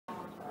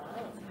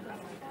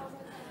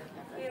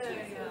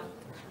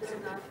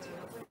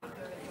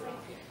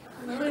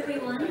Hello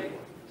everyone.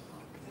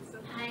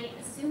 I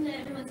assume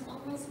that everyone's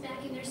almost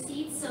back in their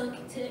seats, so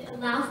to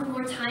allow for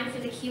more time for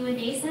the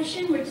Q&A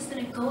session, we're just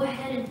going to go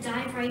ahead and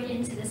dive right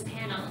into this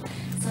panel.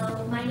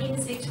 So my name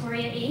is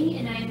Victoria Ng,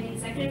 and I am the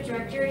Executive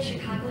Director at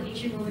Chicago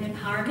Asian Women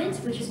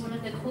Empowerment, which is one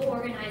of the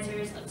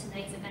co-organizers of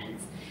tonight's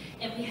events.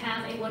 And we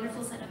have a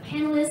wonderful set of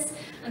panelists.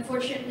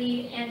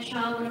 Unfortunately, Ann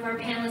Shaw, one of our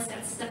panelists,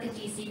 got stuck in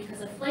DC because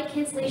of flight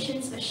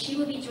cancellations, but she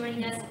will be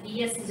joining us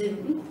via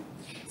Zoom.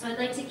 So I'd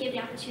like to give the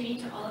opportunity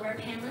to all of our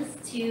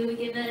panelists to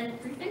give a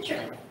brief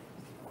intro.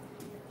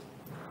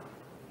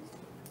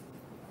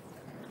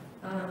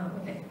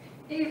 Okay.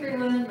 Hey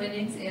everyone, my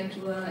name's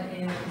Angela,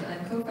 and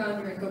I'm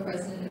co-founder and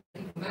co-president of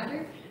People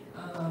Matter,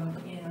 and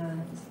I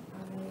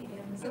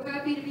am so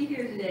happy to be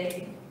here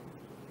today.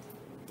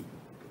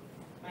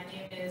 My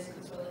name is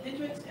Consuela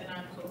Hendricks, and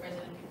I'm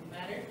co-president of People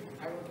Matter.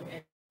 I work with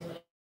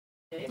Angela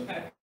today. I'm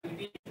happy to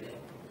be here today.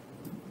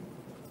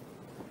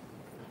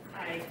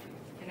 Hi,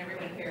 can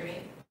everyone hear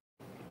me?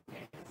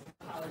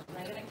 Apologies,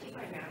 I'm going to keep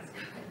my mask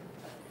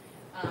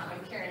on.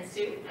 I'm Karen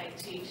Sue. I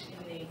teach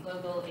in the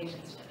Global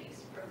Asian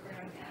Studies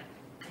program at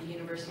the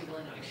University of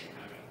Illinois,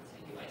 Chicago, so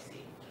UIC.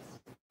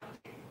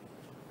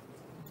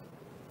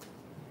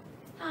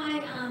 Hi,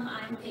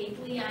 I'm Faith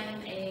Lee. I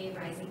am a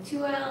rising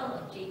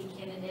 2L JD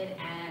candidate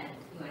at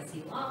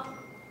UIC Law,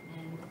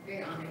 and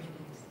very honored to be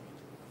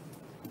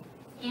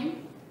here.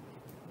 Ann?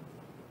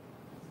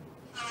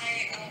 Hi,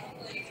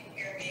 hopefully you can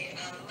hear me.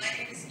 My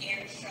name is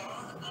Ann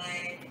Shaw.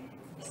 I'm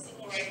a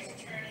civil rights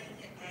attorney.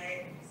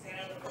 I sat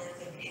on the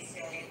boards of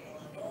ACLU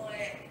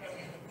Illinois. I'm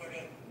currently on the board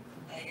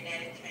of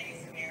United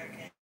Chinese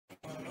American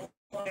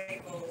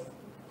Illinois, both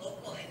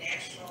local and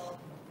national,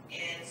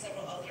 and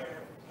several other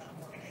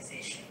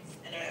organizations.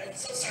 And I'm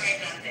so sorry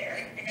I'm not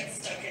there. I got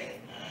stuck in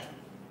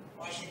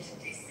Washington,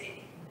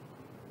 D.C.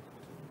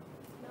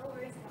 No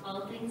worries.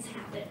 All things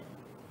happen.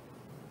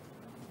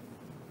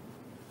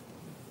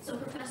 So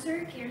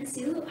Professor Karen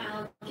Sue,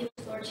 I'll give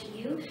the floor to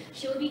you.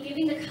 She will be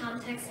giving the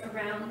context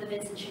around the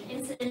Vincent Chin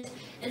incident,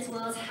 as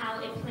well as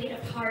how it played a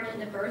part in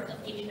the birth of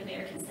Asian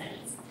American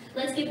studies.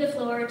 Let's give the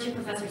floor to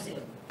Professor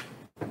Sue.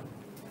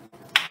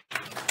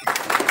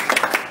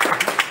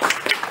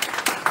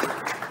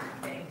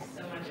 Thanks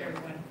so much,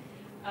 everyone.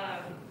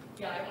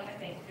 I want to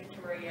thank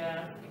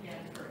Victoria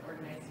again for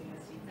organizing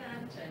this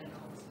event, and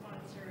all the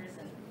sponsors,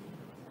 and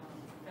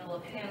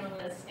fellow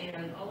panelists,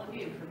 and all of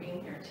you for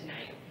being here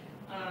tonight.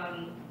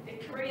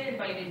 Victoria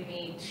invited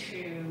me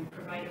to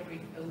provide a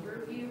brief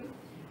overview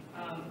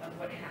of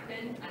what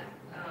happened,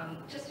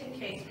 just in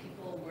case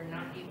people were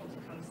not able to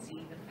come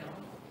see the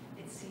film.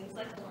 It seems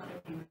like a lot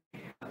of you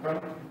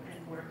have,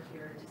 and we're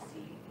here to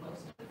see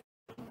most of it.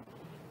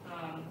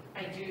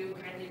 I do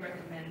kindly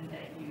recommend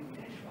that you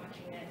finish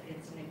watching it.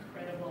 It's an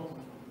incredible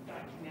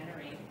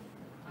documentary.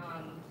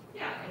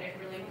 And it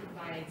really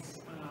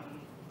provides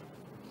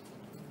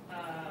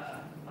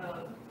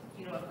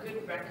a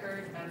good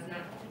record of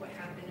not only what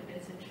happened to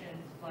Vincent Chin,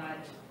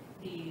 but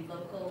the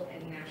local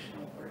and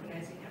national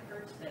organizing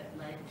efforts that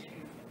led to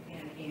the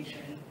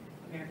Pan-Asian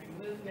American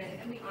movement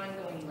and the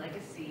ongoing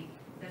legacy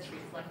that's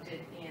reflected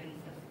in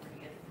the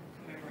 40th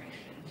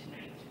commemoration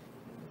tonight.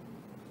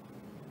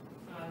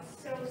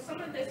 So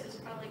some of this is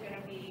probably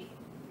going to be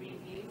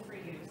review for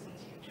you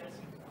since you just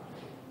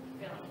watched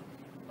the film.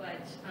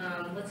 But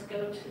let's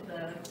go to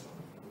the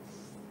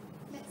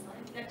next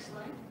slide. Next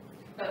slide.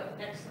 Oh,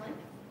 next slide.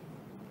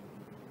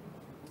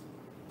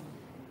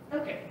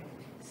 Okay,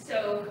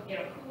 so,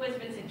 who was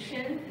Vincent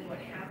Chin and what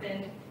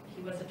happened?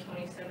 He was a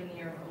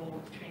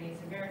 27-year-old Chinese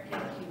American.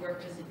 He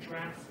worked as a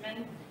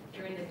draftsman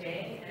during the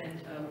day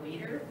and a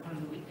waiter on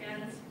the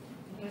weekends.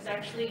 He was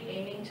actually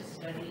aiming to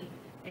study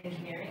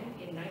engineering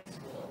in night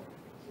school.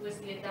 He was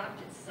the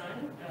adopted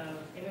son of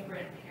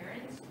immigrant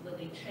parents,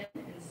 Lily Chin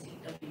and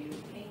C.W.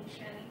 Ping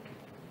Chin,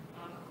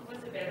 who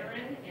was a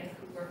veteran and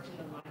who worked in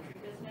the laundry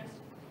business.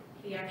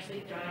 He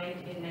actually died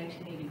in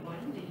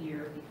 1981, the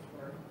year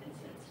before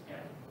Vincent's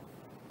death.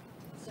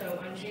 So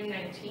on June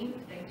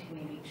 19th,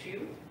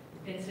 1982,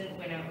 Vincent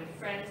went out with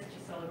friends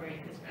to celebrate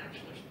his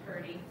bachelor's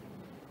party.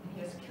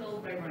 He was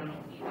killed by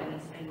Ronald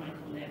Ebens and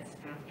Michael Nitz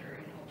after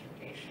an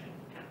altercation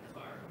at the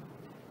bar.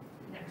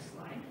 Next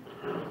slide.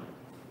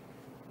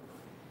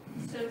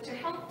 So to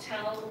help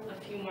tell a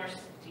few more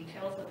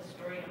details of the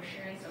story, I'm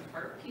sharing some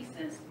art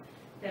pieces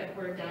that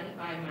were done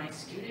by my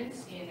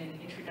students in an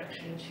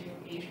Introduction to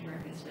Asian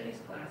American Studies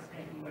class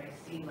at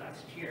UIC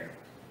last year.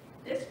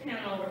 This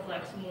panel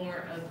reflects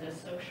more of the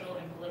social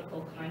and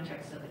political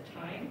context of the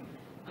time,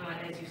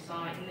 as you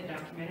saw in the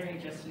documentary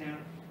just now,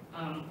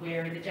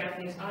 where the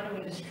Japanese auto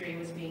industry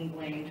was being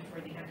blamed for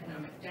the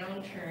economic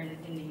downturn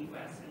in the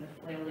US and the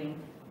flailing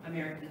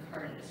American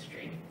car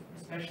industry,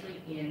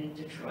 especially in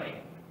Detroit.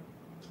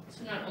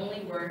 So not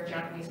only were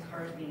Japanese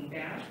cars being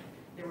bashed,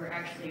 there were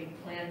actually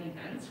planned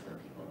events where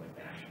people would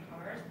bash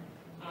cars.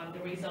 The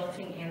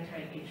resulting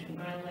anti-Asian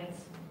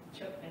violence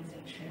took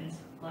Vincent Chin's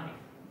life.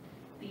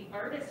 The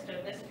artist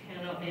of this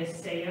panel is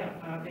Seiya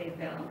Abe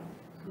Bell,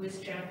 who is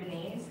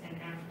Japanese and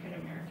African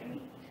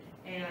American,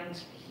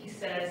 and he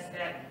says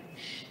that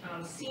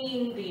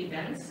Seeing the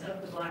events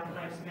of the Black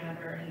Lives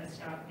Matter and the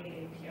Stop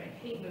AAPI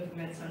hate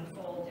movements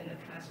unfold in the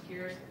past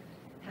years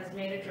has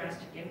made a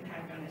drastic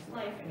impact on his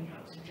life, and he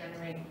hopes to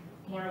generate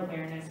more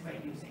awareness by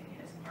using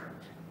his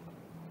art.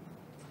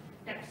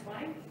 Next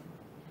slide.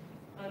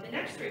 The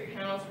next three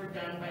panels were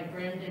done by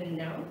Brendan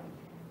No,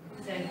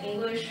 who's an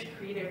English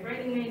creative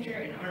writing major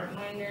and art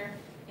minor,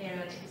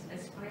 and he's an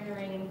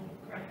aspiring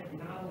graphic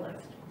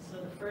novelist.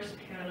 So the first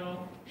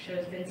panel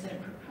shows Vincent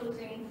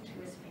proposing to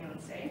his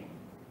fiancée.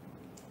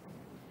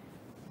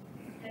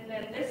 And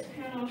then this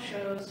panel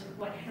shows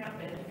what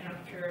happened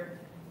after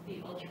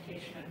the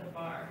altercation at the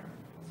bar.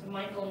 So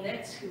Michael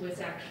Nitz, who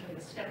was actually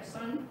the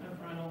stepson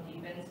of Ronald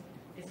Ebens,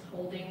 is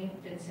holding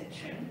Vincent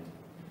Chin.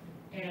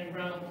 And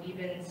Ronald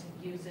Ebens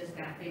uses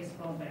that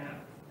baseball bat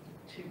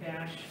to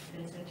bash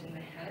Vincent in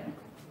the head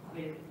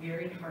with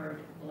very hard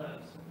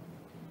blows.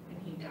 And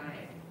he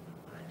died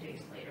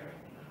days later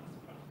in the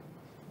hospital.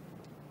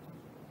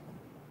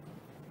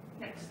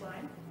 Next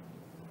slide.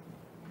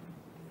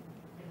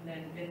 And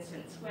then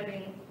Vincent's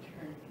wedding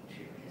turned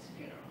into his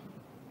funeral.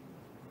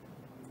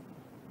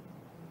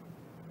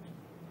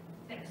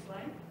 Next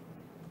slide.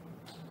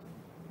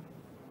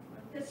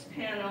 This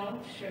panel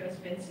shows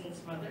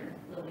Vincent's mother,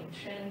 Lily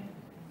Chin,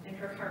 and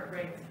her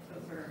heartbreak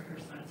over her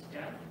son's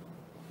death.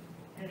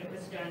 And it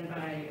was done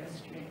by a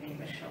student named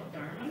Michelle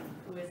Dharma,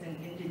 who is an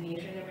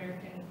Indonesian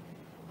American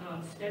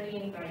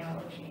studying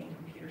biology and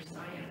computer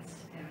science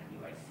at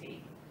UIC.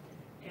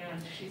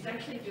 And she's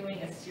actually doing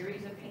a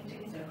series of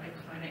paintings of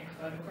iconic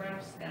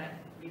photographs that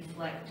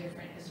reflect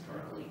different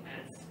historical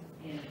events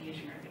in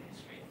Asian American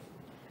history.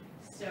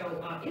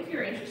 So if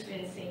you're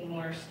interested in seeing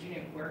more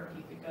student work,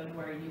 you could go to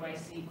our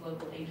UIC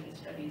Global Asian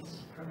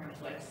Studies Program's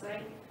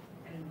website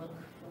and look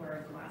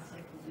for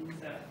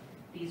Glassipalooza.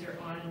 These are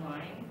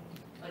online,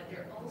 but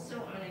they're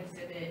also on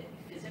exhibit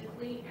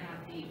physically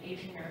at the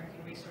Asian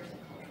American Resource and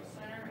Cultural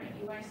Center at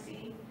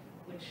UIC,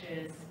 which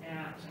is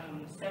at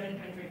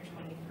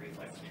 723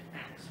 West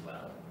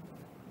Maxwell,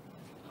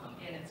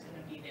 and it's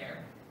going to be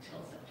there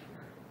till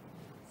September.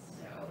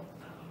 So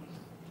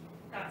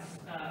that's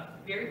a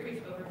very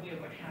brief overview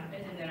of what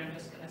happened, and then I'm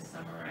just going to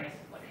summarize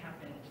what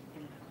happened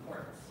in the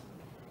courts.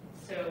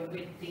 So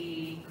with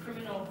the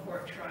criminal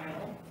court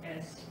trial,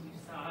 as you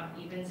saw,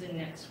 Ebens and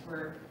Nitz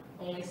were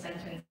only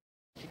sentenced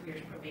to 2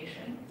 years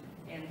probation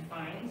and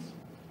fines.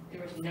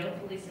 There was no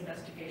police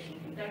investigation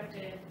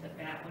conducted. The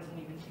bat wasn't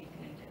even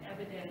taken into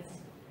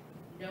evidence.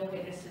 No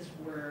witnesses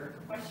were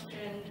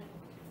questioned.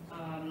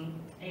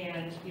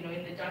 And, you know,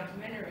 in the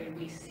documentary,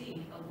 we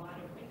see a lot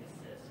of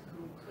witnesses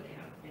who could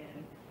have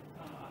been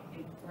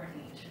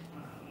important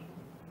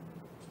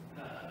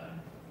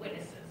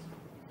witnesses.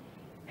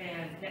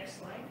 And next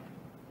slide.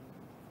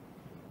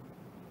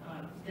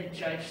 The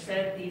judge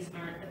said these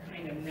aren't the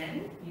kind of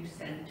men you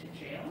send to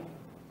jail.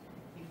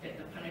 You fit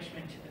the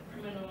punishment to the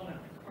criminal,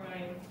 not the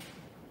crime.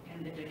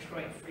 And the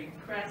Detroit Free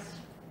Press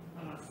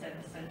said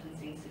the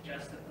sentencing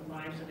suggests that the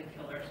lives of the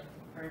killers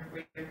are a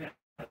greater value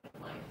than the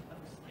life of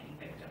the slain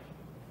victim.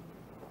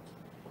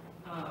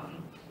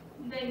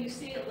 Then you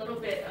see a little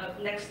bit of,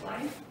 next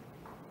slide.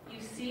 You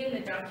see in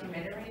the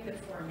documentary the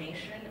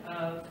formation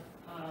of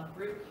a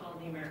group called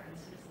the American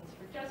Citizens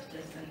for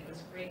Justice, and it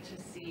was great to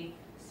see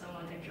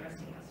someone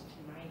addressing us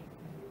tonight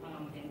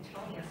and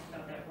telling us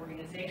about that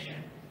organization.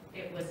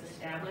 It was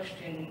established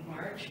in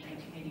March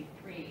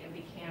 1983 and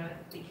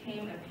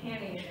became a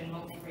Pan-Asian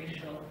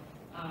multiracial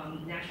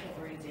national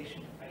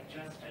organization to fight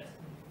justice.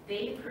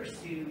 They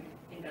pursued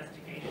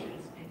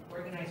investigations and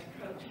organized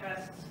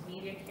protests,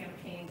 media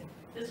campaigns.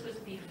 This was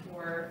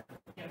before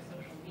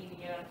social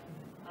media,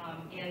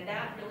 and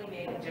that really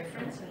made a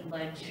difference and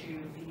led to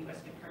the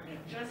U.S. Department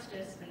of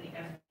Justice and the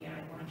FBI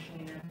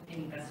launching an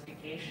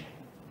investigation.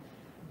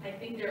 I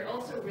think they're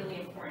also really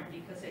important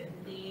because it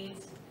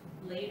leads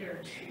later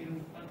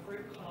to a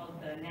group called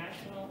the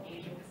National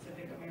Asian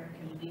Pacific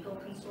American Legal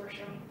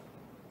Consortium,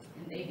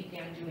 and they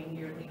began doing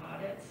yearly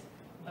audits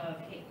of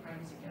hate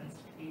crimes against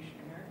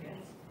Asian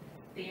Americans.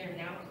 They are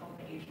now called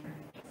the Asian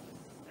American Justice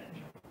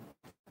Center.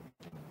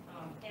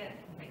 And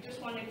I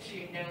just wanted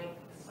to note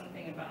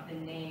something about the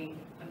name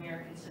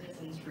American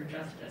Citizens for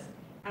Justice.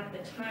 At the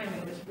time,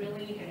 it was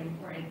really an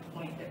important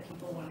point that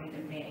people wanted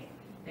to make,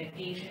 that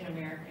Asian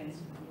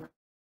Americans were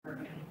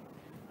American,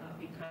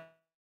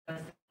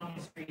 because the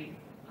history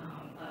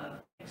of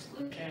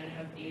exclusion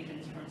of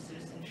Asians from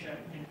citizenship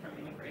and from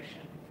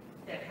immigration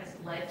that has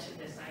led to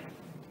this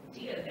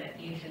idea that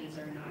Asians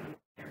are not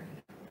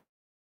American.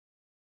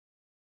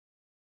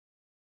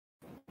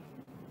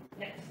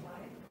 Next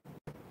slide.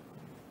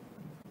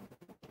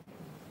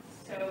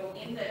 So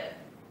in the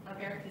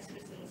American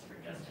Citizens for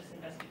Justice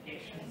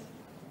investigations,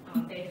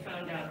 they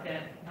found out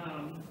that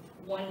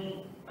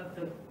one of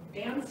the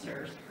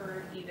dancers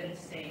heard Ebens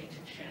say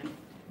to Chin,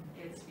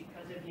 "It's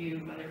because of you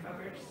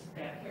motherfuckers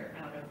that you're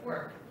out of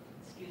work."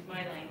 Excuse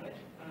my language.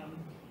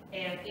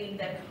 And in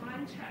that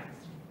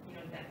context,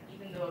 that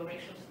even though a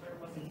racial slur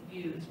wasn't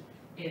used,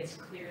 it's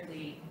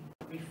clearly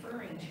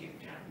referring to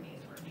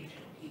Japanese or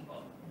Asian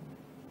people.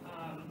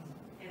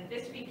 And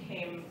this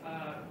became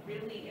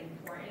really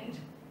important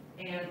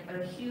and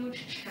a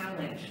huge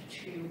challenge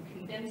to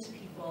convince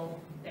people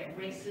that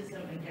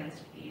racism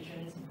against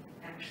Asians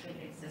actually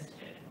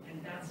existed.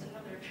 And that's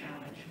another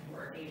challenge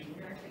for Asian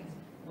Americans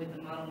with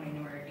the model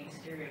minority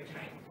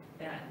stereotype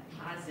that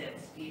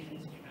posits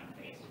Asians do not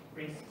face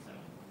racism.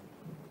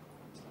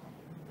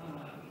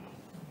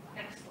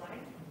 Next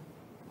slide.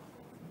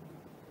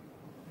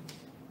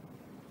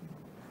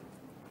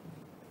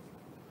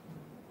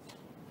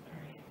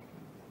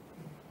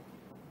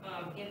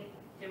 All right.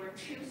 There were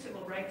 2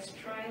 civil rights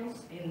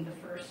trials. In the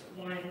first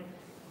one,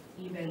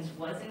 Ebens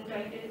was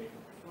indicted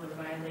for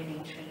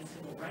violating Chin's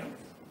civil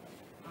rights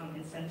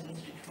and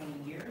sentenced to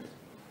 20 years.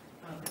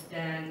 But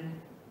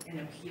then an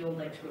appeal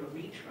led to a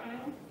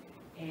retrial,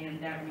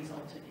 and that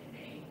resulted in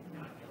a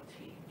not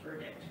guilty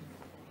verdict.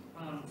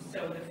 So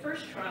the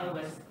first trial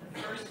was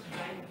the first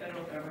time the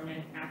federal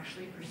government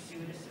actually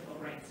pursued a civil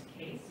rights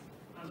case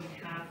on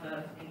behalf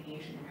of an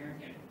Asian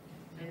American.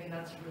 I think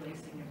that's really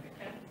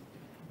significant.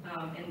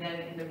 And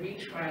then in the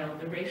retrial,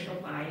 the racial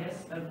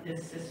bias of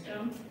this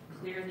system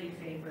clearly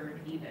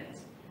favored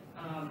Ebens.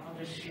 I'll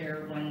just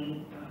share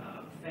one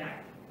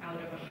fact. Out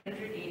of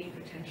 180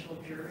 potential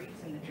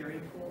juries in the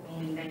jury pool,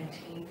 only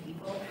 19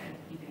 people had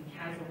even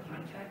casual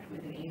contact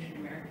with an Asian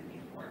American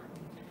before.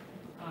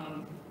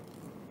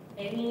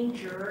 Any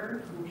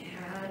juror who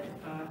had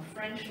a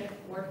friendship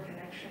or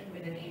connection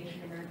with an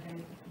Asian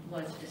American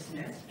was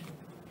dismissed,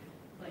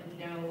 but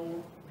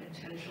no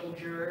potential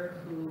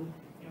juror who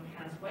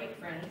has white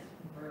friends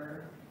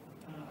were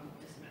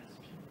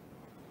dismissed.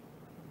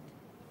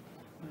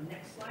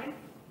 Next slide.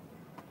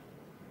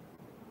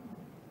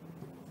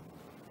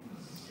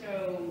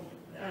 So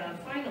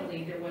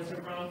finally, there was a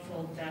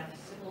wrongful death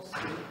civil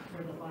suit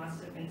for the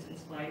loss of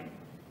Vincent's life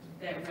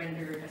that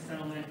rendered a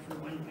settlement for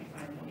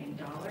 $1.5 million,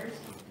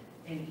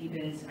 and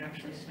Ebens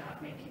actually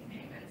stopped making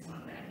payments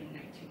on that in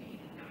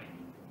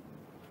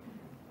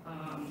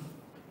 1989.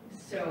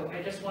 So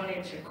I just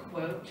wanted to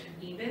quote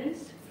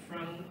Ebens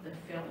from the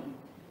film.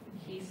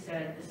 He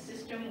said, "The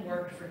system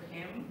worked for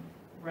him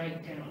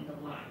right down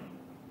the line."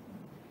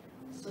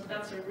 So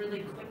that's a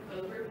really quick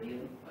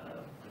overview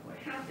of what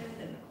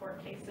happened in the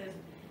court cases,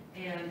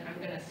 and I'm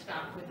going to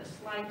stop with the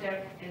slide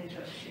deck and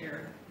just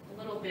share a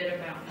little bit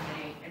about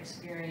my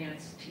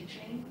experience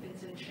teaching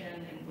Vincent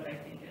Chin and what I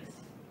think is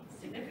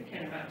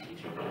significant about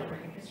teaching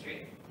American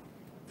history.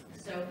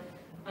 So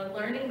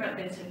learning about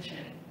Vincent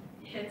Chin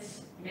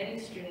hits many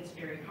students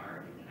very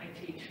hard.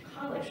 I teach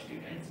college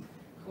students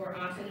who are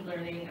often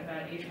learning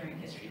about Asian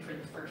American history for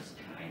the first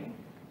time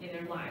in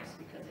their lives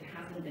because it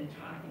hasn't been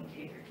taught in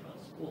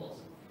K-12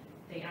 schools.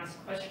 They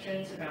ask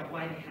questions about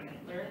why they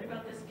haven't learned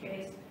about this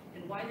case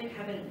and why they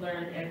haven't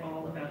learned at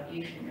all about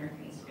Asian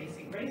Americans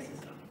facing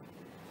racism.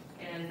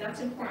 And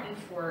that's important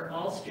for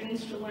all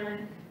students to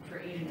learn, for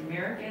Asian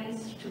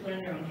Americans to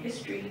learn their own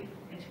history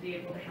and to be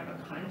able to have a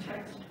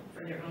context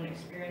for their own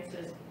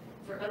experiences,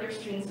 for other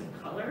students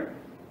of color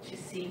to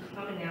see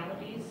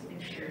commonalities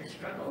and shared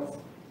struggles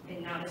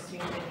and not assume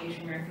that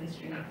Asian Americans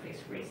do not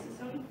face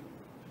racism,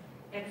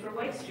 and for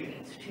white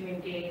students to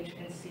engage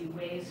and see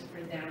ways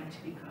for them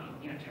to become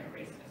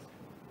anti-racist.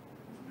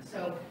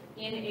 So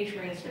in Asian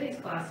American Studies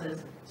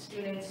classes,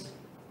 students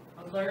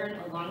learn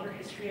a longer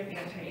history of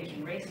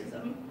anti-Asian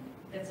racism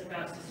that's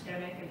about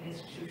systemic and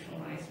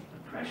institutionalized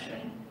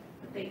oppression,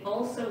 but they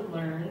also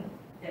learn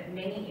that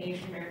many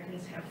Asian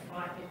Americans have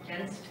fought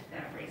against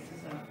that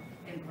racism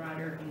and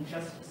broader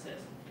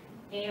injustices,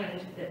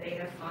 and that they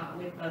have fought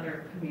with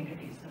other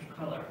communities of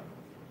color.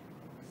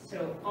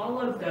 So all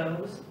of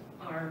those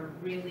are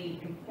really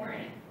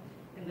important.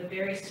 And the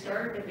very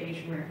start of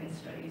Asian American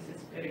Studies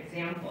is a good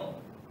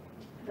example.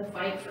 The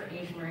fight for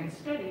Asian American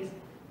Studies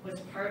was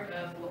part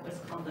of what was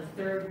called the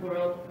Third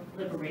World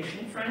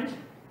Liberation Front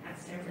at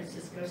San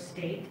Francisco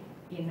State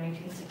in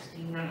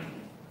 1969.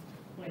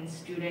 When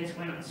students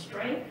went on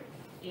strike,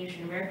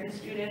 Asian American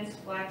students,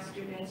 Black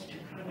students,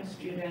 Chicano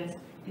students,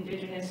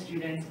 Indigenous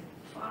students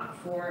fought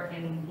for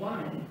and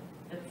won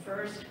the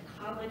first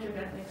College of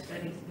Ethnic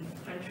Studies in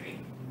the country.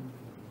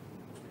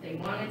 They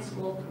wanted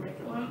school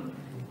curriculum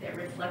that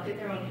reflected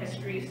their own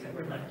histories that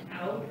were left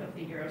out of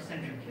the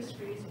Eurocentric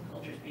histories and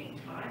cultures being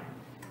taught.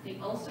 They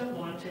also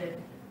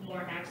wanted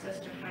more access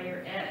to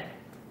higher ed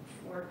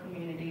for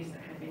communities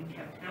that had been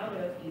kept out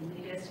of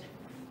elitist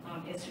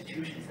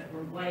institutions that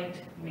were white,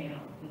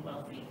 male, and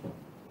wealthy.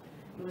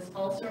 It was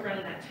also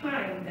around that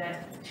time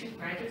that 2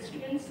 graduate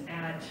students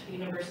at the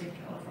University of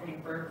California,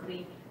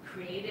 Berkeley,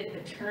 created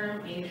the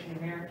term Asian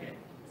American.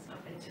 So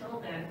up until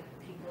then,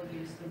 people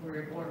used the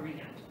word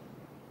Orient.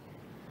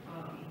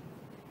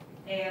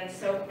 And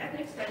so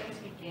ethnic studies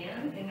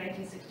began in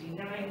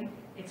 1969.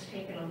 It's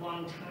taken a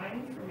long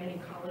time for many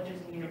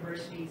colleges and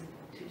universities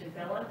to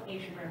develop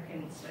Asian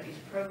American studies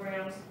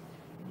programs.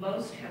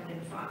 Most have been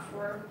fought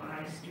for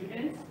by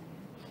students.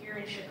 Here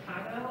in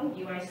Chicago,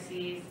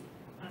 UIC's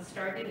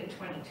started in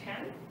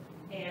 2010,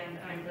 and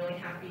I'm really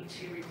happy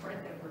to report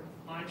that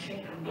we're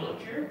launching a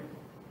major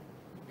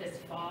this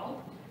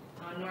fall.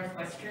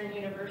 Northwestern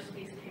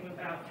universities came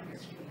about through a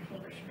student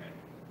membership.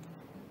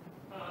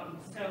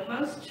 So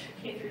most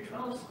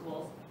K-12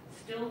 schools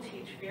still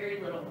teach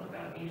very little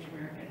about Asian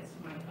Americans.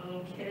 My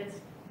own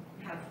kids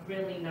have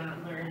really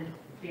not learned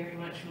very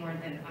much more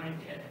than I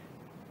did.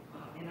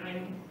 And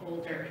I'm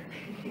older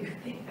than you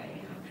think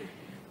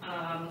I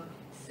am.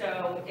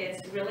 So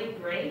it's really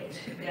great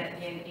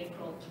that in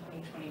April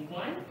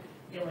 2021,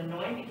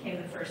 Illinois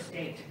became the first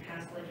state to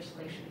pass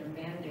legislation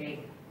to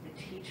mandate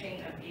the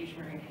teaching of Asian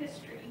American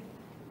history.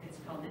 It's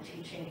called the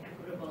Teaching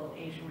Equitable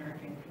Asian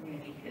American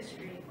Community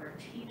History, or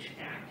TEACH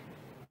Act.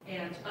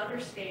 And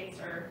other states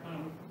are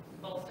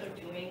also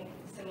doing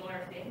similar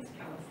things: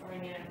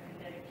 California,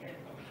 Connecticut,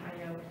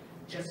 Ohio,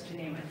 just to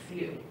name a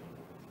few.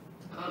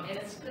 And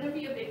it's going to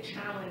be a big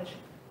challenge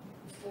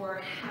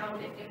for how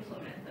to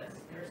implement this.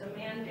 There's a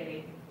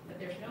mandate, but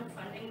there's no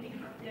funding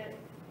behind it.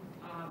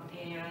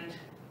 And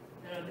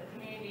the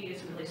community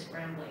is really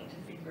scrambling to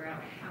figure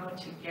out how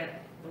to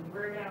get the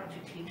word out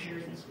to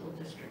teachers and school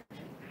districts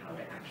and how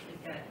to actually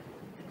get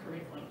the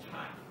curriculum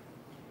taught.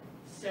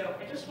 So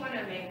I just want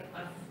to make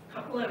a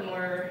couple of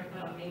more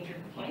major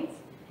points,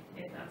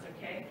 if that's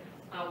okay.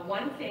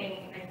 One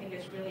thing I think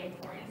is really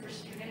important for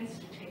students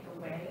to take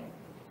away,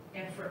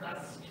 and for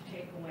us to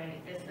take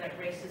away, is that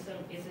racism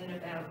isn't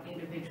about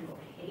individual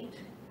hate,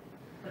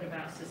 but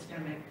about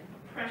systemic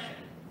oppression.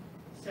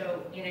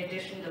 So in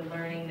addition to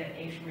learning that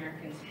Asian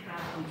Americans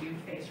have and do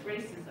face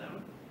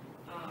racism,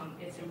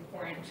 it's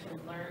important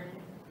to learn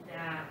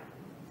that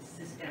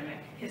systemic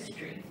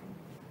history.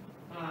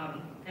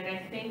 And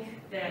I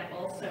think that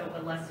also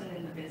a lesson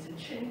in the Vincent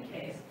Chin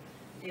case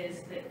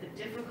is that the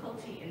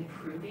difficulty in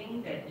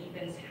proving that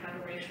Ebens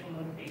had a racial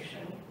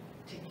motivation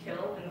to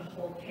kill, and the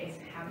whole case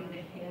having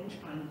to hinge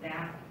on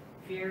that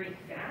very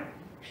fact,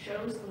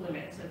 shows the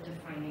limits of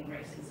defining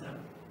racism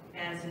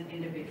as an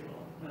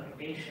individual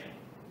motivation.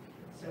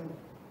 So,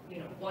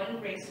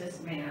 one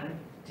racist man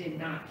did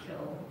not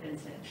kill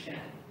Vincent Chin.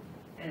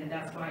 And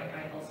that's why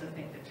I also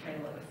think the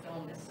title of the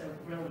film is so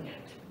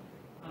brilliant.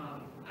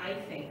 I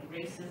think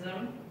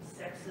racism,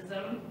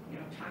 sexism,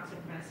 toxic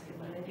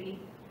masculinity,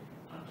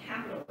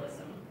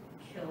 capitalism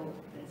killed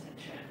Vincent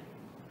Chin.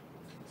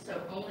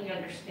 So only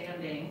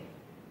understanding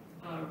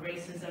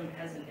racism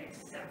as an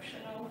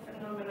exceptional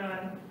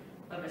phenomenon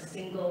of a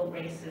single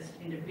racist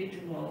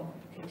individual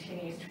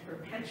continues to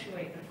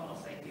perpetuate the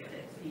false idea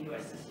that the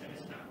U.S. system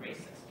is not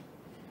racist.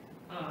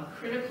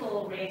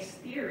 Critical race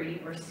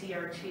theory, or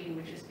CRT,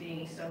 which is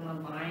being so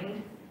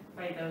maligned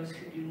by those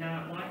who do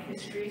not want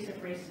histories of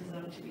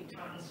racism to be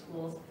taught in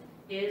schools,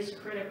 is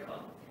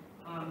critical.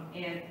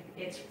 And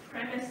its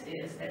premise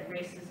is that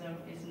racism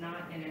is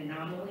not an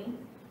anomaly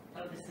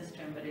of the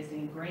system, but is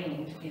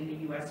ingrained in the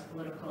U.S.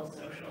 political,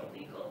 social,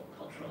 legal,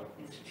 cultural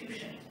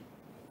institutions.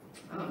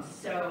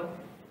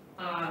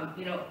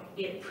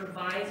 It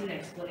provides an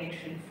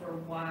explanation for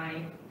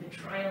why the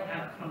trial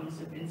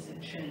outcomes of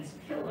Vincent Chin's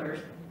killers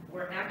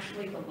were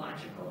actually the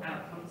logical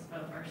outcomes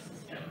of our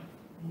system,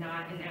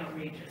 not an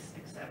outrageous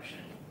exception.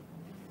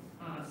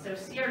 So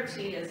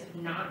CRT is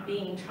not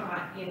being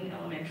taught in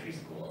elementary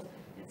schools.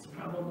 It's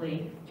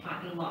probably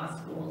taught in law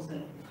schools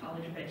and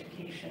College of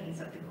Education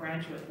at the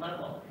graduate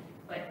level.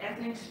 But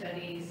ethnic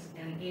studies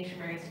and Asian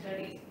American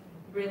studies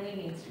really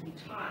needs to be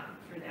taught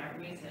for that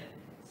reason.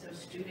 So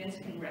students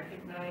can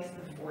recognize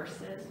the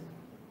forces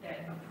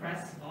that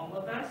oppress all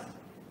of us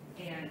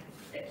and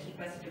that keep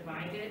us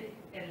divided,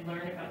 and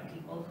learn about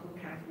people who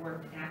have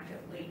worked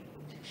actively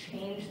to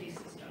change these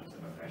systems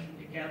of oppression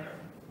together.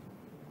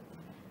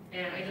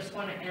 And I just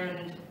want to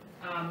end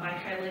by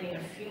highlighting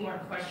a few more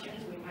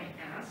questions we might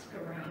ask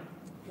around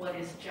what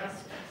is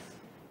justice.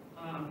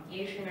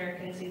 Asian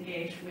Americans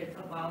engaged with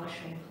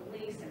abolishing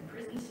police and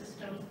prison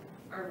systems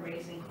are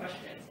raising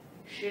questions.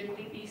 Should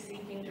we be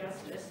seeking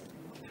justice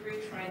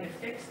through trying to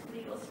fix the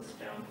legal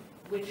system,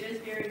 which is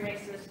very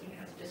racist and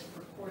has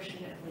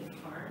disproportionately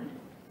harmed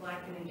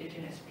Black and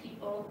Indigenous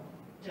people?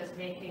 Does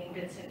making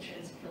Vincent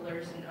Chin's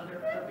killers and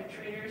other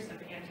perpetrators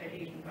of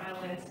anti-Asian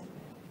violence,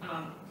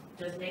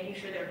 does making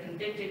sure they're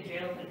convicted,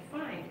 jailed, and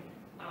fined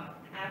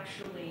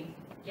actually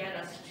get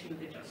us to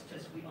the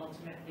justice we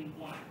ultimately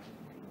want?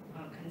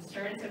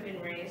 Concerns have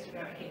been raised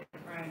about hate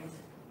crimes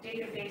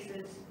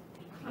databases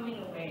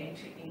becoming a way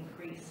to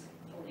increase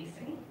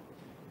policing.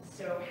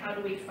 So how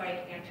do we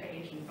fight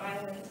anti-Asian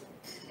violence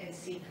and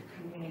seek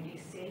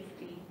community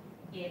safety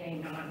in a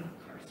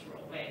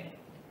non-carceral way?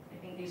 I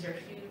think these are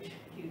huge,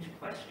 huge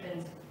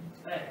questions,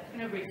 but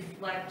kind of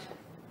reflect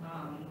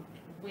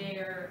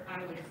where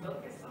I would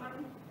focus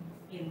on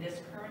in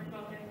this current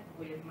moment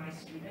with my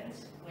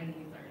students when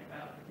we learn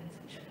about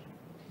Vincent Chin.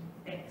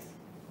 Thanks.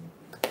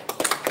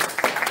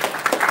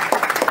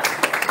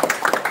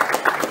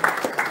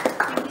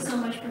 Thank you so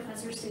much,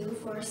 Professor Sue,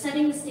 for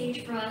setting the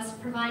stage for us,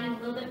 providing a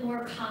little bit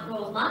more, a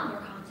lot more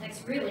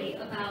context, really,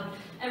 about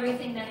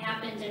everything that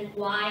happened and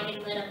why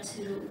it led up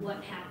to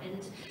what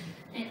happened.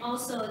 And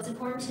also, it's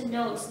important to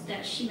note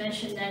that she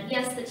mentioned that,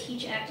 yes, the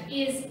TEACH Act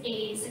is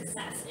a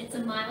success. It's a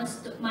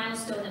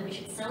milestone that we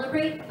should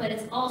celebrate, but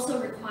it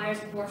also requires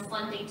more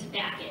funding to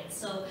back it.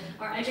 So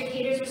our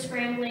educators are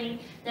scrambling.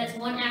 That's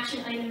one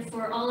action item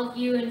for all of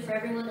you and for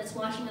everyone that's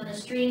watching on the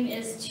stream,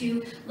 is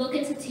to look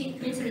into the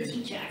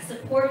TEACH Act,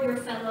 support your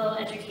fellow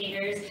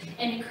educators,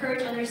 and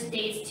encourage other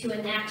states to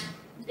enact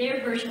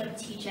their version of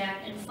the TEACH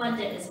Act and fund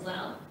it as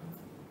well.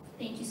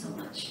 Thank you so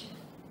much.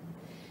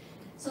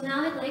 So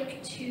now I'd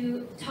like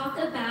to talk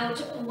about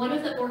one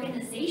of the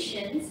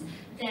organizations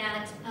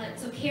that,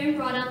 so Karen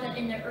brought up that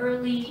in the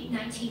early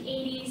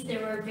 1980s,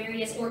 there were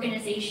various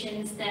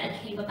organizations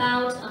that came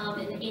about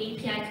in the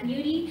AAPI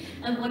community,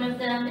 and one of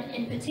them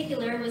in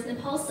particular was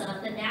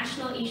NAPALSA, the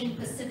National Asian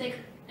Pacific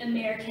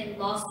American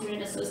Law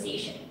Student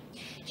Association.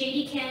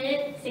 JD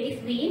candidate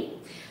Faith Lee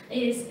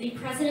is the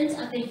president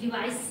of the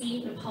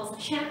UIC NAPALSA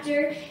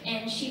chapter,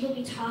 and she will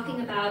be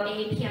talking about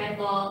AAPI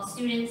law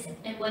students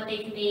and what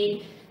they've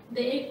made,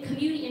 the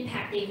community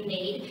impact they've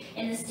made,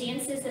 and the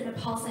stances that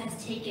NAPALSA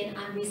has taken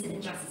on recent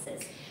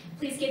injustices.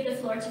 Please give the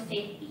floor to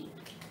Faith Lee.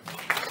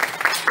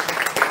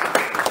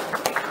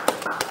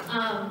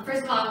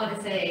 First of all, I want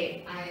to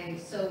say I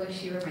so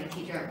wish you were my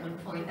teacher at one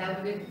point. That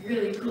would have been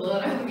really cool,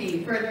 and I would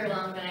be further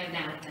along than I am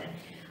now.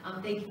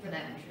 But thank you for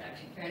that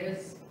introduction. It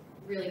was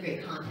really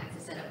great context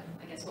to set up,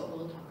 I guess, what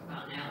we'll talk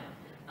about now.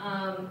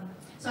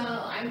 So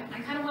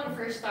I kind of want to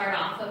first start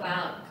off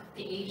about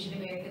the Asian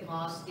American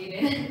law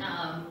student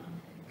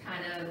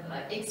kind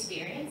of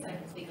experience. I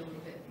can speak a little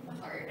bit from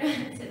the heart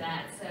to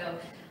that. So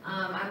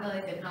I'm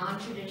like a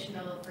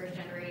non-traditional first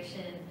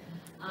generation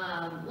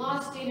law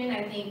student.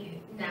 I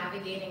think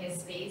navigating a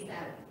space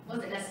that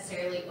wasn't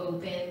necessarily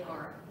open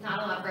or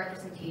not a lot of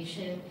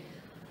representation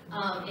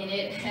in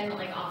it, and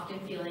like often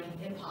feeling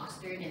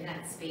impostered in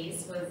that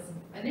space was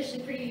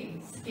initially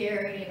pretty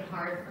scary and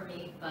hard for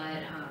me,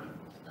 but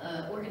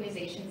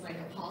organizations like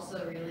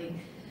APALSA really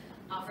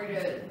offered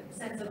a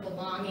sense of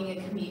belonging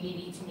and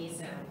community to me.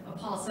 So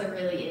APALSA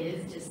really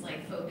is just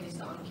like focused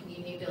on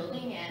community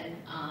building and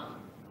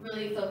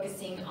really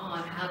focusing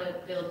on how to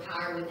build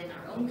power within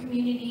our own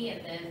community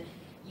and then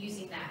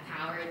using that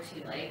power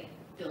to like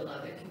build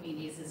other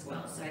communities as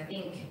well. So I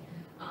think,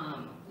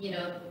 you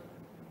know,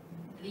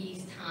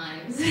 these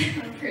times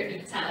are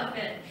pretty tough,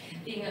 and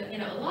being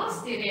a law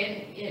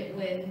student,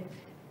 when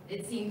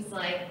it seems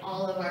like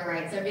all of our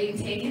rights are being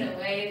taken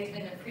away, it's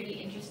been a pretty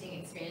interesting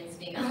experience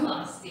being a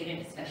law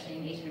student, especially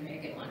an Asian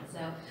American one. So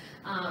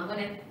when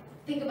I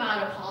think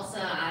about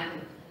APALSA,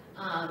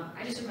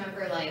 I just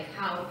remember like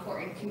how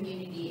important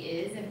community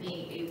is and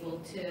being able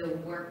to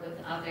work with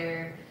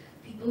other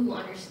people who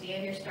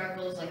understand your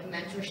struggles, like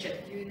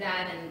mentorship through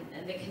that,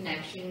 and the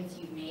connections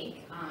you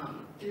make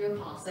through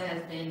APALSA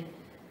has been,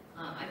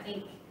 I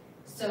think,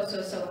 so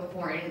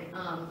important.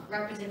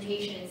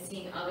 Representation and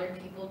seeing other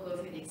people go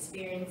through the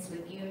experience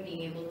with you and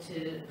being able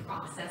to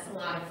process a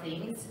lot of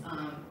things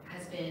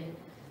has been,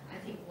 I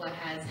think, what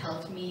has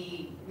helped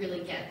me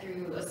really get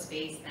through a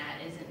space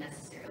that isn't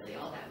necessarily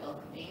all that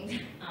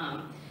welcoming.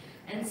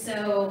 And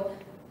so,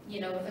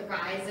 with the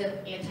rise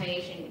of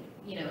anti-Asian,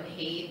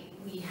 hate,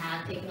 we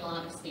have taken a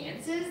lot of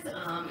stances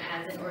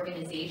as an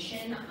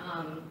organization.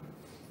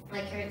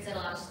 Like Karen said, a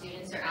lot of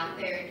students are out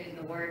there doing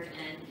the work,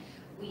 and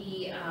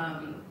we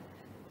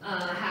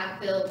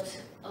have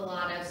built a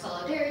lot of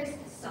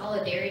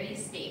solidarity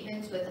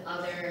statements with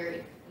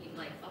other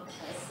like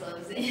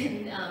APALSAs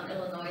in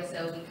Illinois.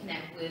 So we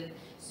connect with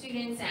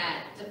students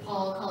at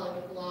DePaul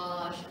College of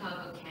Law,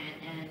 Chicago,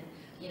 Kent, and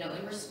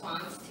in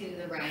response to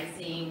the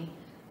rising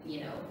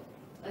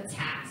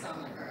attacks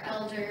on like our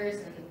elders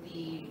and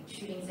the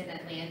shootings in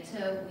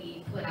Atlanta,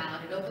 we put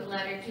out an open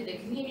letter to the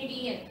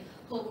community and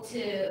hope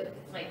to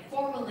like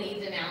formally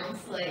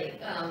denounce like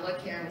what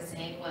Karen was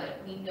saying, what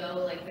we know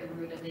like the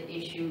root of the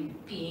issue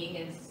being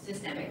is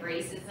systemic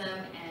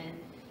racism and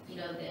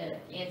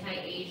the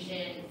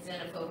anti-Asian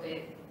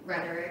xenophobic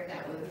rhetoric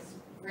that was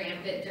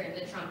rampant during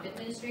the Trump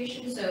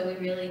administration. So we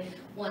really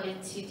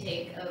wanted to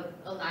take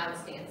a loud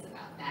stance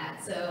about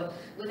that. So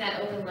with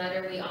that open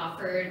letter, we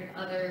offered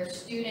other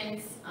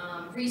students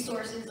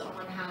resources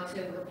on how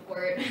to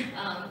report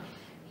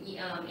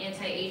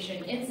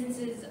anti-Asian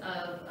instances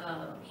of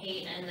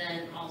hate, and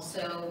then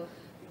also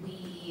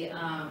we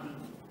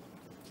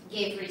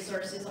gave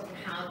resources on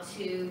how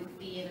to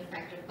be an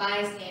effective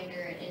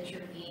bystander and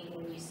intervene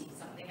when you see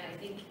something. I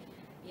think,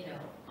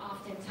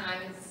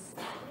 oftentimes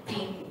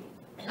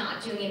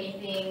not doing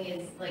anything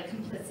is like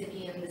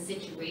complicity in the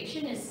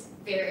situation is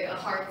a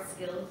hard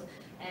skill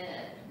and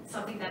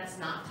something that's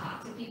not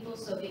taught to people.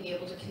 So being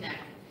able to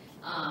connect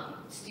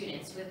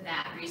students with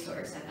that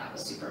resource, I thought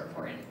was super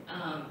important.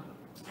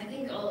 I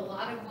think a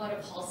lot of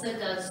what APALSA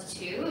does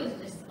too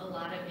is just a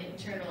lot of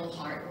internal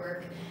hard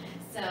work.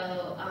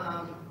 So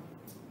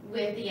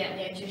with the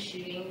Atlanta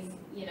shootings,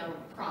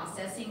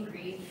 processing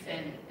grief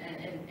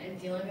and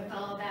dealing with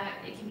all of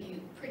that, it can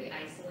be pretty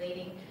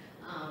isolating.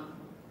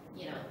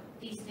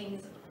 These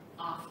things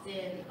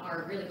often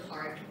are really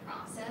hard to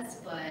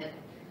process, but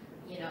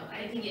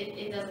I think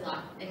it does a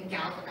lot and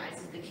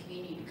galvanizes the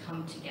community to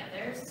come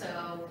together.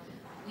 So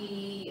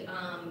we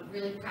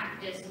really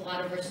practiced a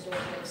lot of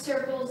restorative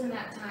circles in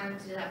that time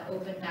to have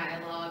open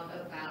dialogue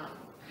about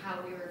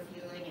how we were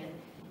feeling, and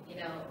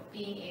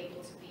being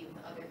able to be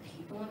with other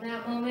people in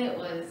that moment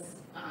was,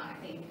 I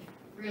think,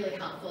 really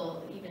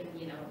helpful, even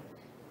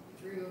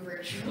through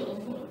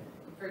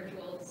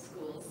virtual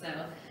school. So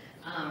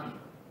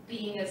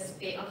being a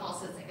space,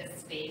 also it's like a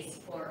space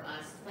for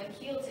us to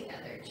heal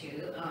together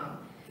too.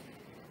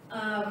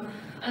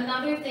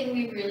 Another thing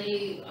we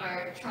really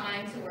are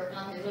trying to work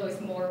on, there's always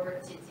more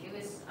work to do,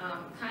 is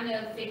kind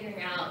of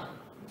figuring out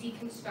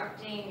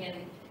deconstructing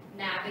and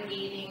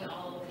navigating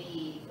all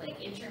the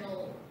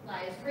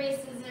internalized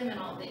racism and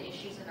all the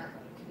issues in our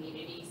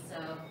community.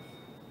 So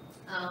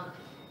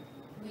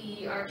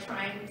we are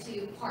trying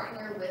to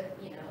partner with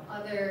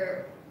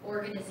other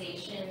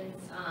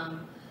organizations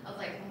of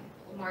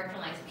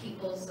marginalized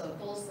people, so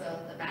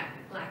BOLSA, the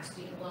Black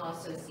Student Law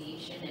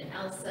Association, and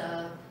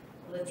ELSA,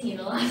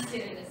 Latino Law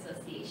Student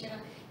Association.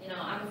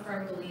 I'm a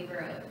firm believer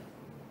of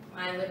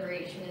my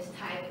liberation is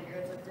tied to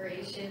your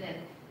liberation, and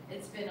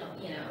it's been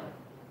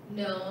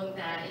known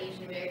that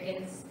Asian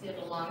Americans stood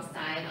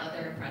alongside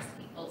other oppressed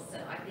people. So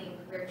I think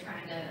we're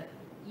trying to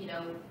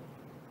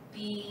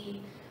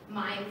be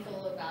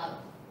mindful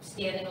about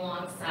standing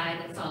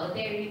alongside in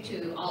solidarity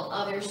to all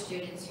other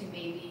students who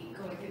may be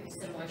going through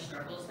similar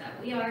struggles that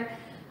we are.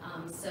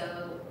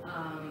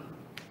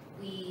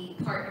 We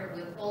partnered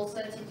with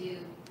BOLSA to do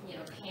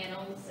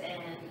panels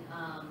and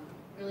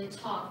really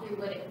talk through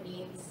what it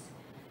means,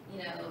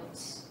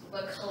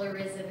 what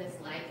colorism is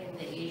like in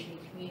the Asian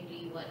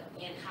community,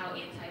 and how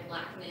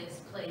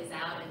anti-Blackness plays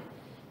out,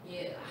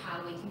 and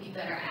how we can be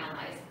better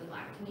allies to the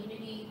Black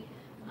community.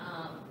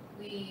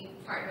 We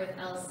partnered with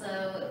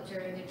ELSA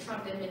during the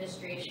Trump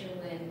administration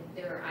when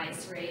there were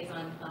ICE raids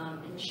on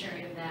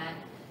ensuring that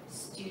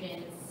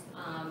students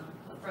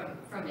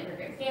from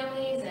immigrant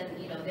families and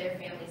their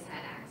families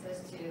had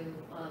access to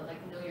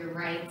Know Your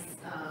Rights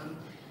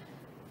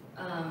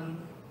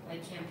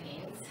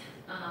campaigns.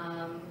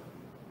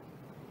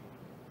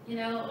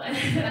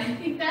 I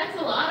think that's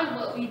a lot of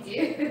what we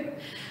do.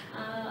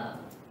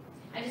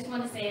 I just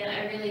want to say that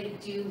I really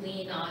do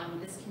lean on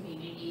this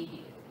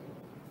community.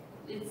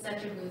 It's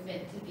such a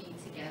movement to be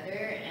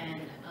together,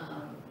 and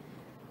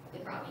they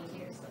brought me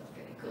here, so it's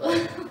pretty cool.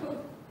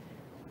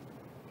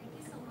 Thank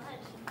you so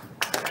much.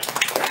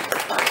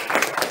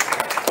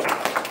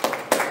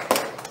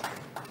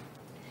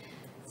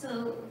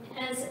 So,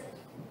 as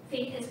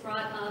Faith has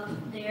brought up,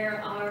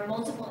 there are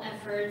multiple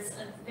efforts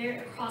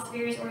across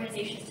various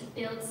organizations to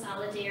build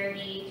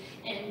solidarity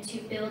and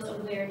to build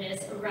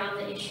awareness around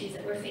the issues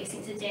that we're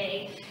facing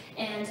today.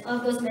 And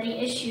of those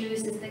many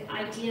issues is the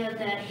idea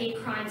that hate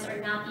crimes are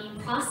not being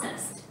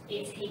processed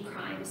as hate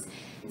crimes.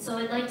 And so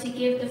I'd like to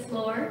give the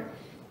floor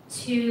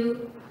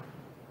to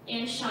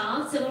Ann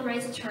Shaw, civil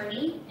rights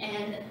attorney,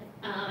 and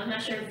I'm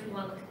not sure if you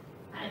want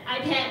an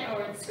iPad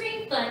or the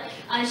screen, but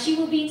she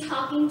will be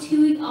talking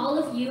to all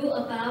of you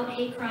about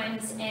hate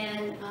crimes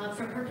and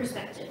from her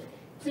perspective.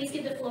 Please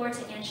give the floor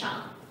to Ann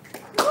Shaw.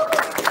 Can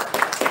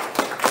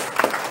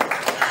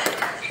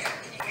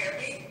you hear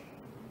me?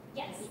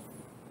 Yes.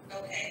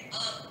 Okay,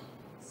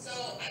 so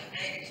I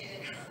actually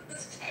didn't know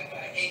this talk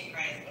about hate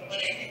crimes, but what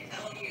I can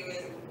tell you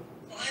is,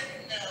 so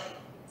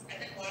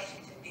I'm in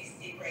Washington,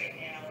 D.C. right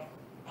now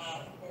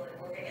for an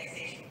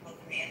organization called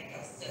Demand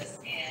Justice,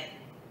 and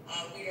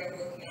we are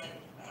working on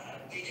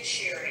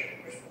judiciary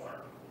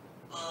reform.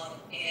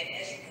 And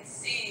as you can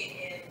see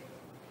in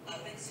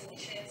Vincent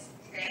Chin's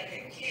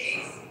tragic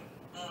case,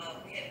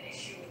 we had an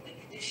issue with the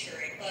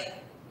judiciary,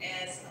 but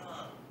as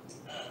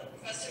the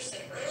professor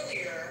said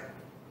earlier,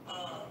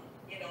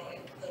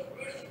 the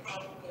root of the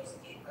problem goes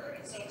deeper.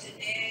 And so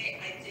today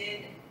I did,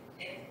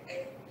 and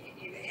if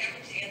you have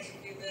a chance to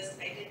do this,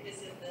 I did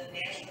visit the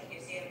National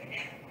Museum of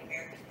African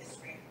American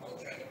History and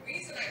Culture. And the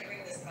reason I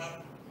bring this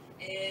up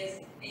is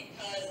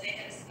because they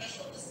had a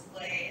special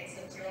display, and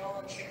since you're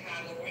all in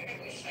Chicago, where I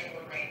wish I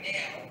were right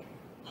now,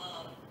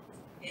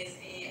 is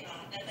the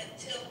Emmett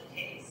Till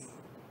case.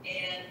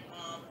 And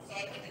so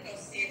I went to go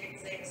see it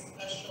because they have a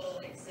special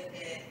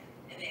exhibit,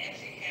 and they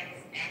actually have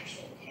his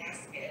actual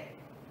casket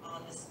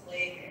on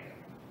display there.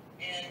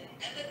 And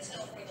Emmett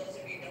Till, for those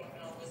of you who don't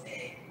know, was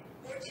a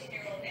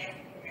 14-year-old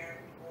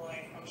African-American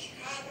boy from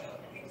Chicago,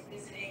 and he was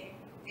visiting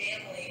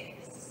family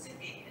in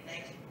Mississippi in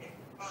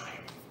 1955.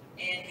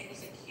 And he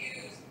was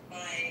accused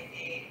by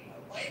a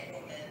white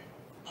woman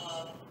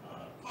of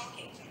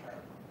talking to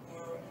her,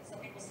 and some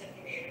people said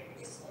he made a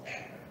whistle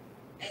at her.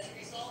 As a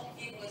result,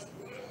 he was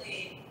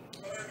brutally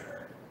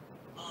murdered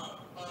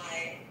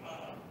by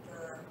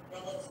her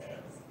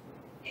relatives,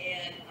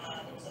 and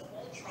there was a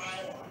whole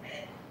trial on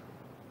it.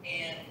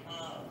 And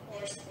of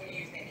course, what do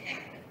you think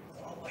happened? It was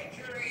an all-white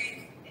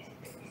jury,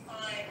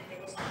 1955,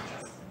 there was no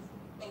justice.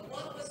 But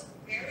what was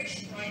very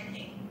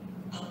striking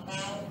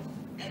about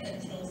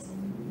Emmett Till's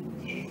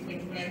case,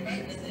 which when I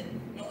read this,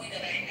 knowing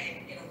that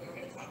we were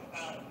going to talk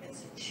about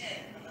Vincent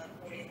Chin on the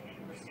 40th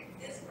anniversary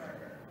of his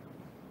murder,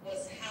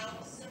 was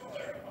how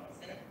similar it was.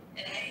 And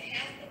And I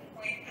have to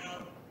point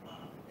out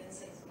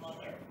Vincent's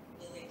mother,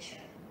 Lily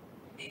Chin,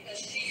 because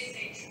she is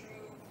a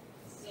true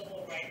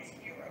civil rights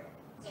hero.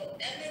 So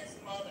Ebens'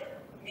 mother,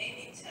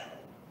 Mamie Tell,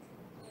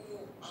 who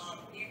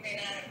you may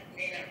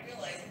not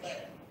realize,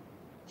 but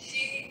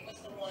she was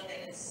the one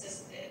that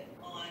insisted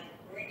on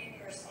bringing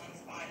her son's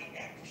body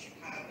back to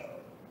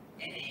Chicago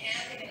and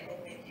having an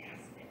open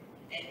casket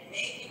and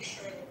making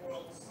sure the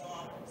world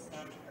saw what was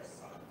done to her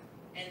son.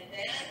 And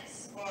that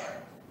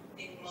sparked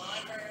the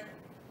modern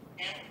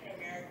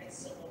African-American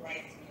civil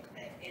rights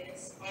movement. It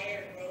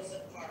inspired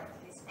Rosa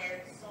Parks,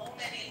 inspired so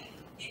many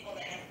people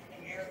in the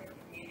African-American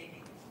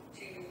community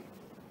to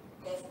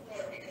go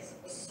forward because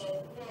it was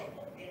so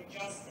horrible, the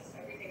injustice,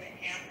 everything that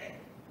happened.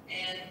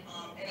 And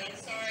I'm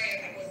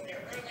sorry I wasn't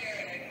there earlier,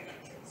 and I'm not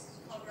sure this is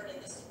covered,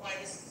 and this is why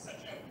this is such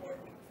an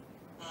important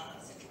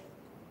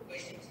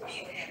situation to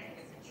me, what happened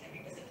with Vincent Chin,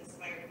 because it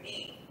inspired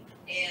me.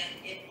 And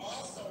it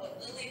also, what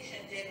Lily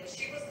Chin did was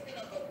she wasn't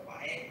going to go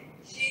quiet.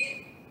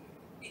 She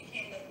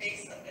became the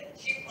face of it.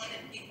 She wanted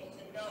people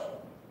to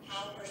know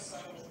how her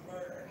son was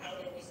murdered, how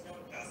there was no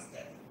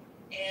justice.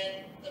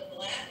 And the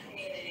Black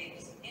community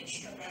was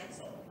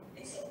instrumental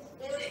in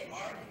supporting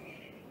our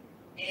community.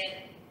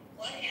 And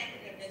what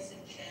happened to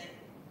Vincent Chin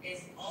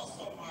is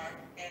also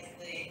marked as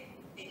the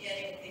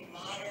beginning of the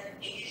modern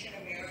Asian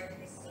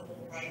American civil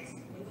rights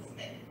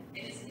movement.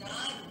 It is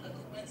not a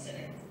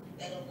coincidence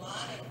that a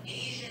lot of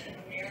Asian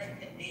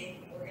American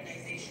named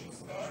organizations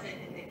started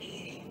in the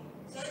 80s,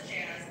 such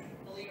as,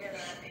 believe it or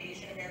not, the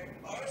Asian American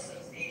Bar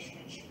Association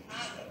in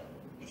Chicago,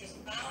 which was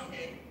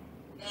founded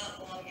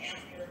not long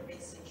after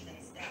Vincent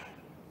Chin's death.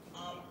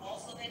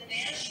 Also, the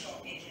National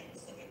Asian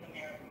Pacific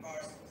American Bar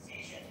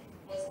Association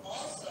was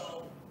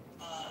also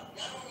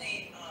not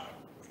only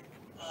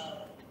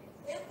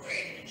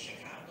incorporated in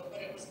Chicago,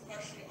 but it was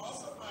partially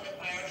also funded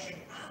by our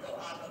Chicago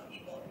ABA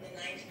people in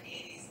the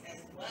 1980s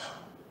as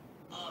well.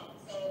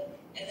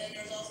 And then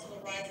there's also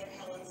the rise of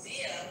Helen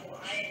Zia, who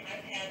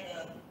I've had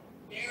the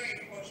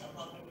very fortunate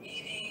luck of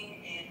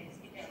meeting and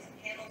speaking on some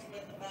panels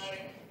with about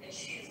it. And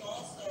she is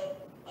also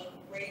a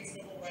great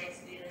civil rights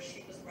leader.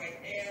 She was right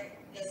there.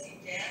 Jesse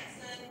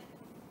Jackson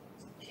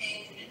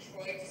came to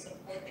Detroit to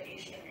support the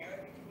Asian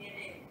American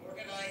community and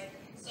organize.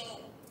 So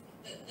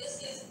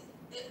this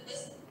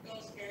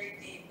goes very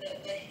deep.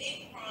 The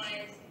hate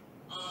crimes,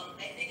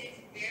 I think it's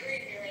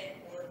very, very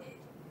important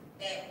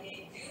that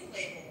we do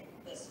label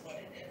this what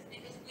it is,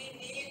 because we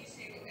need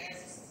to,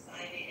 as a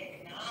society,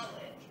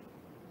 acknowledge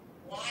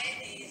why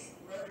these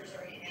murders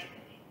are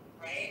happening,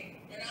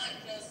 right?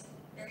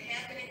 They're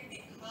happening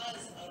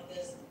because of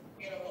this,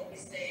 what we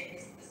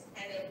say, this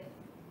kind of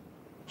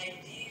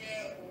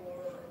idea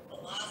or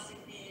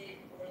philosophy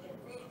or the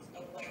roots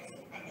of white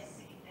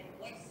supremacy. And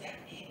what does that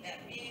mean?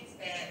 That means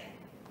that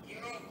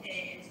you're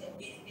okay until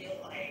we feel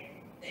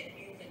like that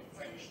you've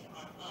infringed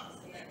on us.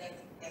 And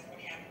that's what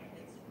happened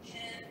with Vincent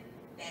Chin.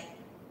 That's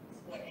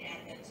what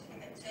happened to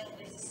Emmett Till.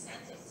 There's a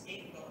sense of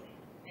scapegoating.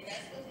 And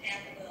that's what's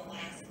happened in the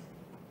last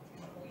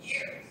couple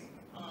years.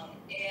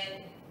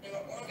 And there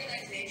are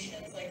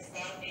organizations like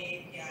Stop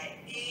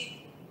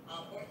AAPI,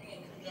 working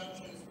in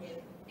conjunctions with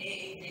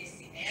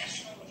AAJC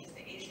National, which is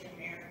the Asian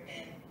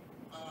American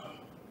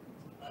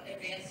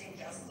Advancing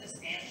Justice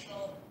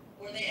National,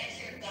 where they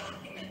actually are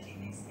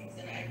documenting these things.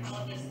 And I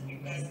apologize if you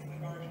guys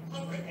have already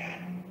covered that.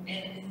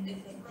 And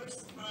it's the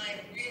first time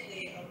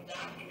really of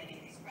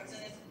documenting these crimes,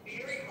 and it's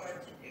very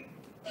hard to do.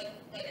 But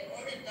in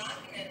order to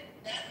document,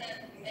 that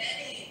meant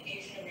many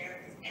Asian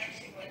Americans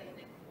actually went and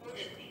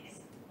reported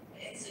these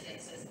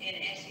incidences and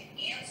actually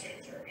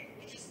answered surveys,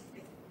 which is,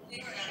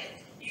 believe it or not,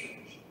 it's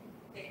huge.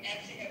 They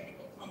actually have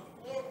people come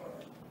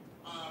forward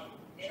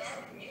in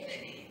our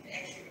community to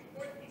actually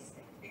report these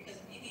things, because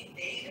we need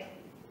data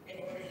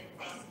in order to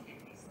prosecute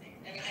these things.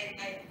 And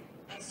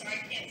I'm sorry,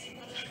 I can't see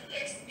what the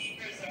other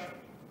speakers are,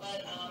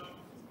 but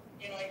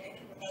I think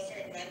the professor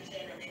had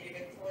mentioned, or maybe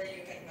Victoria,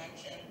 you had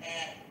mentioned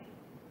that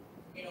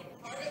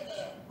part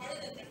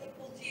of the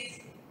difficulties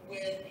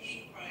with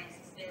hate crimes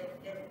is they're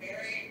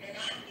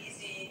not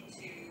easy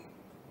to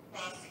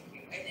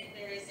prosecute. I think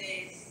there is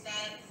a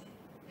sense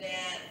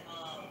that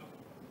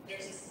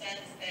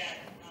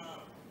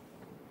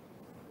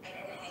I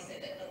don't know how to say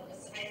that.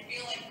 I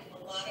feel like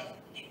a lot of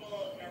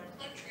people in our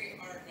country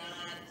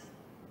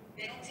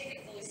they don't take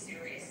it fully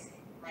seriously,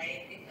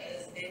 right?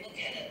 Because they look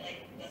at it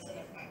like it doesn't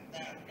affect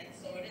them, and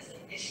so it is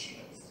an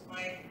issue. This is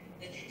why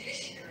the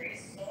judiciary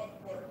is so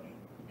important,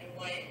 and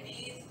why it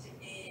needs to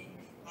be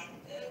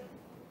reflective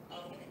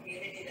of the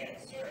community that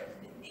it serves.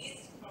 It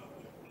needs to come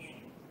from the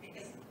community,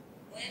 because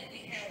when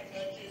we have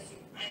judges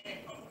who kind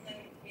of come from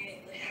the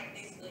community, who have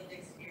these lived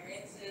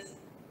experiences,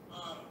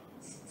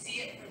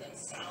 see it for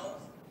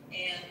themselves,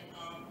 and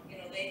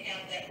they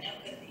have that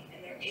empathy,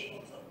 and they're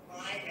able to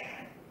apply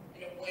that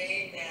in a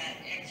way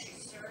that actually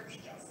serves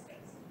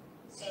justice.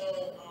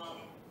 So,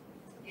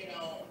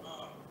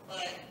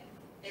 but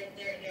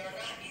they are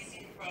not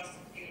easy to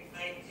prosecute.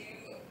 I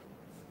do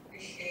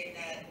appreciate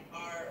that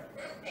our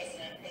current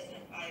president,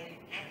 President Biden,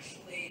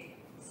 actually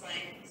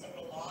signed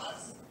several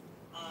laws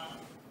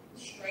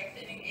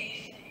strengthening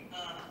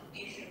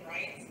Asian rights.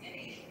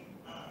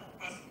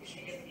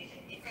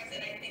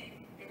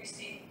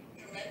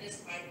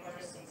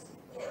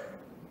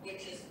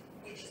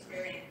 which is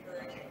very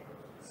encouraging.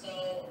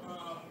 So,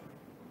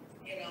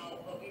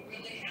 but we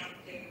really have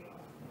to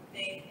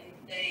thank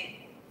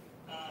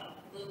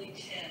Lily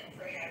Chin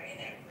for having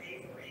that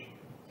bravery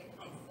to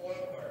come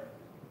forward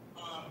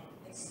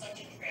in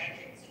such a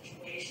tragic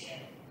situation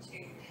to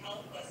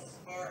help us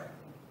spark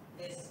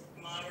this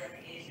modern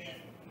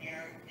Asian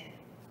American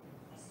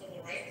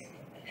civil rights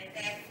movement. In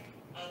fact,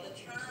 the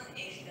term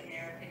Asian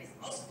American is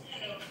also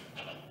kind of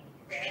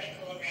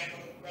radical and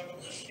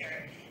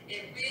revolutionary.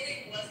 It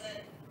really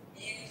wasn't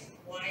used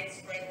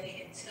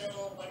widespreadly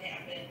until what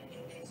happened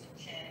with Vincent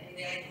Chin. And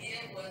the idea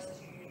was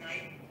to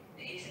unite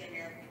the Asian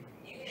American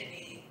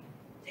community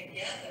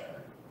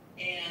together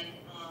and,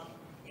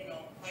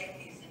 fight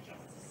these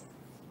injustices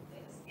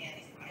and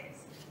these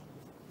biases.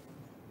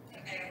 I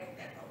hope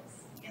that helps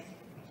answer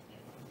the question.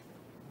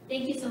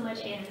 Thank you so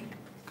much, Anne.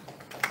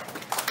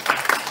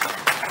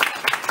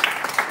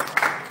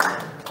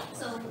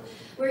 So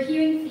we're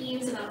hearing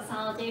themes about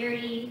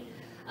solidarity,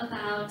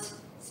 about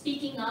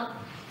speaking up,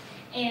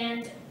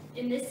 and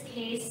in this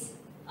case,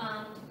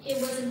 it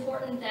was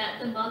important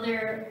that the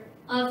mother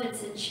of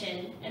Vincent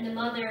Chin and the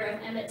mother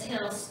of Emmett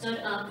Till stood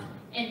up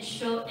and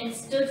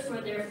stood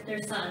for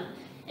their son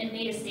and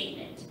made a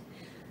statement.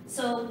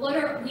 So what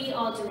are we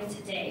all doing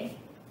today?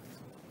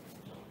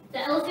 The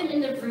elephant in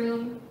the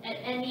room at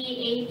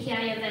any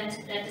API event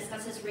that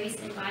discusses race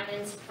and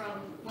violence, from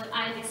what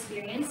I've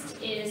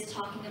experienced, is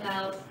talking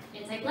about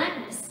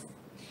anti-Blackness.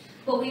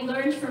 What we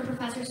learned from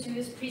Professor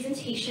Su's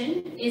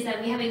presentation is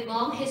that we have a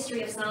long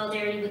history of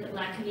solidarity with the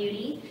Black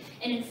community,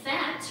 and in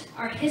fact,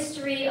 our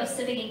history of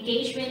civic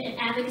engagement and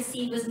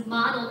advocacy was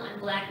modeled on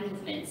Black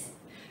movements.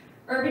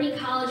 Urban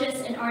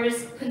ecologist and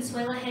artist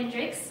Consuela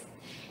Hendricks,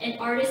 and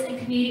artist and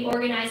community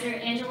organizer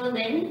Angela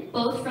Lin,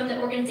 both from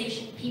the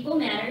organization People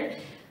Matter,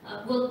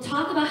 will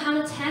talk about how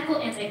to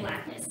tackle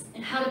anti-Blackness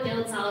and how to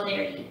build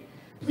solidarity.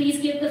 Please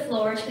give the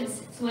floor to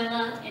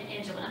Consuela and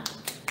Angela.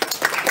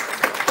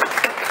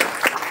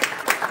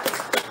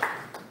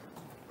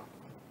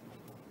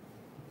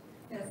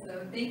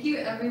 So thank you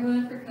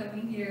everyone for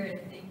coming here,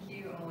 and thank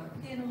you all our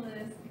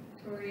panelists,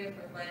 Victoria,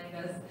 for inviting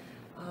us.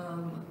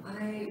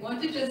 I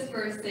want to just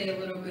first say a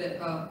little bit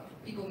about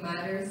People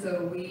Matter.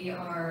 So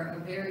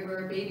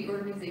we're a baby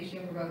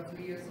organization. We're about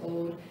 3 years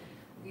old.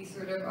 We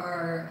sort of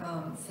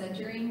are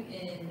centering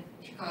in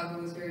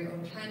Chicago's very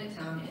own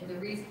Chinatown, and the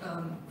reason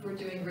we're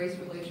doing race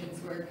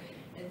relations work,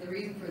 and the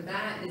reason for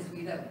that is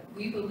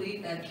we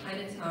believe that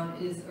Chinatown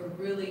is a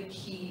really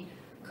key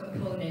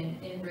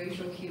component in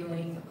racial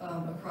healing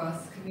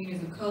across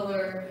communities of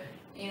color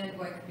and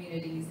white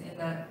communities, and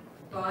that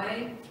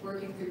by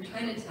working through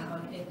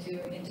Chinatown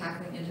and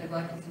tackling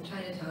anti-Blackness in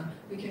Chinatown,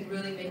 we can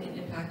really make an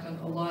impact on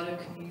a lot of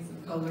communities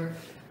of color,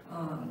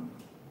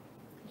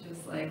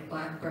 just like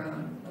Black,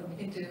 Brown.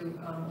 We can do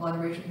a lot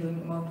of racial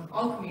healing among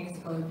all communities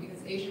of color,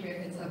 because Asian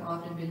Americans have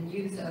often been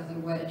used as a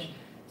wedge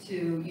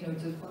to,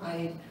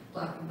 divide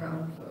Black and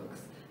Brown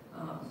folks.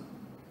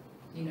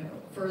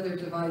 Further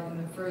divide them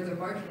and further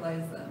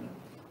marginalize them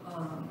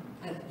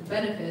at the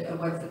benefit of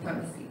white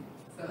supremacy.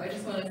 So I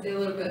just want to say a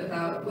little bit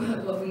about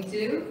what we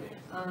do.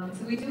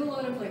 So we do a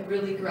lot of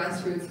really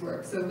grassroots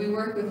work. So we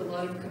work with a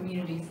lot of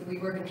communities. So we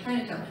work in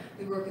Chinatown.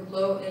 We work with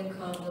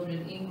low-income,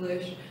 limited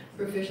English,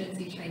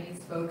 proficiency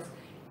Chinese folks,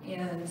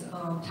 and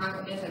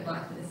tackle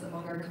anti-Blackness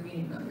among our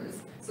community members.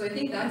 So I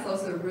think that's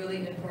also a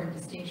really important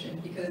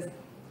distinction, because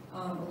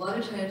a lot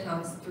of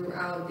Chinatowns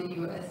throughout the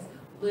U.S.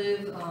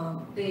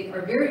 they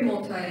are very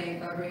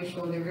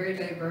multi-racial, they're very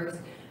diverse.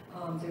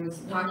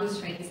 There's not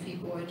just Chinese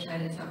people in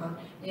Chinatown,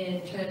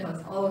 and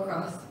Chinatowns all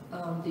across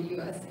the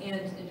U.S.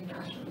 and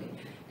internationally.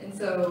 And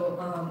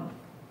so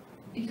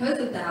because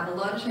of that, a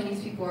lot of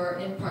Chinese people are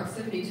in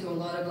proximity to a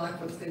lot of Black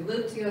folks. They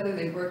live together,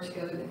 they work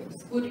together, they go to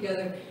school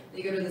together,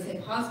 they go to the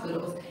same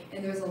hospitals,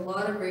 and there's a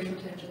lot of racial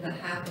tension that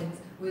happens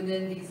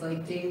within these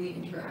daily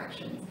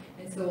interactions.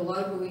 And so a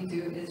lot of what we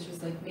do is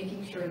just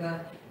making sure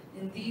that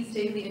in these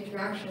daily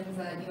interactions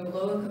that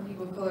low-income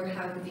people of color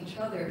have with each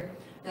other,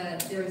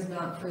 that there's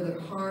not further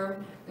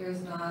harm,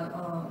 there's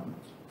not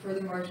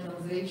further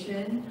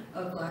marginalization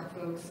of Black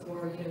folks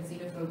or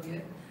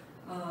xenophobia.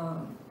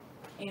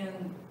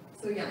 And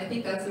so yeah, I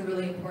think that's a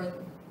really important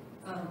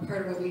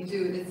part of what we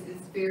do.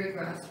 It's very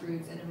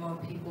grassroots and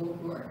among people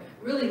who are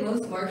really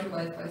most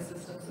marginalized by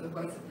systems of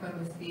white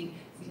supremacy,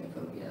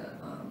 xenophobia,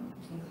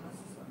 and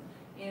classism.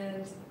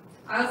 And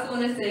I also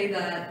want to say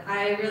that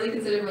I really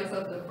consider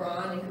myself the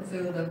brawn and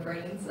consider the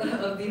brains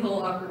of the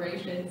whole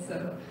operation.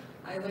 So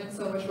I learned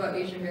so much about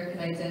Asian American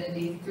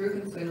identity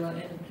through Consuela.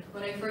 And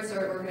when I first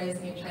started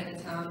organizing in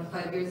Chinatown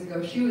 5 years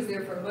ago, she was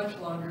there for much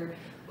longer,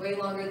 way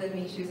longer than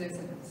me. She's a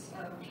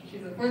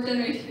fourth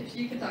generation.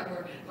 You can talk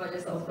more about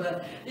yourself,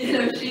 but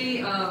she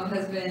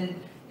has been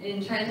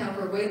in Chinatown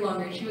for way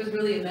longer. And she was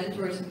really a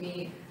mentor to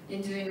me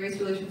in doing race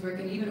relations work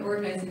and even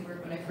organizing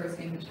work when I first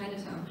came to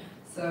Chinatown.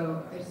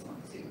 So I just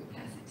want to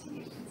pass it to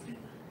you.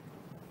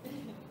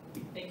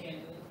 Thank you.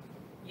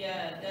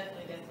 Yeah,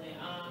 definitely.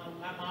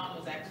 My mom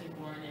was actually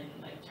born in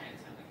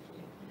Chinatown,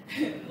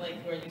 actually.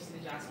 Where you see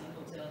the Jocelyn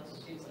Hotel.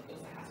 She was it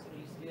was a hospital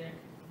used to be there.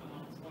 My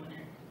mom was born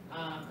there.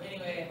 But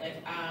anyway,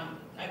 like,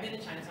 I've been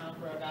in Chinatown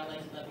for about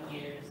like 11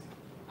 years.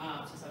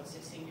 Since I was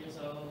 16 years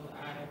old,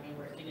 I've been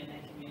working in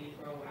that community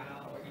for a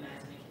while,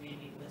 organizing the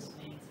community,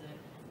 listening to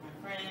my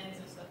friends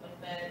and stuff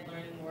like that,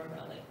 learning more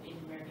about like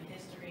Asian American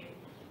history.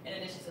 In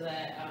addition to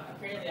that,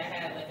 apparently I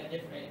had like a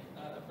different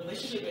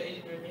relationship with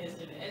Asian American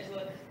history than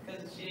Angela,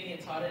 because she didn't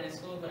get taught it in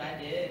school, but I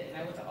did, and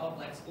I went to all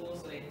black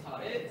schools, so they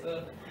taught it.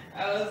 So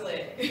I was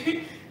like,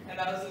 and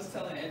I was just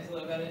telling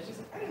Angela about it. She's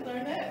like, I didn't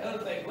learn that. I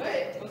was like, what?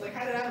 I was like,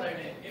 how did I learn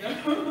it? You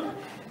know?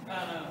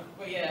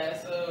 But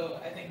yeah, so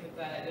I think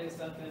that is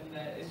something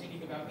that is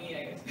unique about me,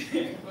 I guess.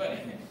 But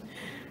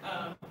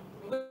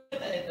with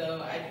that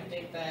though, I do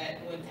think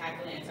that when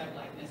tackling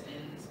anti-blackness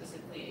and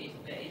specifically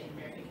the Asian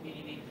American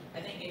community,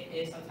 I think it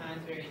is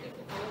sometimes very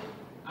difficult.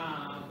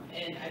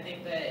 And I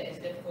think that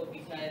it's difficult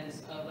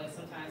because of like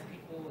sometimes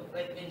people,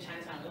 like in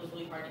Chinatown, it was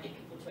really hard to get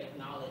people to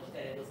acknowledge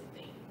that it was a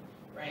thing,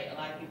 right? A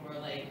lot of people are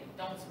like,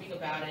 don't speak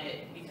about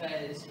it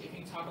because if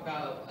you talk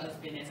about us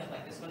being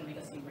anti-black, it's going to make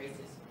us seem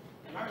racist.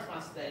 And my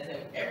response to that is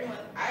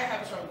that I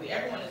have a strong belief,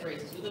 everyone is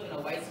racist. We live in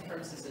a white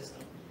supremacist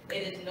system.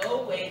 It is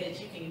no way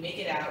that you can make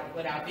it out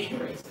without being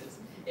racist.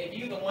 If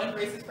you're the one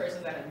racist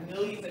person out of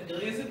millions and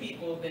billions of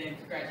people, then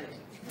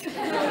congratulations. So,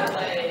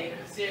 like,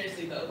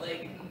 seriously though,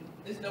 like,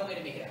 there's no way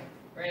to make it out,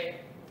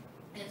 right?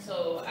 And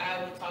so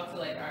I would talk to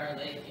like our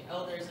like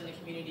elders in the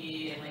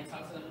community and like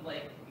talk to them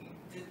like,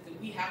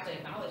 we have to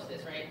acknowledge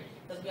this, right?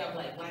 Because we have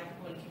like black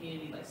people in the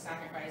community like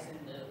sacrificing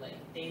their like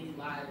daily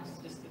lives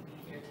just to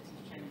be here to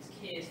teach Chinese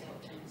kids, to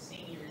help Chinese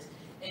seniors,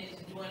 and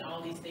just doing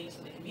all these things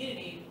for the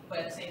community. But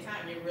at the same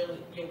time, you're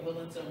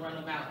willing to run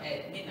them out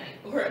at midnight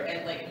or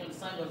at like when the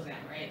sun goes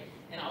down, right?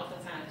 And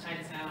oftentimes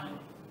Chinatown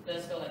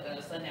does feel like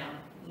a sundown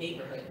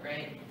neighborhood,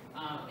 right?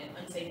 And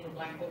unsafe for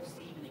black folks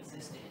to even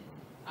exist in.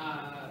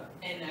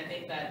 And I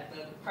think that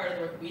the part of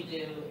the work we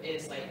do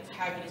is like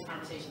having these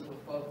conversations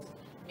with folks,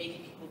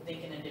 making people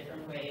think in a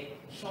different way,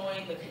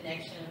 showing the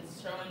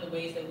connections, showing the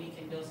ways that we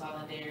can build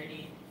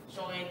solidarity,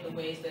 showing the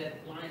ways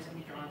that lines can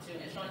be drawn to,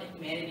 and showing the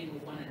humanity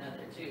with one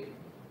another too.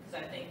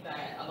 Because I think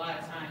that a lot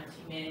of times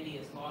humanity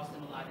is lost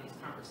in a lot of these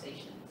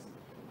conversations.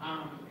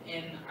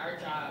 And our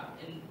job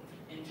in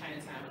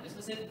Chinatown, and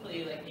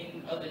specifically like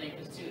in other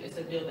neighborhoods too, is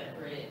to build that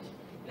bridge.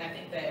 And I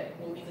think that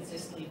what we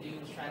consistently do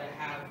is try to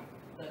have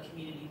the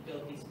community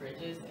build these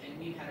bridges, and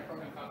we've had a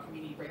program called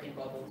Community Breaking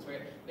Bubbles,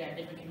 where we have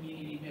different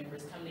community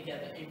members come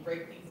together and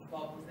break these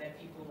bubbles that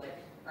people like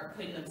are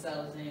putting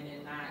themselves in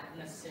and not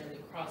necessarily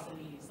crossing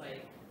these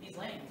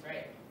lanes,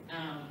 right?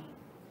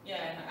 Yeah,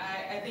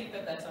 and I think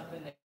that that's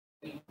something that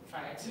we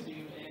try to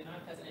do, and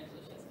I'm President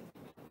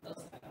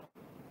Angela.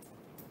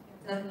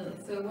 Definitely.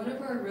 So one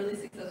of our really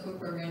successful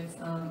programs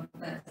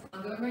that's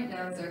ongoing right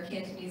now is our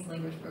Cantonese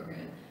language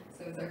program.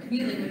 So it's our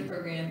community language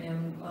program,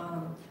 and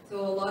so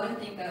a lot of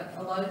things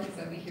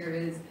that we hear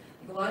is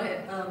like a lot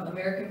of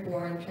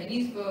American-born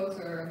Chinese folks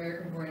or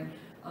American-born,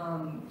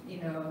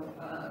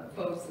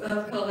 folks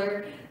of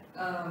color.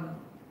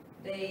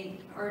 They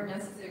aren't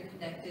necessarily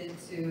connected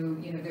to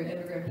their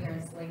immigrant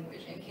parents'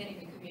 language and can't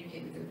even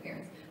communicate with their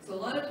parents. So a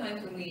lot of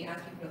times when we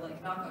ask people to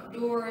like knock on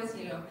doors,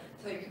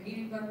 tell your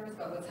community members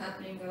about what's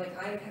happening, they're like,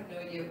 I have no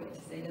idea what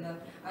to say to them.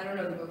 I don't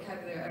know the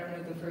vocabulary. I don't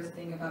know the first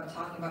thing about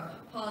talking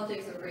about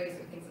politics or race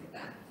or things like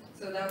that.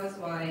 So that was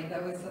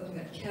something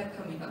that kept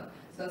coming up.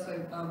 So that's why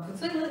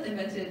Vincent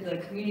invented the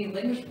community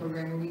language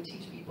program, where we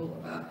teach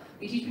people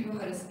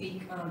how to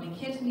speak in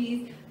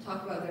Cantonese,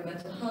 talk about their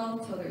mental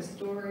health, tell their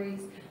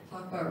stories,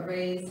 talk about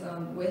race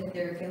with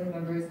their family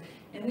members.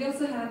 And we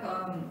also have,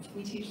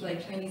 we teach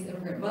like Chinese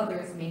immigrant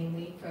mothers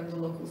mainly from the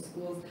local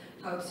schools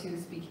how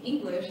to speak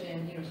English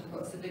and talk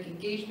about civic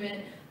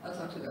engagement,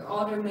 talk to their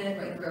aldermen,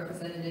 right, the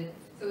representative.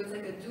 So it's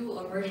like a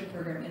dual immersion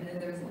program, and then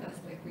there's an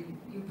aspect where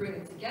you bring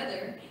it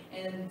together,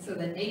 and so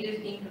the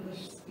native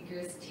English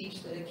speakers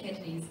teach the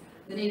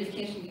native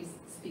Cantonese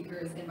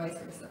speakers, and vice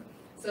versa.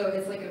 So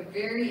it's like a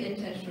very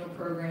intentional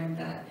program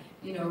that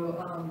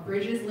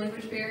bridges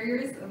language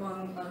barriers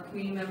among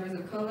community members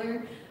of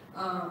color,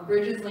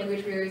 bridges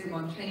language barriers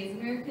among Chinese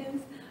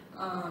Americans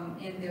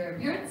and their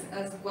parents,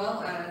 as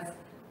well as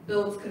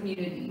builds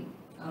community.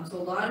 So a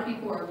lot of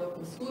people are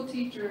local school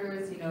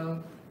teachers,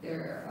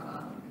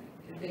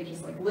 they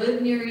just like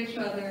live near each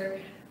other.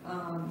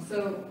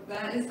 So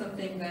that is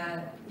something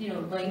that,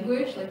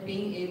 language, like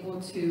being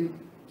able to,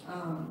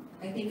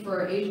 I think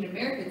for Asian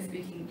Americans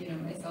speaking,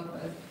 myself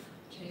as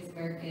Chinese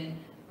American,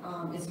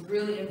 it's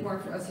really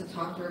important for us to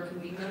talk to our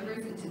community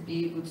members and to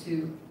be able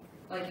to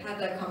like have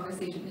that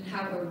conversation and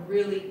have a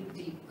really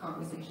deep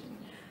conversation.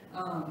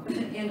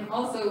 And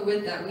also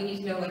with that, we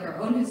need to know like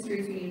our own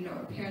histories, we need to know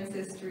our parents'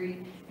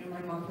 history. My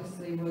mom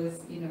personally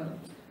was,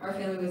 our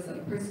family was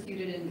like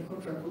persecuted in the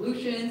Cultural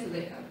Revolution, so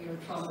they have,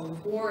 trauma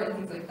with war and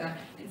things like that.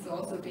 And so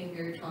also being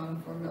very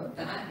trauma-informed about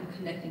that and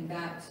connecting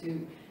that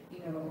to,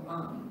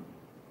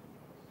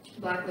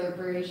 Black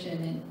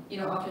liberation.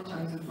 And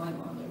oftentimes with my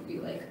mom it would be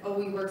like, oh,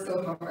 we work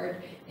so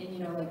hard, and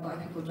like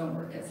Black people don't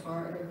work as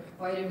hard, or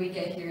why did we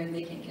get here and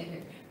they can't get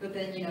here? But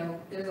then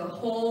there's a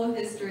whole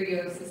history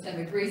of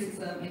systemic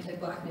racism,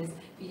 anti-Blackness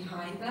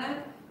behind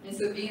that, And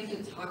so being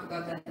able to talk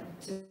about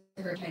that to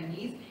her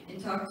Chinese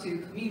and talk to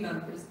community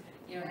members,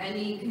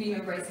 any community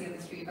member I see on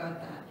the street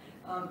about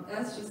that,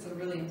 that's just a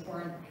really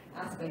important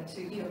aspect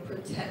to,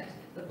 protect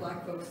the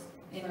Black folks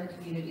in our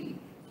community,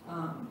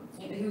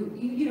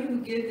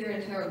 who give their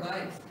entire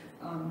lives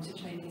to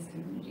Chinese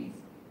communities.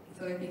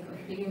 So I think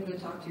being able to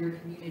talk to your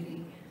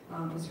community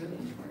is really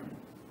important.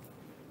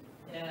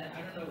 Yeah,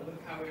 I don't know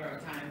how we are on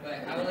time,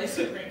 but I would like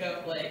to bring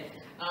up,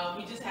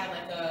 we just had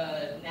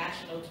a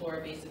national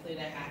tour basically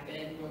that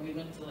happened where we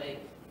went to 3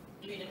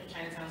 different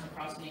Chinatowns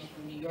across the nation,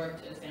 from New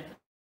York to San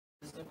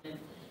Francisco and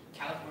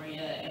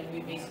California, and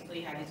we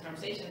basically had these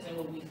conversations, and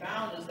what we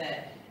found was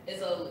that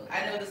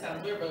I know this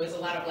sounds weird, but there's a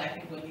lot of Black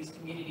people in these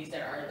communities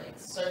that are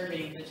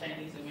serving the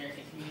Chinese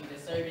American community,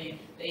 that serving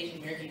the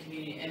Asian American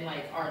community, and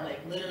are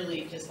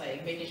literally just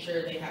making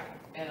sure they have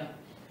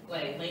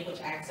language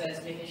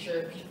access, making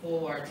sure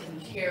people are taken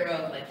care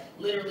of,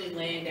 literally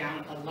laying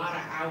down a lot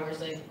of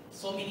hours.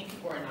 So many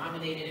people are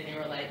nominated, and they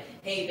were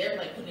hey, they're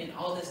putting in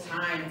all this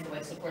time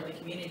to support the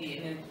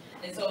community,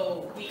 and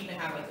so we even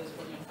have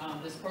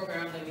this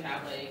program that we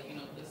have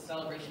this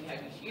celebration we have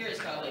each year is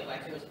called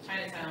Black Heroes of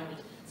Chinatown, which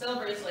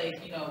celebrates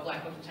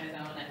Black folks in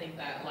Chinatown, and I think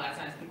that a lot of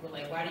times people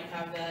are why do you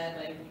have that?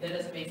 That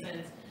doesn't make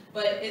sense.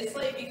 But it's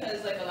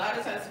because a lot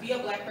of times to be a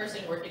Black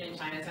person working in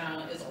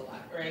Chinatown is a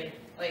lot, right?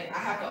 I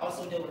have to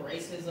also deal with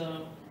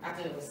racism, I have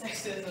to deal with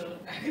sexism,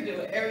 I have to deal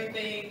with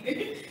everything,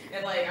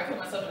 and I put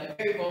myself in a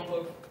very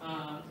vulnerable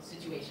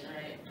situation,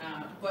 right?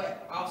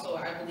 But also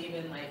I believe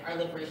in our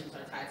liberations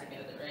are tied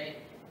together, right?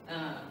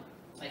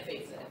 Like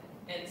Faith said.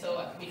 And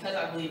so because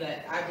I believe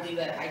that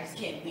I just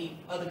can't leave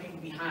other people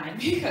behind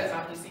because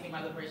I'm just seeking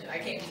my liberation. I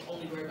can't just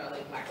only worry about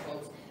Black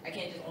folks. I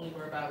can't just only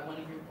worry about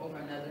one group over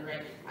another,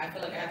 right? I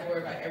feel like I have to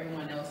worry about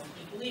everyone else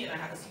equally, and I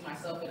have to see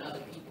myself in other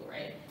people,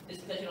 right?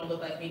 Just because you don't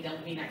look like me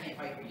doesn't mean I can't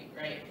fight for you,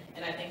 right?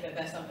 And I think that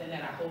that's something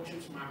that I hold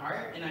true to my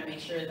heart, and I make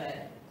sure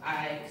that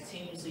I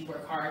continuously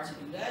work hard to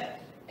do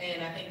that.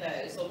 And I think that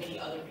there's so many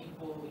other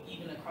people,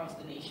 even across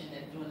the nation,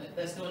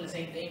 that's doing the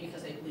same thing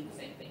because they believe the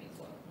same thing as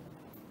well.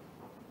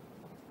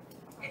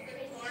 Hey,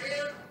 good morning,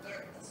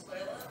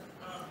 Consuela.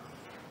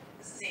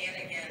 This is Ann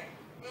again.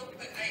 Real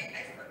quick,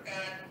 I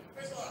forgot.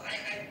 First of all, I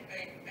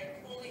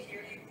totally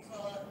hear you,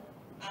 Consuela.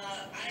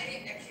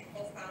 I actually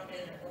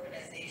co-founded an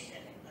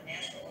organization, a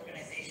national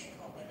organization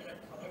called Women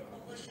of Color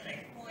Coalition.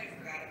 I totally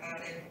forgot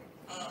about it.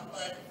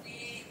 But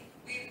we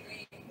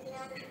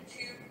formed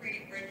 2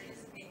 great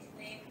bridges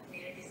between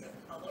communities of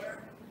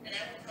color. And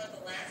I will tell you,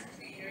 the last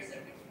 2 years that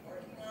we've been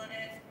working on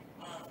it,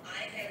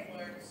 I have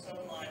learned so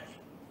much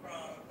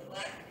from the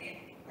Black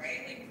community,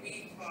 right?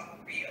 We talk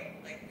real,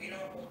 we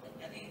don't hold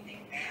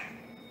anything back.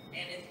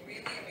 And it's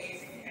really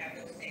amazing to have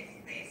those safe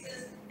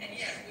spaces. And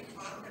yes, we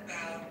talked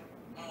about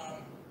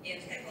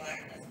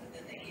anti-Blackness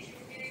within the Asian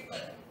community,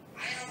 but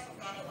I also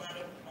found a lot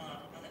of,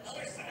 on the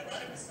other side, a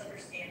lot of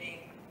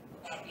misunderstanding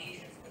about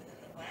Asians within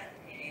the Black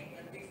community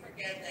when we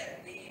forget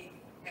that we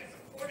have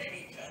supported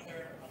each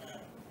other on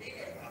a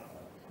bigger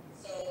level.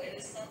 So it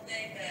is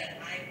something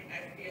that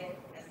I feel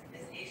as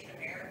Asian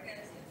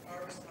Americans, it's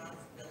our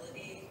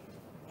responsibility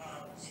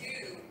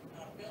to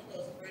build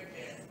those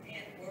bridges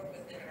and work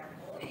within our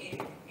own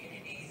Asian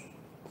communities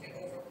to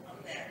overcome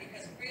that,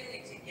 because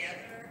really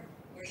together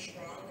we're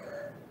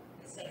stronger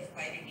instead of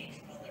fighting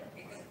each other,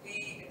 because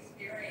we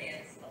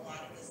experience a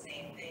lot of the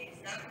same things,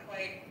 not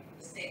quite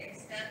the same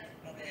extent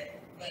of it,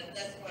 but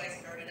that's why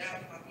I started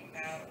out talking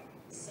about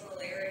the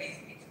similarities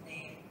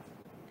between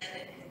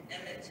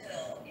Emmett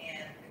Till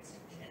and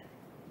Vincent Chin.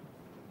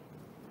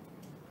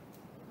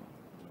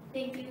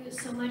 Thank you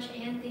so much,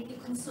 Anne. Thank you,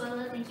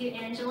 Consuela. Thank you,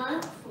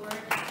 Angela, for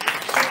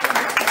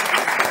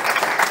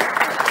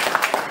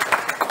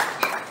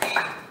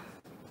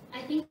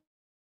I think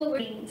what we're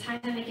seeing time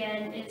and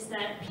again is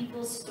that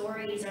people's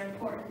stories are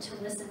important to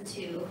listen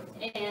to,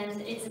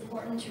 and it's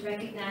important to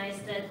recognize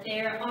that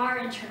there are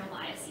internal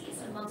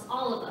biases amongst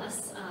all of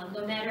us,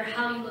 no matter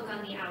how you look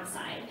on the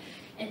outside.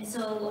 And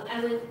so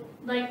I would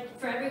like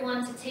for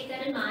everyone to take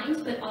that in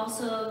mind, but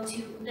also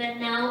to then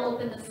now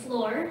open the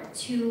floor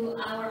to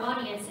our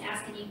audience to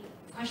ask any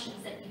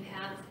questions that you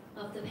have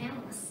of the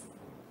panelists.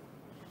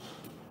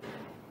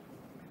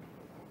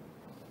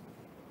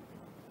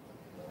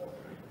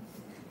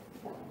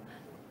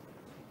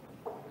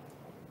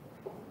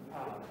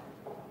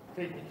 I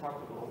think you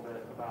talked a little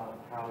bit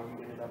about how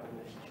you ended up in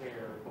this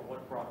chair, but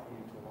what brought you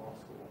to law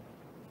school?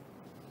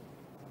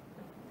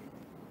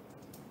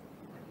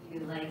 You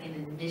like an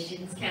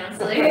admissions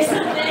counselor or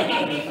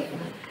something?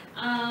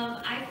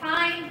 I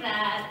find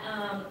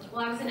that,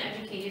 well, I was an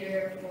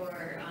educator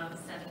for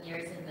 7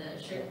 years in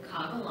the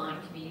Chicago law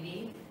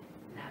community.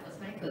 That was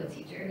my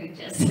co-teacher who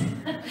just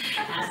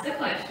asked the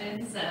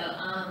question. So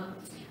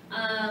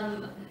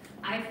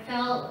I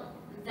felt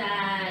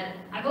that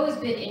I've always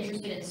been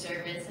interested in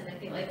service, and I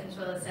think, like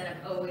Consuela said,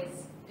 I've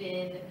always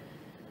been,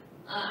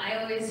 I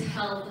always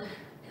held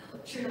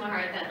true to my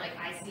heart that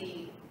I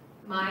see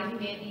my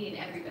humanity in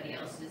everybody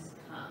else's,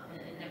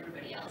 and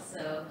everybody else.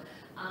 So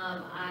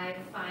I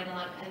find a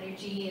lot of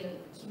energy in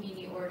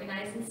community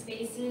organizing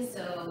spaces.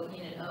 So,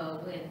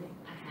 when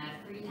I had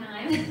free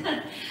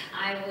time,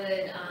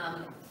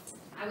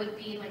 I would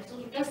be in like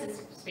social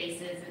justice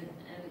spaces, and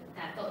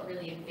that felt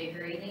really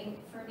invigorating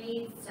for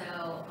me. So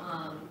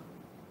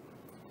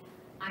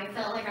I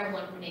felt like I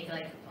wanted to make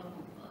like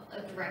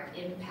a direct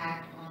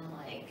impact on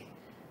like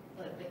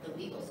the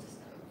legal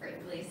system,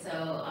 frankly.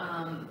 So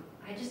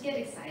I just get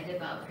excited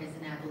about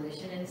prison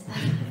abolition and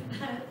stuff like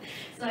that.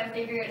 So I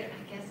figured,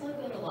 I guess I'll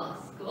go to law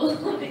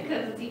school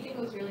because teaching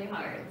was really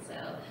hard.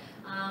 So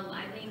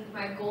I think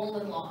my goal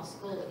in law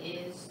school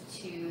is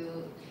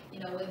to,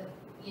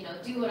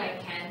 do what I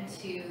can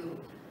to,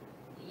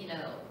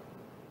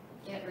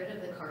 get rid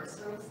of the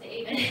carceral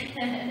state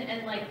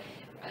and like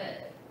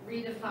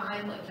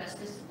redefine what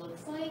justice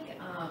looks like.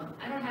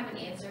 I don't have an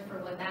answer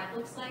for what that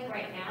looks like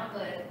right now,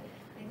 but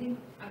I think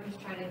I'm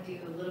just trying to do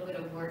a little bit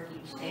of work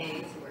each day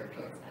to work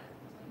towards that.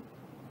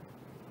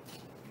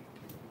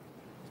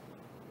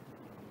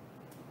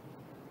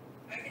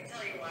 I can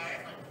tell you why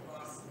I went to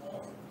law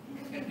school.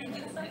 It's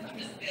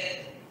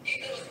interested,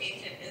 even though it's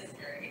ancient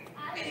history.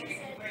 I think you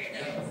can bring it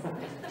up.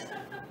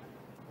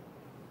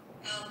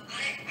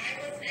 I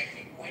wasn't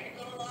actually going to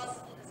go to law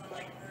school because I'm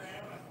like, I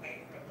don't want to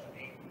fight for a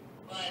living.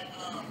 But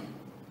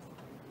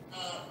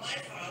my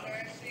father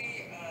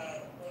actually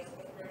was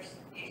the first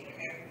Asian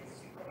American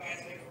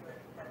supervisor for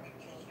Department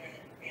of Children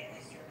and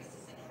Family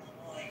Services in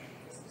Illinois. He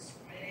was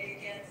discriminated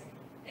against,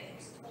 and he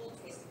was told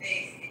to his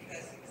face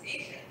because he was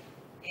Asian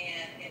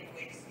and he had to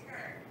wait his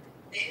turn.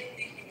 They didn't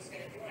think he was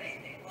going to do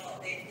anything. Well,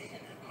 they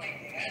didn't know my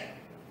dad.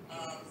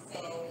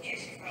 So he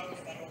actually filed a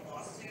federal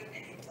lawsuit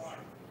and he won.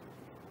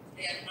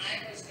 And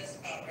I was just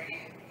about ready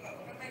to figure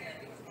out, what am I going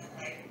to do with my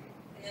life?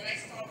 And then I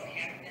saw what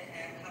happened to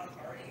him, how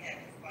hard he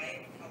had to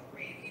fight, how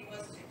brave he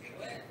was to do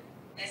it.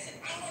 And I said,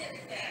 I want to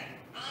do that.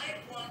 I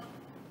want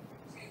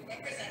to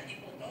represent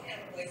people who don't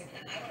have a voice,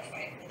 and I want to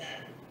fight for them.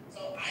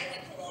 So I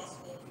went to law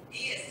school to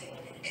be a civil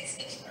rights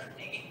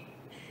attorney,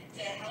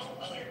 to help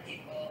other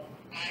people.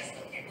 I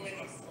still can't believe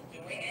I'm still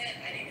doing it.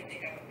 I didn't even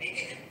think I would make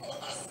it into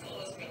law school.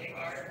 It was really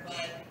hard,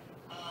 but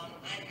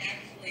I'm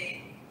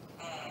actually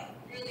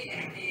really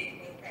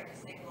happy with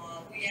practicing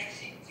law. We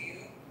actually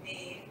do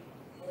need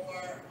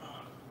more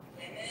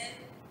women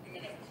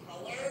of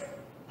color,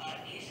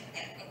 Asian,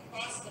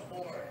 across the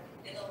board.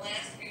 In the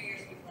last few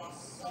years, we've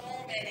lost so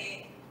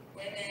many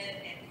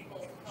women and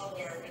people of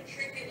color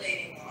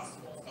matriculating law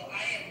school. So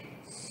I am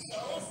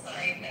so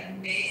psyched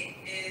that Faith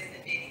is the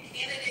JD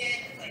candidate.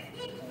 It's like,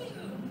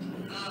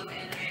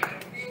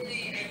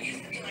 and I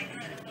used to be like,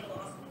 I don't go to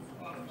law school, it's so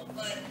awful.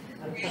 But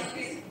the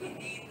reality is we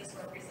need this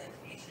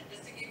representation.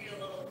 Just to give you a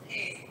little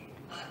taste,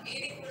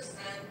 80%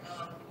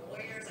 of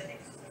lawyers, I think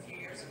this was a few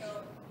years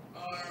ago,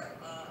 are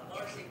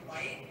largely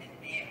white and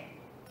male.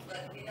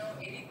 But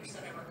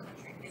 80% of our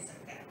country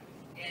isn't that.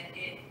 And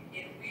it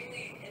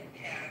really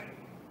impacts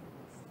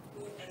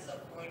who ends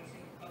up going to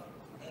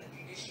the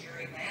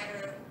judiciary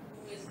ladder,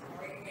 who is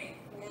arguing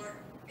for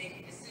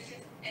making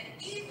decisions, and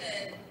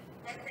even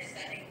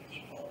representing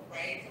people,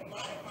 right? So a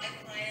lot of my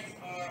clients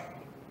are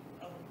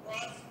a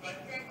broad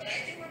spectrum, but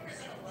I do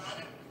represent a lot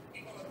of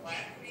people in the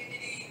Black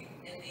community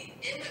and the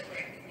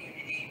immigrant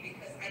community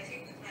because I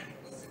take the time to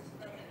listen to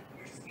them and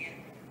understand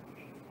where they're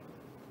coming from.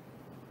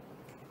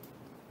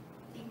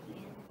 Thank you,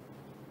 Anne.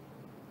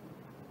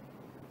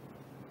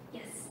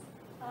 Yes.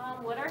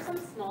 What are some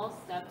small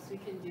steps we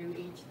can do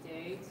each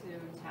day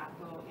to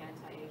tackle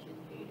anti-Asian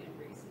hate and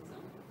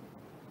racism?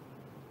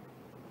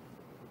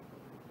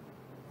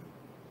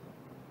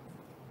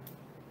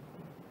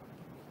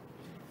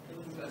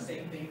 This is the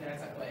same thing that I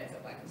talk about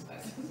anti-blackness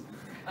classes.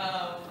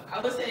 I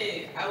would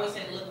say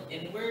look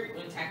inward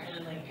when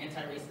tackling like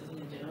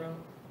anti-racism in general.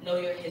 Know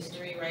your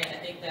history, right?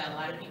 I think that a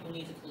lot of people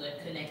need to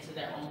connect to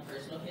their own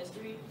personal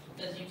history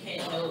because you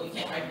can't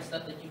write for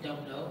stuff that you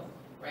don't know,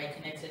 right?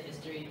 Connect to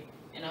history.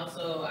 And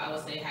also, I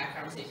would say have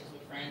conversations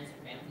with friends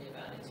and family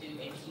about it too,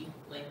 and keep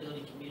like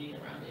building community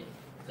around it.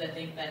 Because I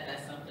think that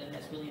that's something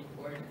that's really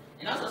important.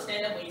 And also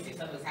stand up when you see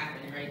something's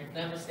happening, right?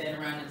 Never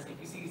stand around and if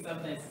you see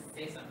something,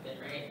 say something,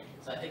 right?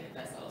 So I think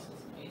that's also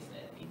some ways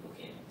that people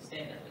can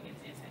stand up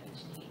against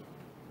anti-Asian hate.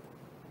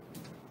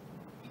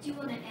 I do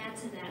want to add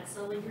to that.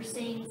 So when you're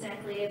saying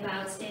exactly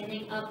about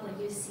standing up when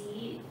you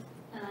see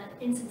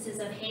instances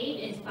of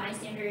hate is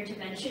bystander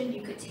intervention.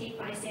 You could take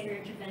bystander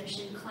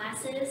intervention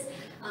classes.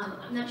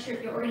 I'm not sure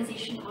if your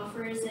organization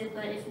offers it,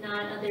 but if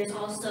not, there's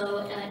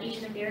also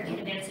Asian American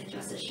Advance in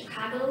Justice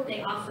Chicago.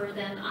 They offer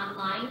them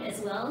online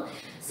as well.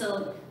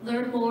 So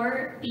learn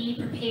more, be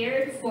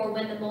prepared for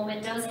when the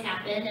moment does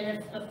happen, and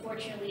if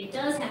unfortunately it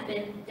does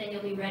happen, then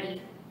you'll be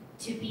ready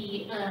to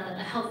be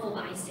a helpful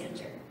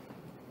bystander.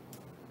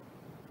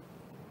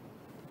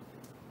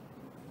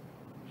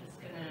 I'm just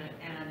gonna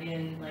add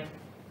in, like,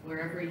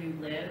 wherever you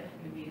live,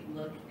 maybe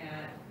look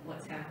at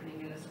what's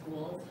happening in the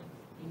schools,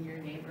 in your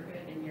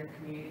neighborhood, in your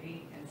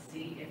community, and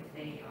see if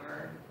they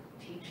are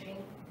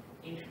teaching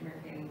Asian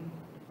American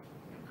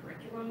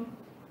curriculum,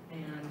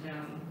 and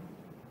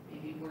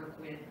maybe work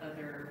with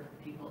other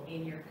people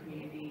in your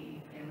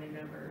community, family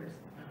members,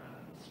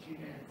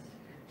 students,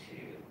 to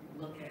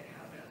look at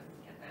how to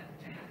get that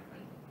to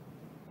happen.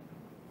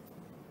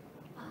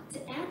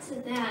 To add to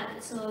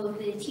that, so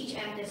the TEACH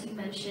Act, as you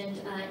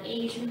mentioned,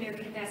 Asian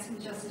American Advancing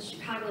Justice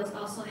Chicago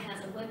also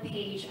has a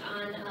webpage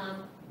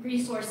on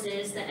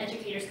resources that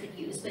educators could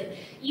use. But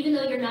even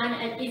though you're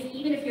not,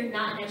 even if you're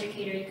not an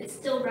educator, you could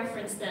still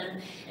reference them.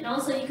 And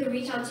also, you could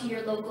reach out to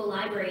your local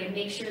library and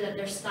make sure that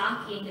they're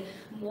stocking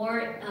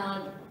more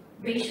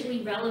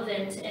racially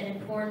relevant and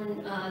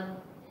important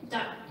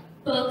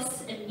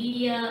books and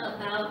media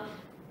about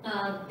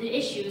the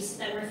issues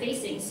that we're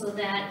facing, so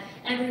that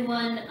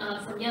everyone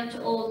from young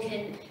to old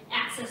can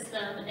access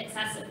them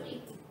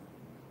accessibly.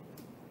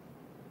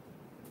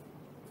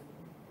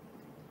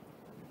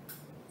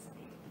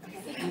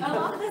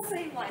 Along the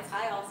same lines,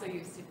 I also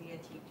used to be a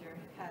teacher,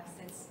 have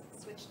since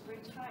switched 3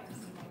 times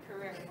in my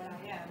career, but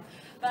I am.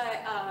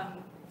 But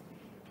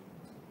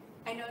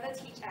I know the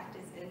TEACH Act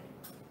is in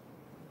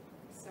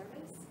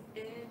service,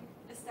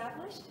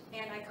 established,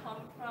 and I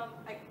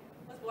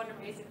was born and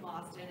raised in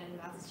Boston, and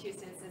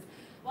Massachusetts is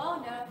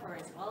well known for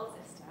its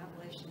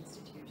well-established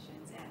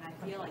institutions, and I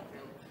feel like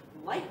they're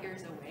light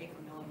years away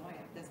from Illinois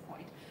at this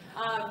point.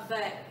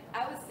 But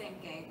I was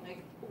thinking,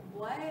 like,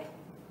 what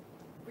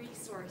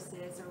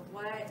resources or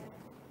what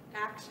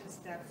action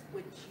steps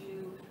would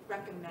you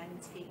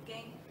recommend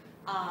taking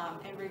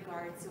in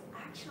regards to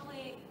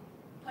actually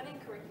putting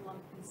curriculum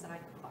inside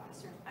the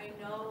classroom? I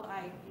know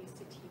I used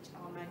to teach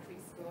elementary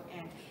school,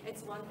 and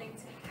it's one thing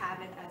to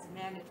have it as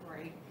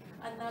mandatory,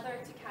 another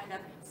to kind of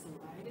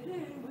slide it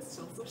in with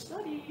social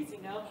studies,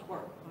 you know, or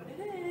put it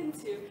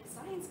into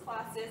science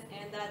classes,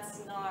 and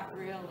that's not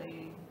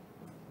really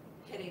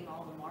hitting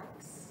all the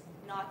marks,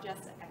 not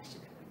just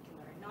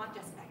extracurricular, not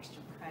just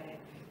extra credit.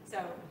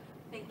 So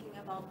thinking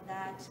about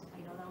that, I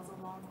know that was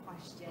a long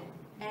question.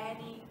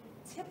 Any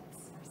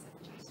tips or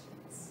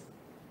suggestions?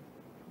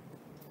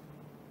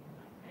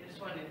 I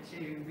just wanted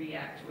to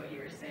react to what you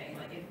were saying.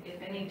 Like,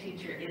 if any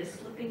teacher is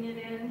slipping it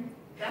in,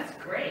 that's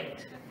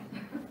great.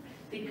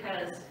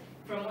 Because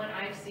from what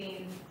I've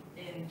seen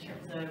in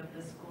terms of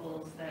the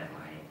schools that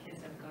my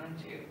kids have gone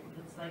to,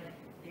 it's like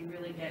they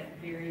really get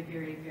very,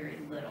 very, very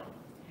little.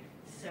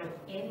 So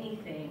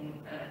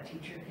anything a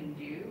teacher can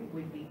do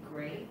would be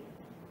great.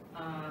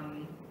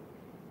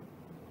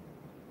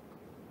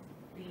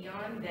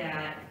 Beyond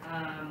that,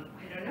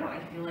 I don't know, I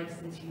feel like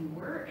since you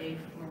were a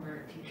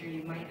former teacher,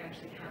 you might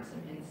actually have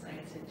some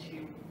insights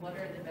into what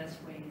are the best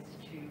ways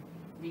to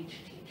reach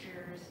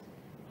teachers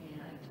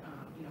and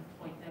you know,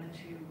 point them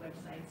to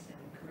websites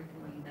and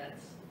curriculum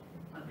that's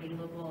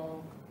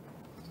available.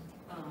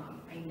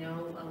 I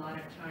know a lot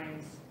of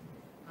times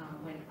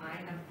when I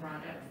have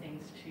brought up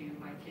things to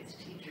my kids'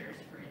 teachers,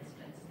 for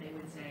instance, they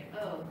would say,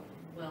 oh,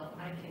 well,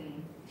 I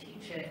can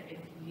teach it if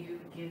you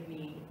give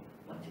me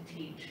what to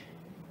teach.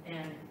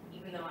 And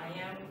even though I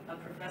am a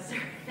professor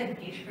in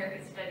Asian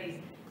American Studies,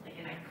 like,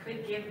 and I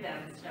could give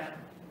them stuff,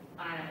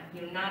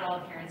 you know, not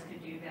all parents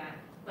could do that,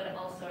 but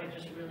also I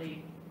just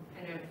really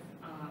kind of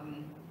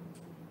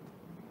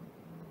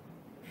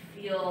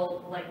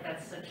feel like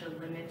that's such a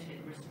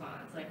limited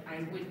response. Like,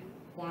 I would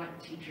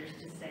want teachers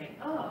to say,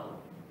 oh,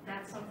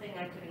 that's something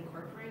I could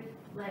incorporate.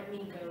 Let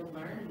me go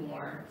learn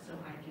more so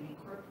I can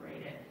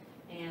incorporate it.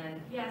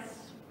 And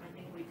yes, I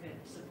think we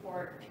could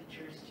support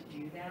teachers to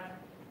do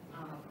that.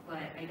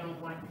 But I don't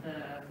want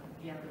the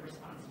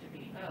response to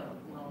be, oh,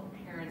 well,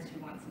 parents who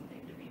want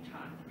something to be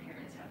taught, the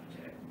parents have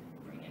to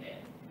bring it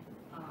in.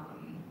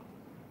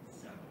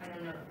 So I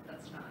don't know if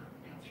that's not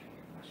answering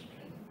your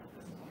question at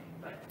this point.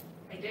 But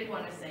I did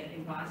want to say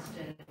in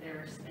Boston,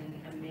 there's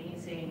an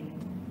amazing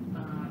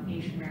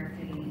Asian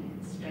American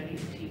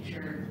Studies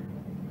teacher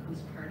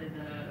who's part of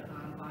the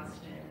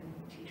Boston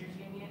Teachers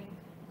Union,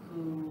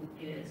 who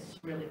is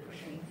really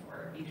pushing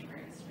for Asian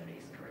American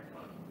Studies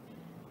curriculum.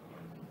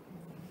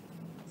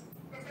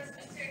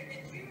 Professor Chin,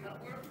 did you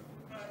work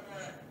on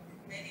the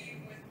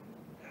committee with,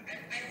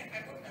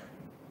 I worked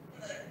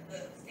on the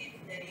state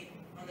committee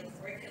on the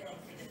curriculum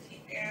for the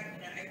TEACH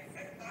Act, and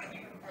I thought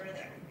you were part of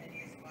that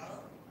committee as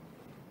well.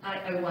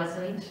 I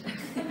wasn't.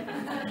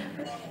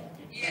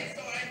 Yeah,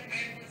 so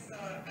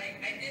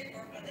I did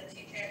work on the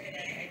TEACH Act, and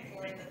I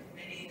joined the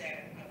committee that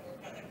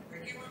worked on the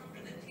curriculum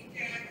for the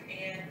TEACH Act,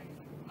 and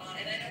I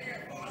know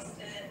you're in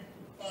Boston,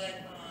 but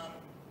I'm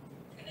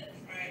gonna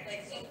try,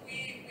 like, so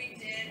we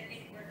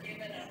were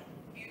given a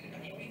huge, I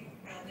mean, we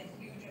found a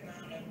huge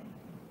amount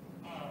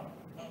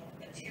of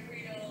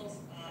materials.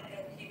 I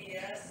know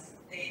PBS,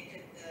 they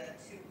did the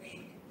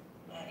 2-week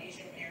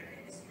Asian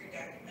American History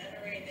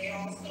documentary. They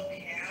also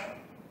have,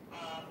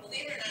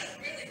 believe it or not, it's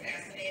really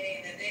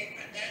fascinating, and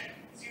that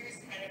series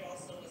kind of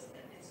also was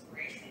an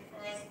inspiration for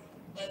us,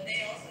 but they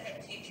also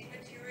have teaching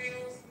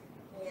materials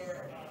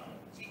for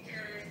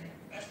teachers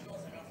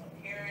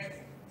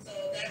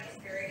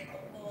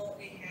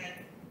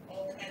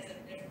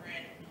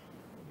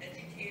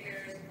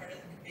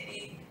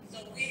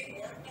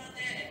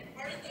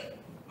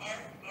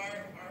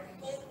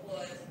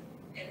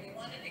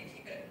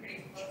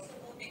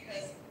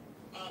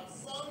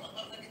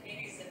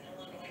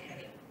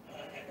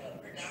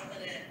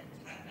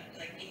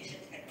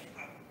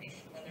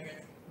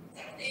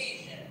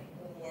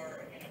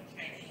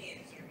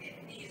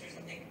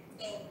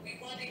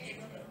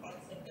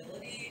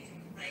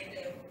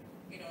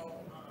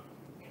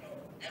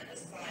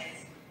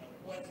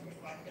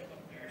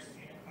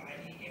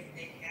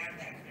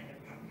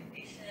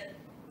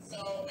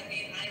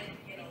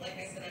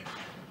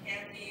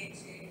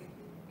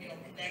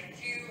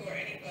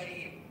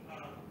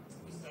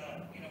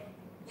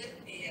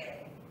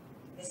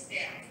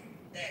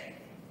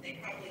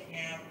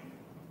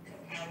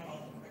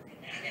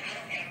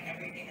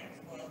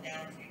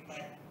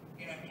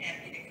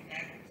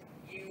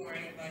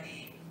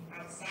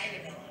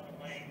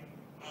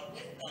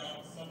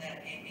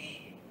that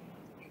maybe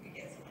you could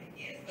get some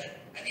ideas. But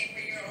I mean,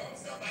 for your own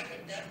self, I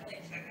would definitely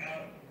check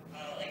out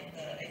like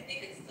I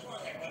think it's still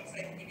on their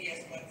website,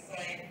 PBS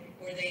website,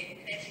 where they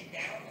can actually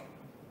download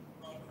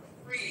for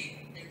free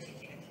their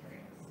teaching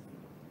materials.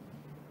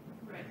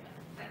 Right.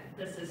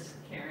 This is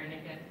Karen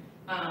again.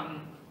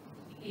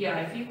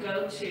 Yeah, if you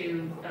go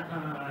to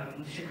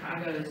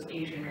Chicago's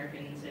Asian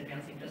Americans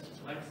Advancing Justice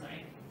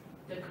website,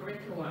 the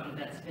curriculum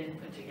that's been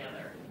put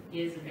together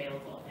is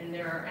available. And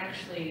there are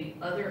actually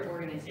other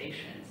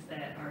organizations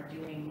that are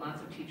doing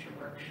lots of teacher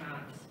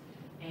workshops.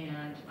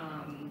 And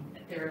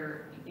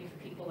if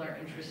people are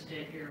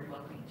interested, you're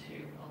welcome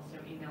to also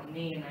email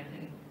me and I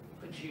can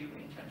put you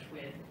in touch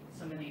with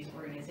some of these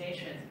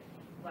organizations.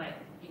 But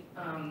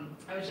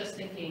I was just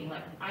thinking,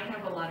 like, I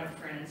have a lot of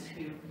friends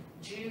who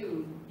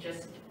do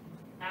just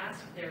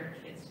ask their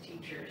kids'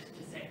 teachers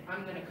to say,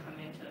 I'm going to come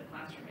into the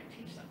classroom and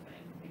teach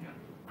something. You know,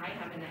 I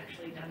haven't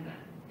actually done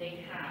that.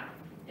 They have.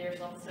 There's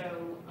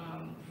also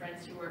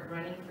friends who are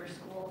running for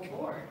school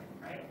board,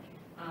 right?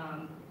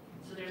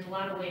 So there's a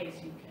lot of ways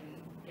you can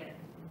get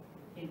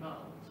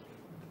involved.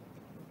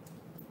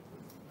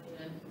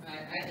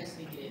 I just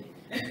think it.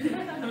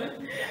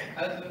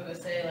 I was going to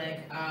say,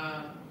 like,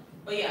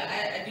 but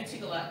yeah, I do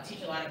teach a lot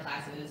of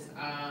classes,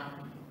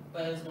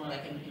 but it's more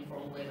like in an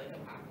informal way, like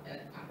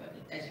pop-up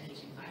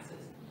education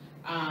classes.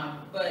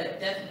 But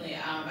definitely,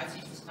 I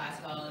teach this class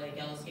called like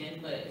Yellow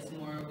Skin, but it's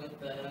more with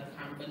the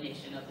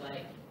combination of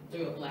like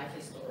through a Black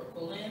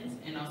historical lens,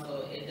 and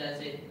also it does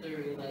it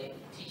through like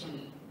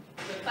teaching.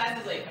 The class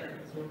is like, I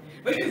don't know,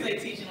 but it's like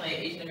teaching like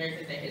Asian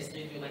Americans their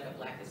history through like a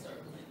Black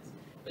historical lens,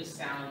 which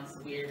sounds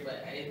weird,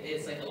 but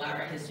it's like a lot of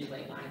our history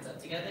like lines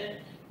up together.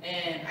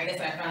 And I guess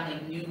I found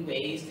like new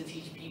ways to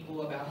teach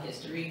people about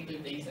history through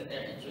things that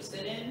they're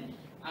interested in.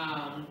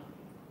 And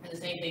the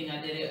same thing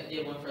I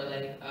did one for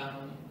like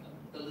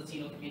the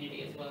Latino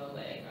community as well.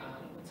 Like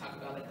we talk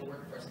about like the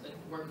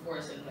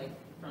workforce and like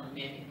from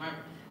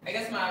I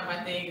guess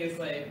my thing is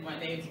like my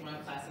names for my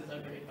classes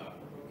are very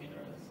thought-provoking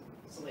or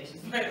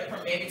salacious, but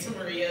from Mammy to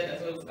Maria,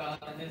 that's what it's called.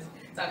 And this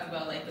talks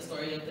about like the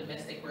story of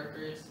domestic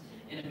workers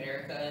in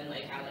America and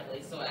like how that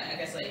relates. So I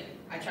guess like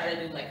I try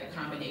to do like a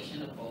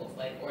combination of both,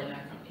 like, or not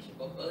a combination of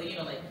both, but you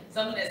know, like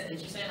something that's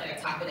interesting, like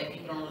a topic that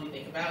people don't really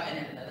think about, and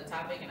then another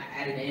topic, and I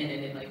add it in,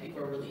 and then like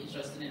people are really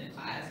interested in the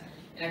class.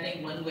 And I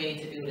think one way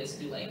to do it is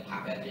through like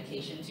pop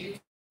education too.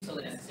 So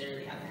they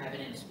necessarily have to have it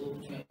in school,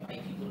 but you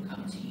invite people to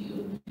come to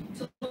you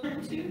to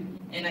learn too.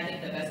 And I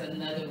think that that's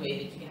another way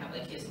that you can have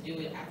like kids do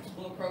it after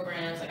school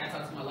programs. Like I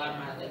talk to a lot of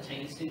my like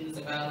Chinese students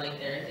about like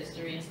their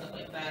history and stuff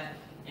like that.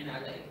 And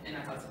I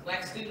talk to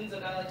Black students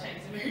about like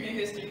Chinese American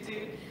history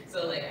too.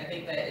 So like I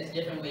think that it's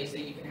different ways that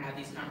you can have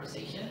these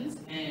conversations,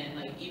 and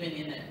like even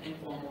in an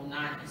informal,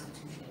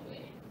 non-institutional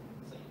way.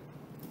 So.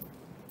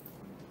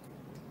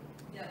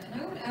 Yeah,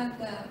 and I would add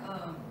that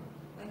I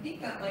think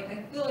that like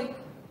I feel like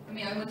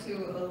I went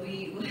to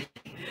elite like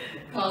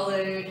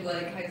college,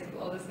 like high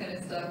school, all this kind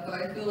of stuff, but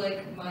I feel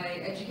like my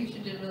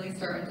education didn't really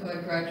start until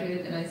I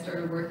graduated and I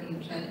started working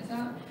in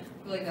Chinatown.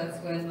 I feel like that's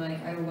when like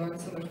I learned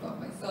so much about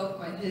myself,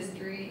 my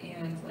history,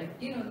 and like,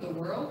 you know, the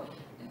world.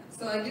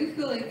 So I do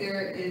feel like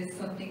there is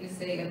something to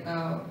say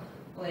about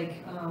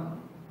like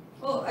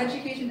well,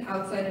 education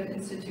outside of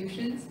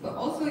institutions, but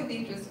also I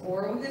think just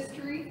oral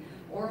history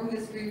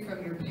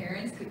from your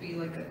parents could be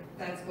like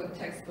that's what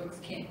textbooks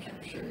can't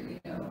capture, you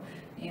know.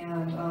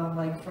 And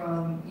like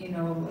from, you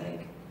know,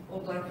 like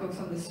old Black folks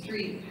on the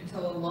street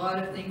tell a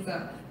lot of things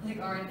that like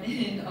aren't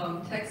in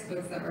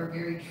textbooks that are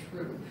very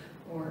true,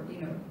 or, you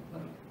know,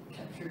 like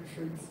captured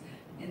truths.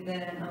 And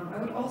then I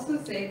would also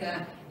say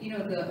that, you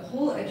know, the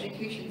whole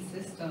education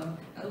system,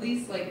 at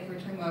least like if we're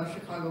talking about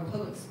Chicago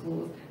public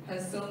schools,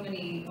 has so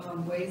many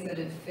ways that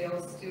it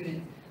fails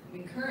students. I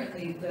mean,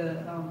 currently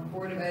the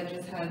Board of Ed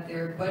just had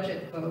their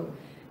budget vote,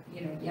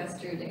 you know,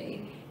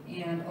 yesterday,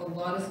 and a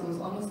lot of schools,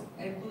 almost,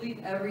 I believe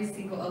every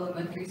single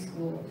elementary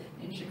school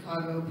in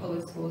Chicago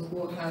public schools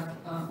will have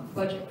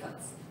budget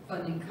cuts,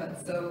 funding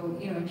cuts. So,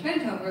 you know, in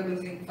Chinatown, we're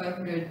losing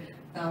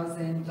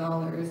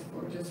 $500,000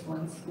 for just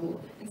one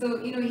school. And so,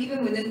 you know,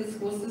 even within the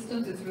school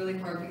systems, it's really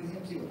hard because you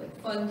have to do with like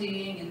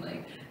funding and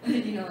like,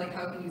 you know, like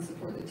how can you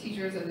support the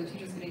teachers? Are the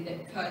teachers going to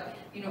get cut?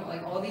 You know,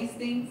 like all these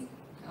things.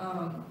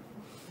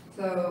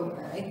 So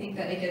I think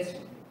that it gets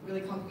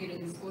really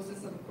complicated in the school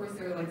system. Of course,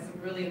 there are like some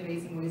really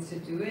amazing ways to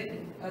do it.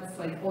 And that's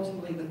like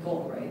ultimately the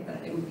goal, right?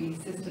 That it would be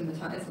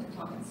systematized and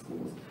taught in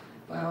schools.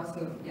 But I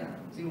also, yeah,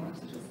 do want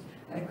to just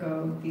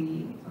echo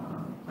the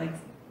like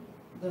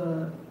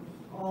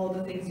all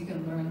the things you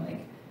can learn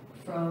like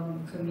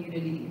from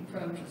community,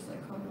 from just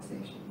like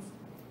conversations.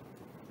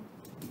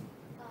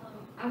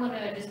 I want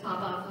to just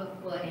pop off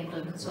of what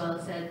Angela Consuelo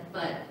said,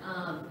 but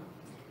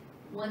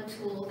one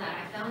tool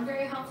that I found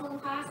very helpful in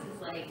class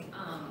is like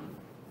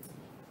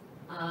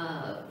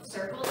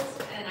circles,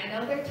 and I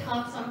know they're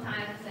tough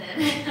sometimes,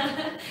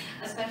 and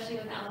especially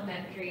with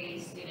elementary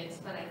students,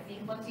 but I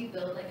think once you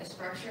build like a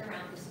structure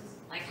around this is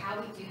like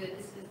how we do it,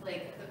 this is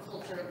like the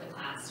culture of the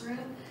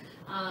classroom,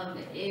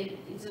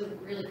 it's a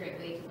really great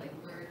way to like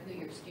learn who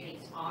your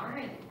students are,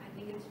 and I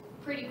think it's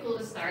pretty cool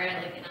to start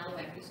at like an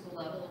elementary school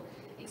level,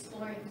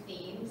 exploring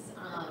themes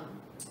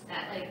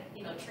that like,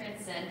 you know,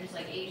 transcend just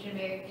like Asian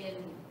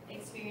American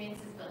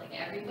experiences, but like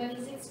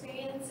everybody's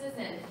experiences,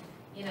 and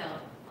you know,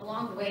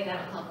 along the way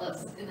that'll help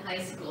us in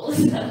high school,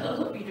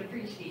 so we'd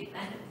appreciate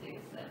that too.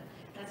 So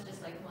that's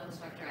just like one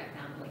structure I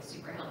found like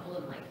super helpful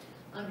in like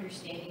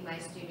understanding my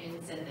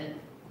students and then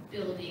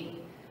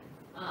building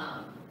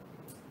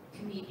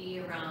community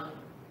around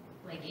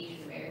like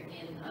Asian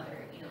American,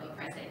 other, you know,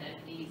 oppressed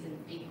identities,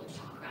 and being able to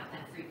talk about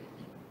that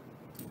frequently.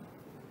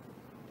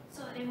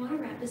 So I want to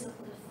wrap this up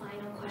with a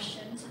final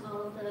question to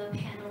all of the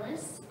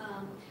panelists.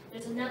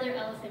 There's another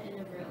elephant in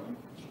the room.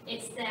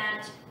 It's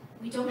that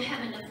we don't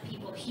have enough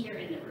people here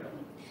in the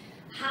room.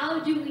 How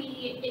do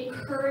we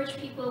encourage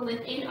people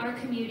within our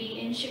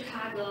community in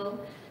Chicago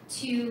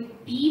to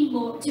be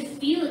more, to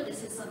feel that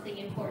this is something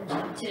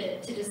important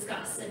to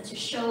discuss and to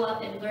show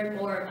up and learn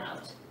more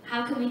about?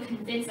 How can we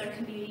convince our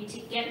community to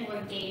get more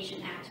engaged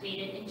and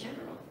activated in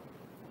general?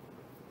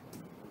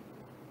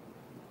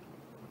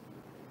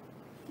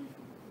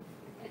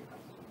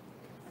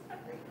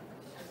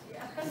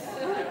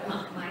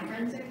 My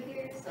friends are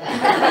here, so.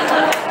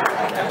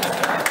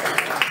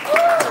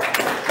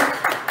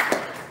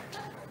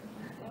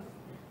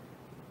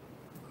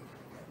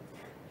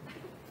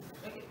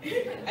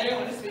 I don't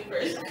want to speak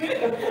first.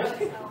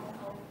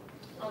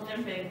 I'll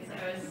jump in,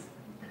 because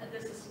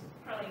this is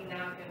probably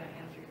not going to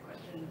answer your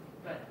question,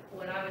 but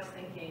what I was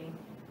thinking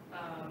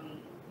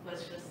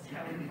was just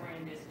how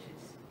important it is to,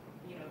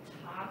 you know,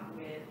 talk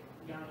with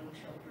young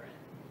children.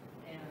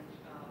 And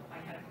I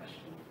had a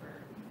question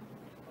for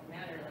no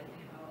matter like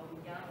how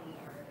young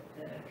are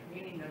the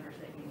community members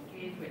that you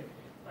engage with,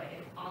 but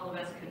if all of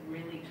us could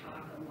really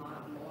talk a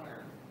lot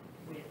more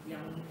with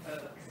young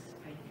folks,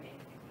 I think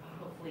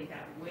hopefully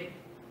that would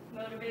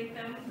motivate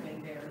them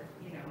when they're,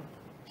 you know,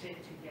 to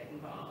get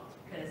involved,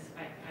 because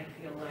I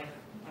feel like,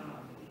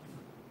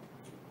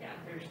 yeah,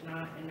 there's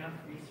not enough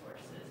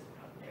resources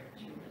out there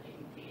to really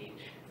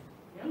engage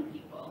young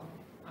people.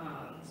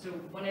 So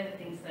one of the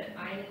things that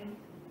I'm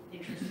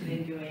interested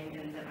in doing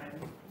and that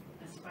I'm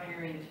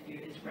aspiring to do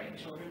is write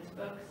children's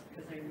books,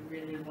 because I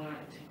really want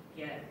to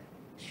get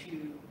to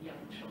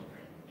young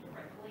children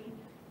directly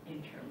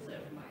in terms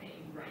of my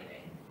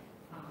writing.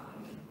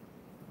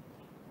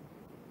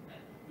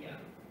 Yeah,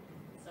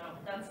 so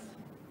that's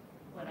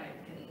what I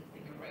can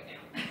think of right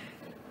now.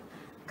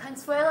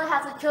 Consuelo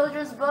has a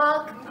children's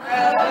book.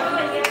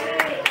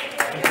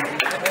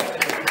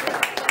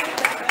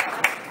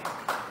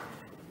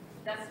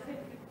 That's what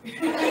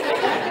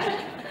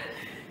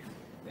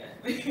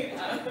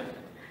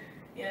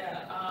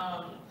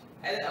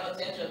I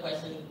would answer a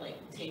question like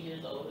 10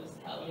 years old is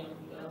how young you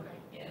go.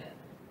 Yeah.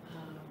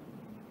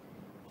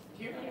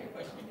 Do you remember your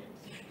question again?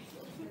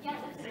 Yeah,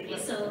 definitely.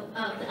 So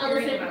the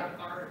Hearing elephant. about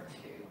art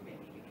too, maybe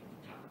we can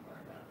talk more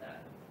about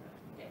that.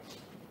 Yeah.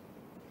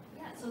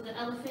 Yeah, so the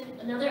elephant,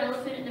 another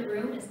elephant in the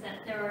room is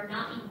that there are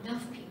not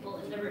enough people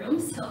in the room.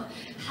 So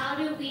how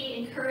do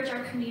we encourage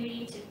our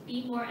community to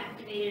be more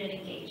activated and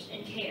engaged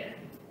and care?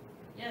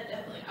 Yeah,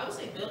 definitely. I would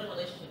say building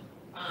relationships.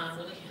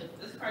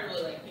 This is part of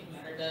what like People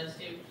Matter does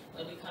too.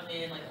 Like we come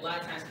in, like a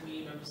lot of times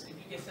community members, if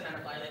you get sent out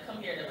a flyer, like come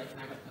here, they're like,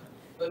 not gonna come.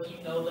 But if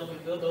you know them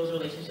and build those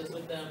relationships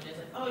with them, it's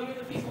like, oh, you're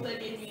the people that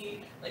gave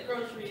me like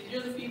groceries.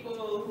 You're the people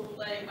who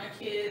like my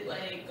kid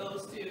like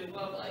goes to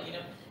blah blah, you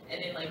know.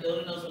 And then like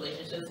building those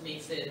relationships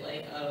makes it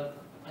like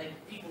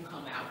people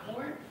come out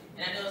more.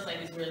 And I know it's like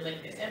it's weird,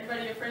 like is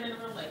everybody a friend in the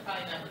room? Like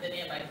probably not, but then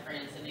they invite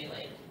friends and they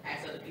like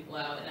ask other people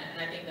out. And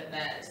I think that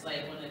that's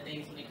like one of the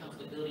things when it comes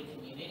to building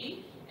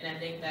community. And I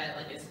think that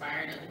like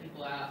inspiring other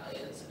people out, like,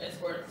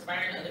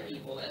 inspiring other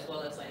people as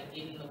well as like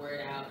getting the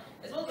word out,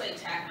 as well as like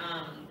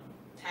tapping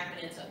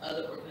into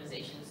other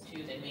organizations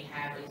too that may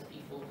have those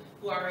people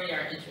who already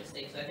are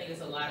interested. So I think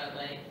it's a lot of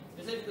like,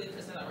 specifically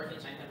because I'm not working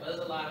in China, but there's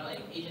a lot of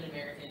like Asian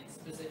Americans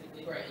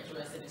specifically who are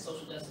interested in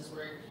social justice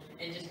work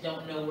and just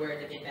don't know where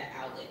to get that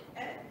outlet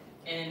at.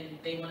 And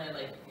they want to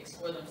like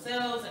explore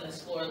themselves and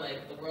explore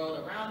like the world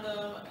around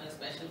them,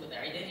 especially with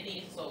their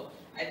identity. So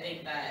I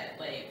think that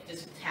like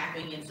just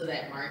tapping into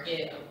that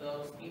market of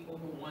those people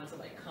who want to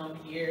like come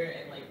here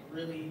and like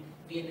really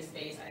be in the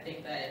space, I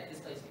think that this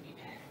place can be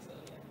packed. So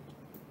yeah.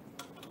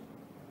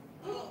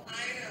 Well,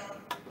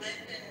 I've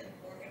been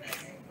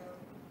organizing for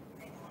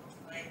a long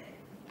time.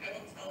 I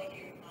will tell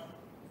you,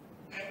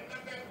 I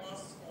remember in law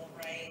school,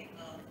 right,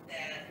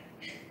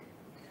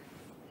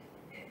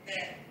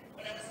 that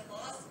when I was in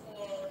law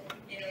school,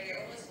 you know,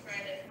 you're always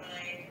trying to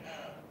find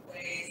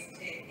ways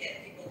to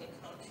get people to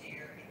come to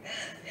your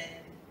event, and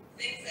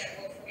things that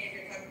work for me, if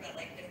you're talking about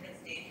like different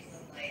stages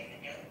in life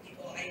and young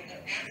people, I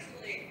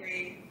absolutely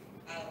agree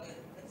with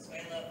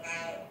Consuelo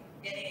about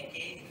getting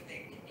engaged with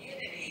the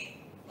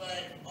community,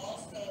 but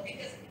also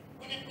because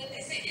when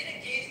they say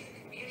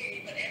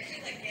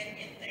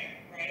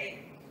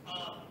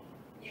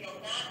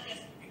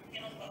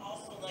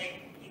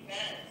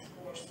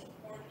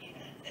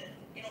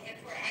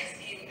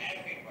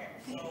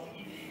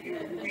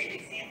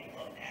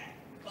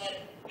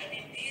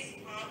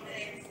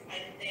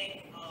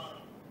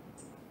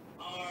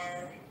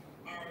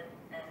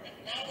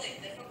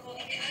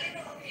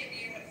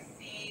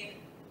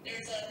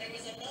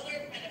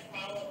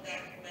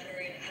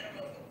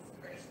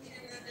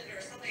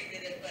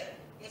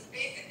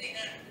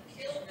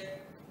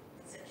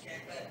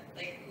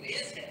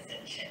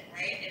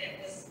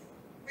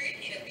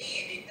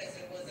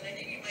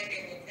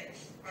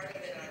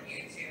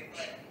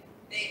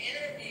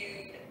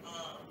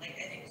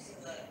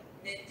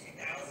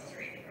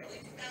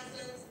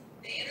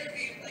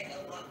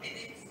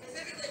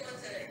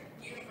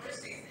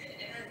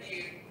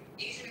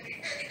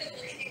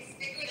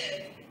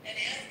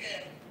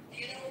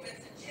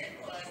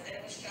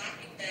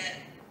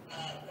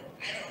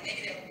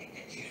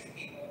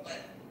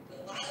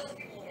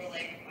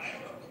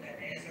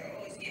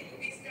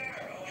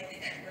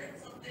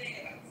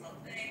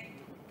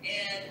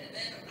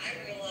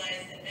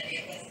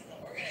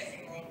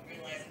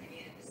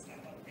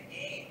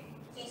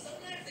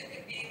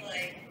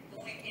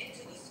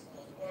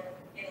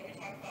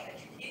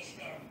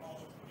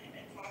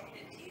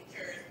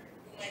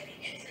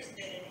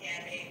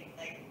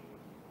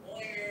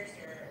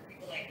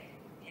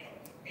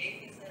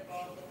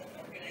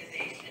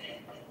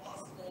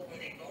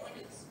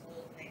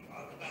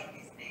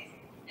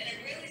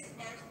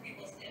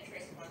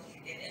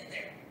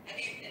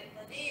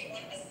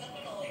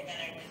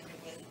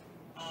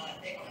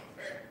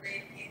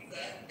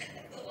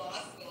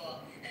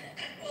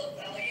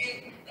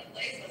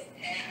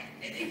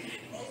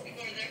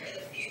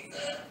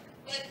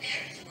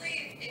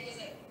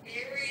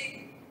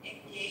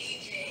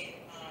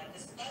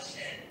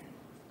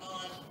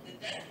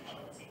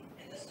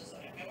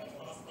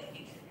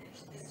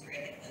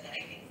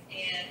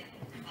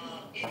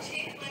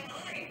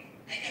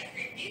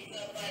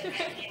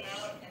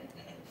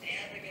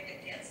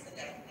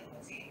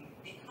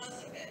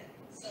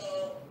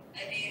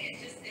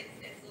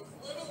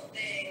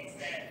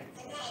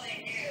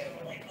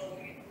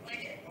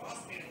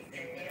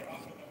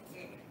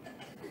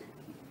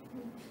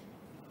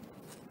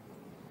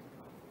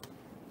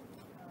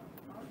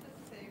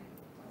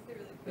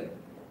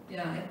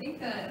Yeah, I think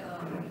that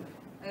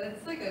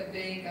that's like a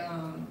big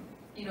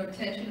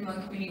tension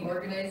among community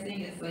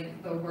organizing is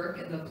like the work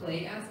and the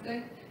play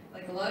aspect.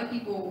 Like a lot of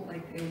people,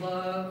 like they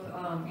love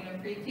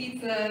free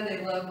pizza,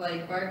 they love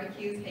like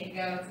barbecues,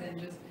 hangouts, and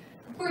just,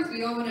 of course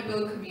we all want to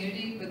build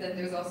community, but then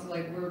there's also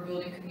like we're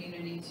building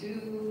community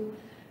to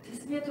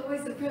dismantle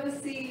white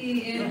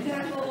supremacy and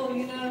tackle,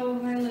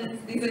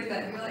 violence, things like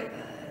that. And you're like,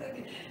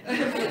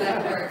 okay, for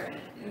that part.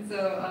 And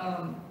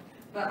so,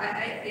 but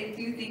I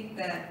do think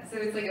that, so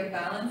it's like a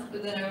balance,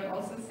 but then I would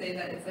also say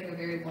that it's like a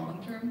very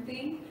long-term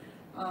thing.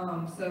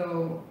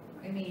 So,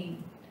 I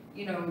mean,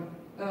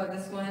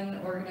 this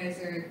one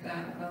organizer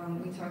that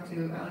we talked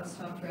to, Alex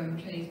Tom from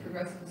Chinese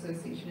Progressive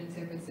Association in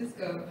San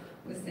Francisco,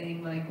 was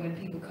saying like when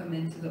people come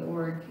into the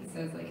org, he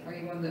says like, are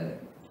you on the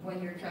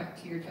 1-year track,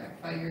 2-year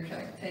track, 5-year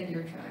track,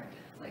 10-year track?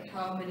 Like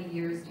how many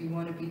years do you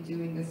want to be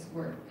doing this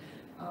work?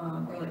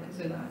 Or like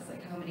consider that,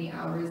 like how many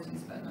hours do you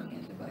spend on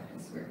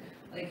anti-blackness work?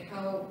 Like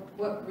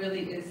what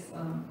really is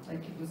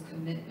like people's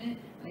commitment?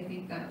 I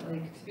think that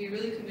like to be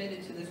really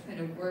committed to this kind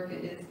of work,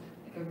 it is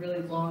like a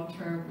really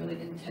long-term,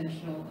 really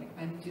intentional, like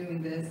I'm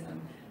doing this,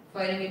 I'm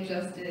fighting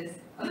injustice.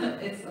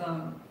 It's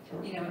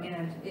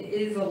and it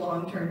is a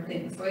long-term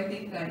thing. So I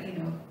think that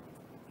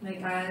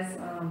like as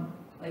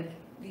like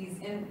these,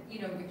 and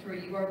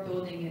Victoria, you are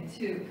building it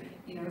too.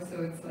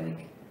 So it's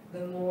like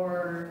the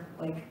more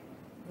like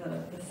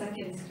the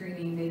second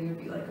screening maybe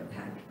would be like a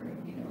packed room,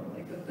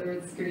 like the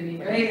third screening,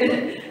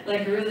 right?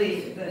 Like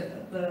really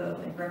the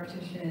like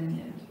repetition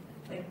and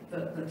like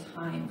the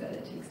time that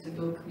it takes to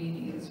build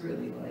community is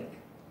really like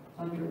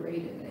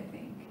underrated, I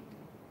think.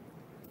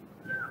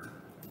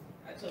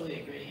 I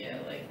totally agree. Yeah,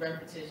 like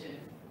repetition,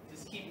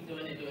 just keep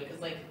doing it,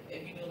 because like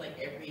if you do it like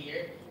every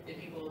year, then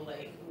people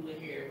like who are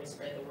here will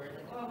spread the word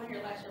like, oh, I went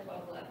here last year,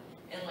 blah blah.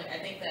 And like I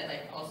think that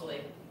like also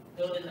like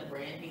building the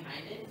brand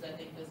behind it, because I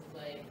think this is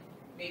like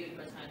maybe the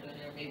first time doing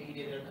it, or maybe you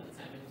did it another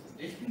time and it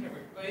just didn't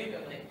work. But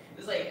like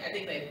it's like I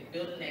think like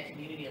building that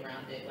community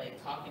around it,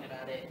 like talking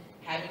about it,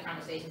 having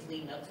conversations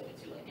leading up to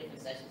it too, like different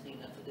sessions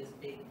leading up to this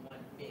big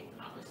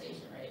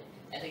conversation, right?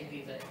 I think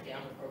these are,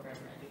 I'm a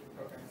programmer, I do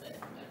programs at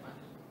my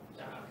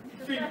job.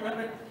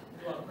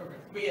 Do all the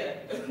programs. But yeah,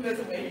 that's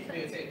a way you can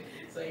do it too.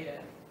 So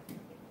yeah.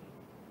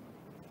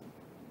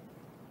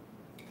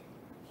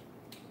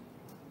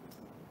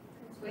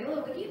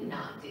 Consuelo, what do you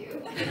not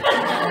do?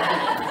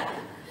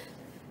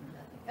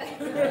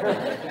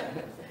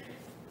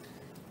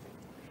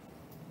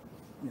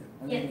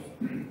 Yes.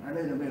 I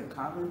made a bit of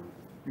comment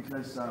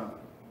because I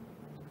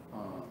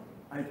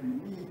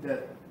believe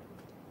that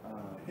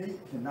hate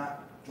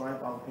cannot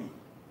drive out hate.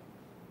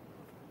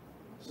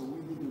 So we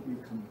need to be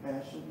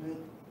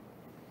compassionate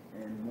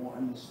and more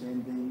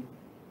understanding,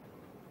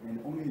 and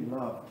only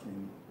love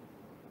can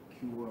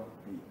cure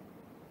hate.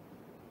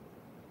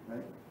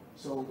 Right?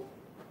 So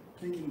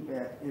thinking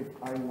back, if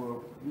I were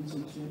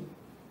Vincent Chin,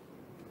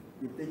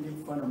 if they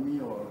make fun of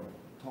me or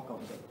talk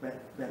about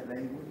bad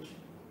language,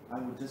 I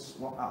would just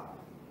walk out.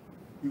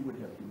 He would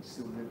have been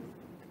still living,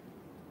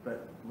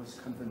 but it was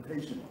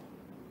confrontational.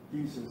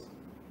 He says,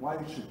 why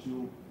should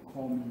you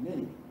call me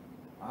name?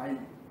 I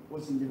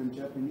wasn't even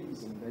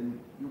Japanese, and then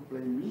you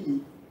blame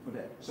me for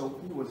that.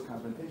 So he was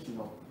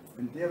confrontational,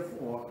 and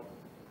therefore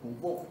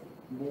provoked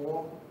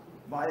more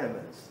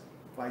violence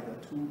by the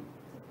two,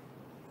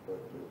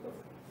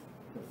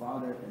 the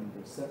father and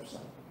the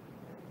stepson,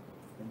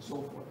 and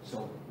so forth.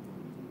 So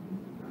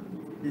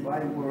if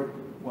I were,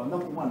 well,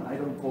 number one, I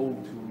don't go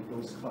to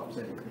those clubs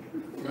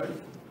anyway, right?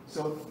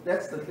 So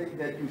that's the thing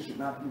that you should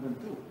not even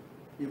do.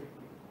 If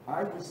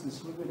I was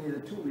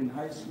discriminated too in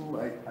high school,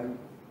 I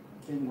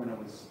came when it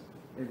was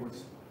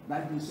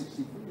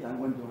 1963, I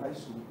went to high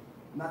school,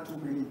 not too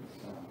many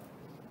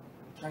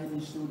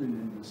Chinese students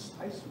in this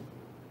high school.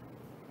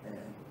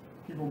 And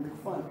people make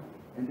fun,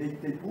 and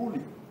they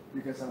bully,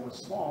 because I was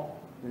small,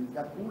 and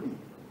got bullied.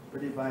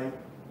 But if I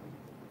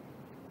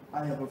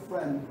have a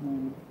friend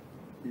who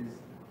is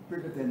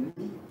bigger than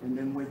me, and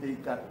then when they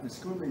got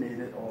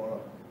discriminated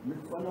or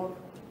made fun of,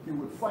 he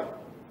would fight.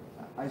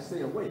 I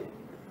stay away.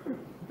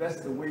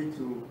 That's the way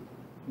to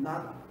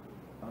not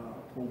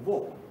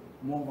provoke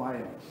more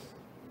violence,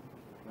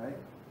 right?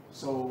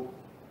 So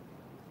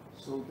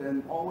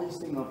then always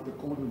think of the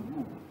golden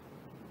rule.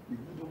 If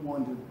you don't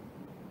want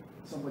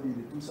somebody to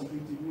do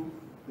something to you,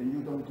 then you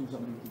don't do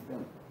something to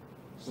them.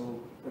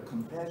 So the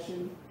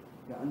compassion,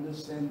 the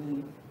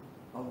understanding,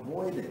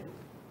 avoiding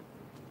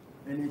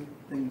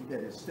anything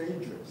that is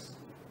dangerous.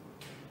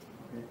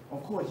 Okay?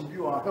 Of course, if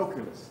you are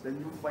Hercules, then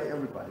you fight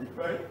everybody,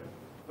 right?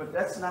 But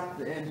that's not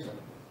the answer.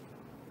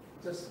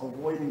 Just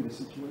avoiding the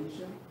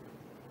situation,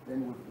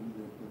 then would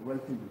be the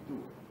right thing to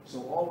do.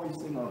 So always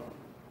think of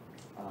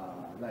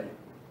like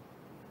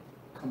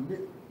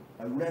commit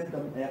a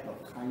random act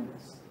of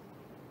kindness.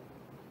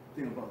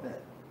 Think about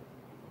that.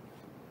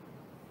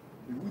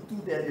 If we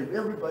do that, if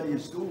everybody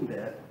is doing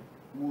that,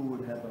 we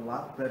would have a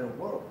lot better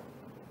world.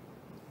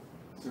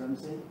 See what I'm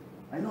saying?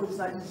 I know it's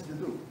not easy to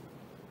do.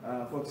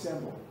 For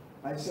example,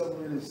 I sell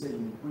real estate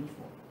in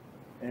Bridgeport,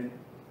 and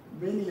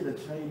many of the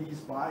Chinese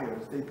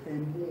buyers, they pay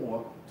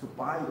more to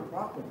buy the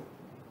property.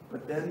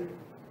 But then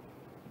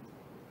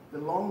the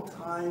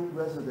long-time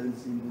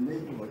residents in the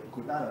neighborhood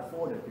could not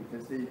afford it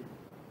because they,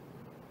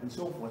 and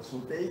so forth. So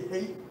they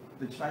hate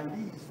the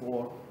Chinese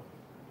for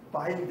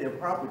buying their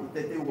property,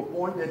 that they were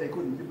born there, they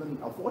couldn't even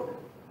afford it.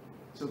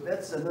 So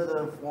that's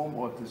another form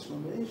of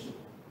discrimination,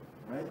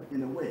 right,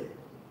 in a way,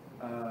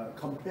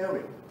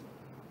 comparing,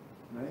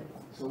 right?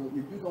 So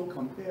if you don't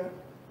compare,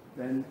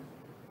 then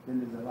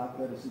there's a lot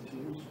better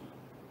situation.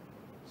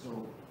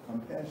 So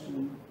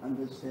compassion,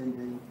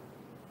 understanding,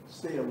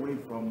 stay away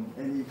from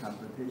any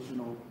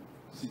confrontational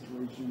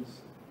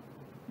situations.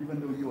 Even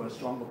though you are a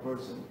stronger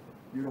person,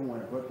 you don't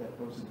want to hurt that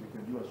person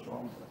because you are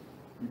stronger.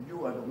 If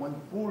you are the one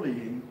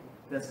bullying,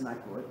 that's not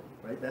good,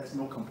 right? That's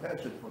no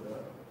compassion for the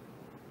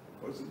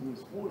person who is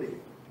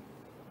bullying,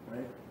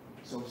 right?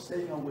 So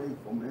staying away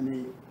from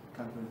any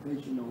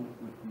confrontational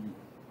would be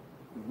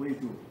the way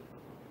to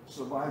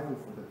survival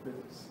for the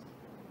fittest,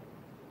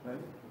 right?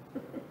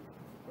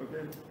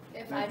 Okay?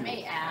 If Thank I you.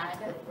 may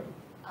add,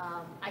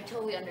 I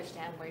totally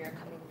understand where you're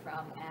coming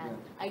from, and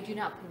I do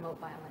not promote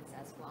violence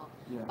as well.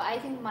 Yeah. But I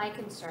think my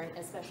concern,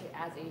 especially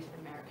as Asian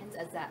Americans,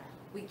 is that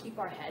we keep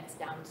our heads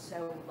down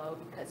so low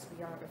because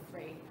we are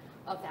afraid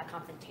of that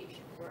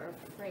confrontation. We're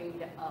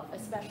afraid of,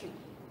 especially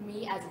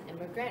me as an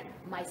immigrant,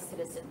 my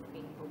citizen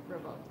being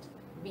revoked.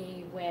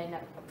 Me when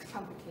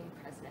Trump became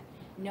president,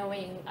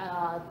 knowing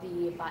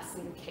the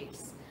Basin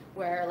case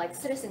where like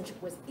citizenship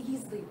was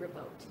easily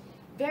revoked.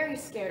 Very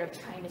scared of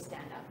trying to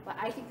stand up. But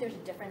I think there's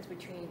a difference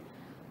between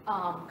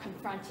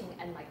confronting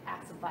and like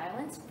acts of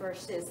violence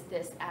versus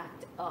this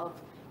act of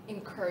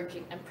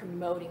encouraging and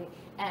promoting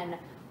and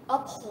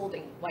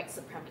upholding white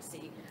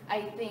supremacy.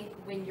 I think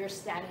when you're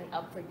standing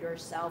up for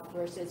yourself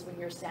versus when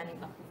you're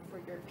standing up for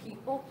your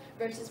people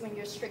versus when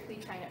you're strictly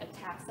trying to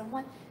attack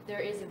someone, there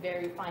is a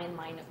very fine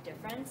line of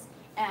difference.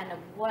 And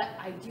what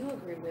I do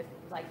agree with,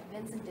 like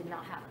Vincent did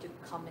not have to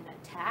come and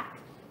attack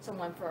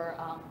someone for,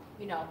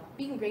 you know,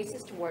 being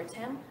racist towards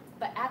him,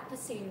 but at the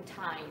same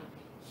time,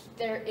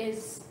 there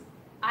is,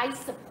 I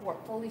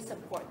fully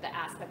support the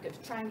aspect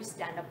of trying to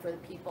stand up for the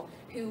people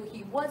who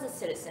he was a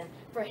citizen,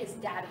 for his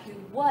dad who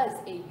was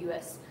a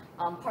U.S.,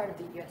 part of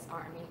the U.S.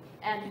 Army,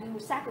 and who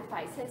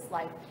sacrificed his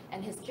life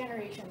and his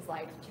generation's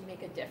life to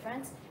make a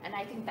difference. And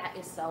I think that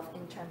is self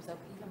in terms of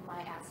even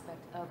my aspect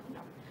of, you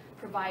know,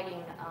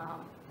 providing,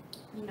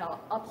 you know,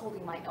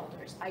 upholding my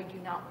elders. I do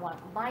not want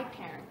my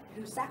parent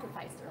who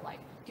sacrificed their life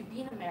to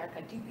be in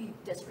America to be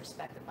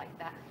disrespected like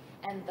that.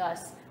 And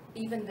thus,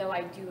 even though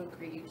I do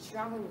agree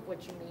strongly with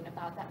what you mean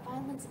about that,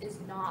 violence is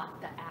not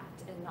the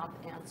act and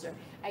not the answer.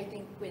 I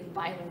think when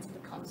violence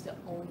becomes the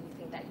only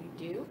thing that you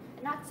do,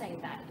 and not saying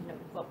that, you know,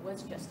 what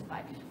was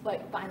justified,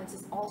 but violence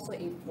is also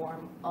a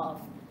form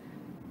of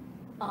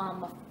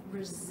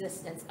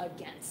resistance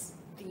against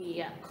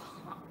the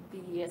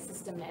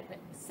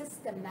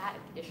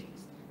systematic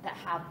issues that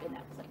have been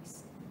at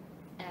place.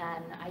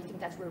 And I think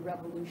that's where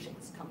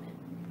revolutions come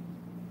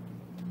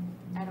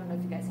in. I don't know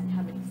if you guys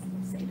have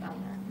anything to say about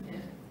that.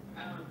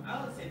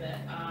 I would say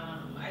that,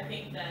 I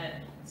think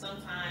that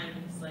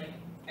sometimes, like,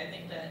 I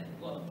think that,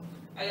 well,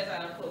 I guess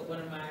I'll quote one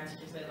of my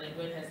teachers said, like,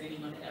 when has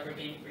anyone ever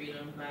gained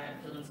freedom by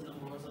appealing to the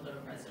morals of the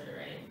oppressor,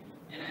 right?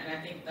 And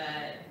I think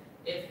that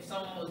if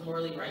someone was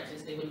morally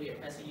righteous, they wouldn't be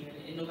oppressing you,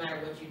 and no matter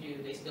what you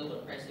do, they still would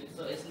oppress you.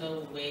 So it's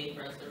no way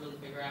for us to really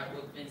figure out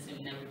what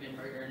Vincent never been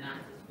murdered or not.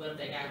 What if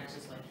that guy was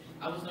just like,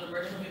 I was going to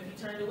murder him if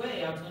he turned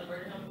away, I was going to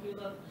murder him if he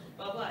loved,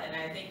 blah, blah. And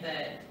I think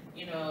that,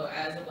 you know,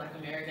 as a Black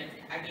American,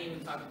 I can even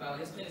talk about,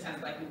 there's plenty of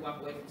times Black people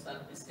walk away from stuff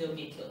and still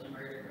get killed and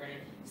murdered,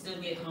 right?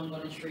 Still get hung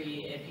on a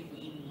tree and people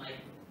eating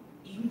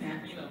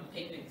that, you know,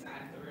 picnics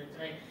afterwards,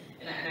 right?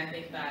 And I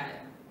think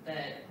that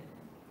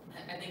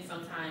I think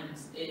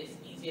sometimes it's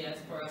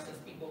easiest for us as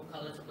people of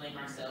color to blame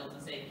ourselves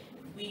and say,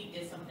 if we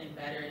did something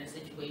better in a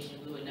situation,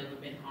 we would never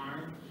have been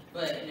harmed.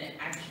 But in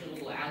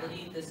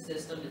actuality, the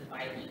system is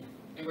violent.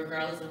 And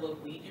regardless of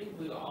what we do,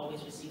 we will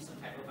always receive some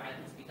type of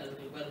violence because of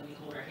whether we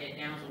hold our head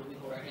down or we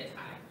hold our heads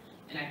high.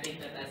 And I think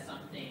that that's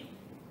something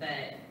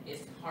that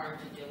is hard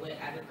to deal with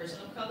as a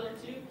person of color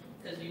too,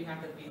 because you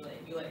have to be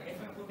like,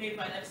 maybe if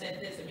I never said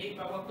this, and maybe if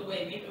I walked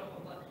away, maybe blah,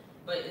 blah, blah.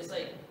 But it's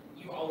like,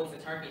 you're always a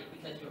target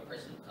because you're a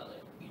person of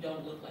color. You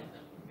don't look like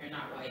them. You're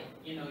not white.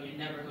 You know, you're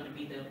never going to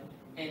be them.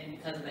 And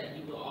because of that,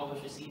 you will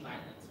always receive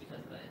violence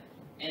because of that.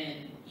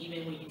 And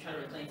even when you try to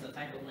reclaim some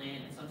type of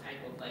land and some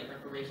type of like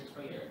reparations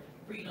for your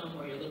freedom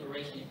or your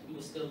liberation, you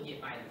will still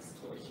get violence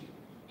towards you.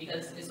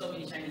 Because there's so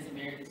many Chinese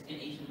Americans and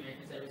Asian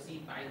Americans that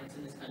receive violence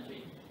in this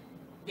country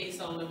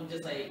based on them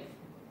just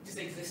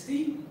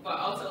existing, but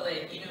also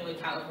like even with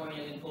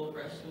California and gold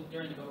rush,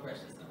 during the gold rush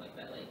and stuff like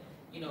that, like,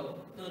 you know,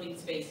 building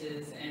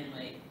spaces and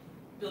like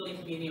building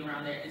community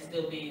around there and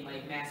still being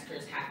like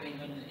massacres happening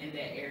in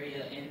that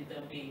area and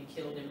them being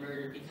killed and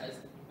murdered because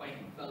white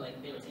people felt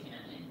like they were taking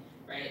their land,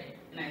 right?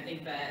 And I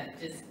think that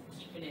just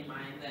keeping in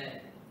mind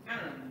that, I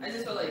don't know, I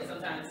just feel like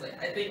sometimes,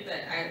 like, I think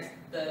that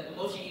the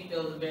emotion you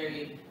feel is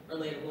very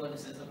relatable in the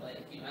sense of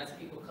like, you know, as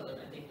people of color,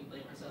 I think we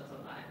blame ourselves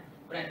a lot,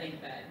 but I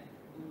think that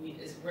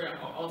we're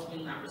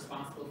ultimately not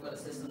responsible for the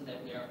system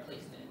that we are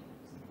placed in.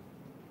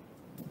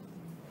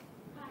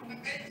 I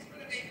just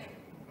want to make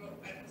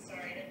I'm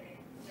sorry, did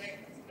I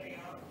cut somebody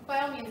off? By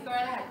all means, go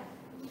right ahead.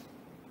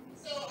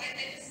 So I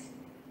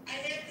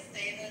have to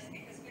say this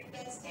because we've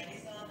done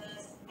studies on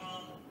this,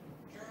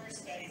 juror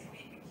studies.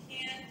 We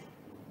can't,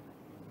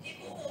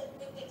 people will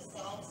put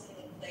themselves in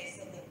the place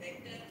of the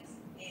victims,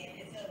 and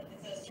it's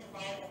a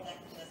survival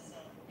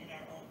mechanism in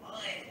our own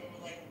minds where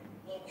we're like,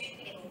 well, we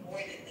could have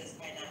avoided this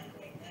by not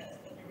doing this.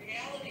 But the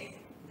reality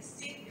is,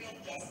 to seek real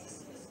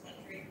justice in this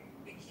country,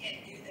 we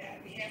can't do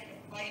that. We have to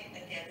fight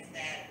against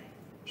that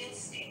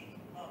instinct,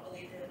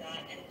 believe it or not,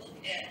 and look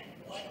at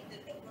what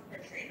did the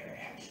perpetrator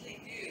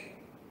actually do,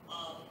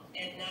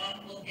 and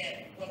not look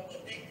at what the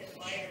victim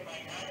might or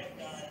might not have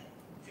done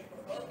to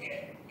provoke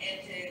it.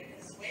 And to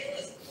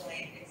Consuela's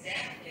point,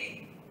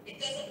 exactly, it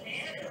doesn't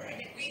matter. I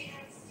mean, we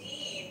have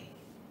seen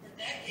for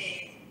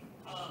decades,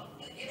 I'm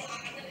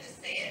going to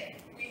just say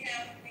it. We've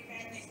had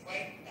these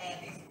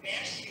these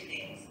mass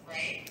shootings,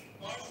 right,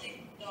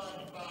 largely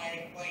done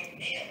by white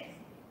males.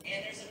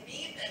 And there's a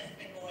meme that's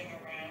been going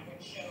around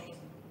which shows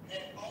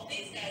that all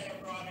these guys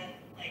are brought in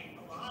like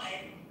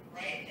alive,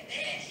 right? And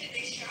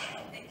they shot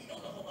them, they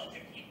killed a whole bunch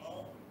of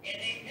people, and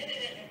they admitted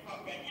it and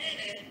caught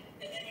red-handed.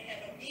 And then you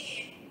have a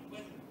meme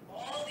with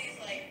all these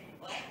like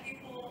black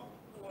people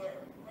who were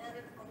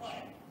murdered for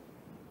what?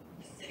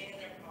 Just sitting in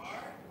their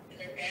car, in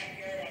their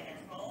backyard on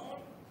their phone,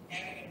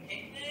 having a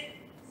picnic,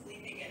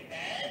 sleeping in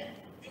bed,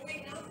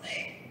 doing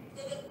nothing.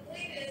 So the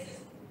point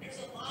is there's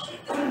a lot of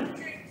this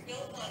country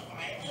built on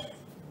violence.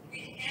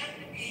 We have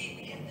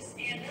to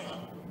stand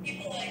up.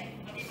 People like,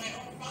 my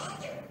own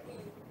father who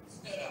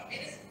stood up.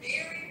 It is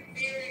very,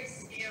 very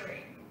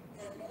scary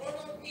for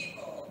normal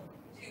people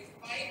to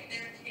fight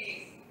their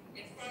case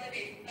in front of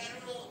a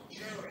federal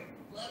jury,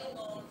 let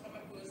alone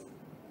someone who is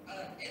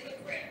an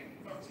immigrant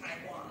from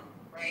Taiwan,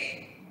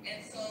 right?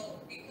 And so,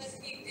 because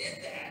he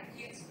did that,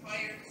 he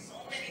inspired so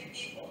many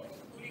people,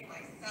 including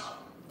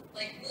myself.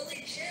 Like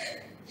Lily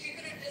Chin, she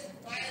could have just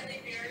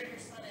quietly buried her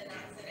son and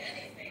not said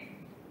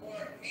anything.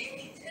 Or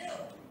Amy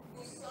Till,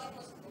 whose son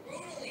was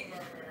brutally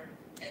murdered,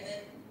 and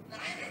then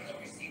neither of them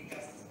received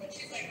justice. But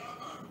she's like,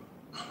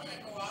 I'm going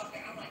to go out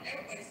there. I want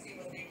everybody to see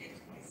what they did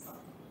to my son.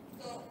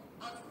 So,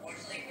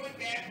 unfortunately, going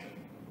back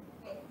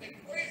to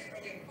Victoria's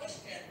earlier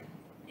question,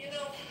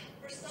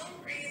 for some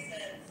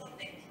reason,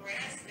 something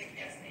drastic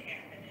has to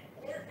happen. And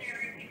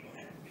ordinary people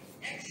have to do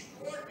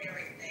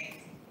extraordinary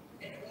things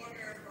in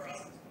order for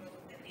us to move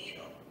the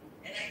needle.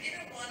 And I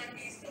didn't want to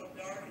be so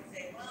dark and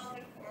say, well,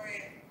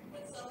 Victoria,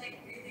 when something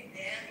really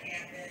bad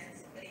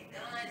happens, somebody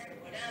dies or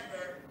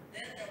whatever,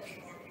 then there'll be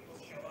more people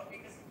show up.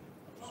 Because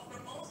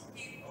for most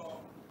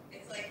people,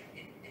 it's like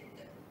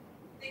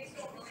things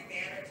don't really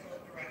matter until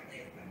it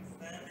directly affects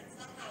them. And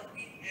somehow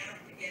we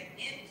have to get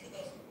into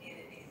those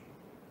communities,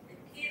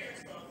 repeat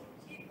ourselves,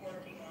 keep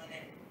working on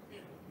it, to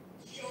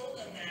show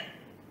them that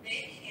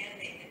they can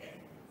make a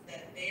difference,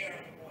 that they are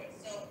the voice.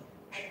 So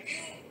I do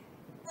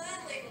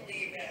firmly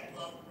believe that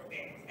love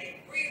prevails. I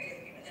agree with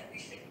you and that we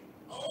should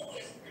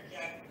always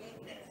project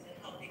goodness and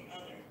helping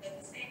others. But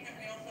at the same time,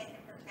 we also have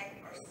to protect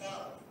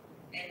ourselves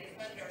and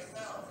defend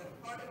ourselves. And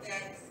part of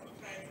that is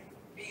sometimes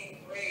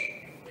being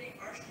brave and putting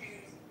our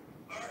shoes,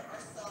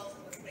 ourselves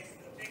in the place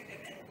of the victim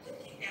and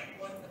looking at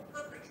what the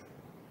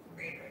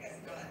perpetrator has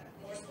done,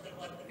 more so than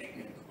what the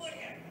victim could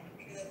have done,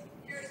 because it's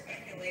pure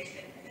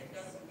speculation and it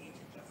doesn't lead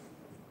to justice.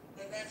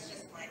 So that's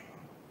just my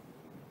thought.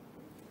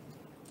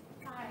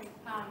 Hi,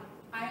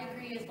 I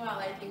agree as well.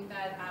 I think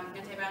that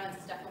anti-violence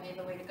is definitely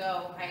the way to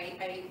go.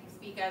 I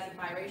speak as a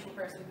biracial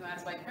person who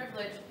has white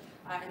privilege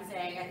in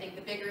saying I think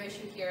the bigger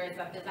issue here is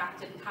that this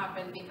act didn't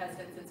happen because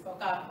Vincent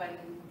spoke up when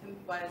he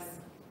was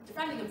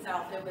defending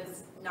himself. It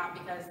was not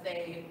because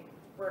they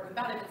were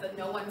combative. It's that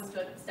no one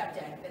stepped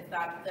in. It's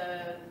that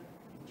the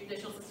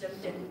judicial system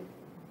didn't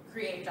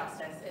create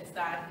justice. It's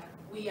that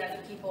we as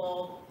a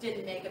people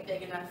didn't make a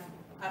big enough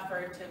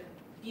effort to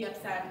be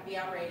upset and be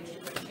outraged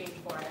and make change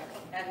for it.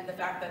 And the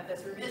fact that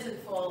this room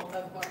isn't full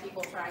of more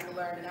people trying to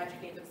learn and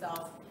educate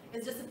themselves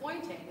is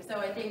disappointing. So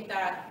I think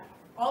that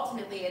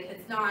ultimately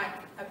it's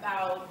not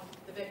about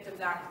the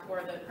Victims Act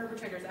or the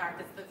Perpetrators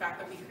Act, it's the fact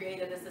that we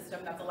created a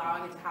system that's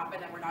allowing it to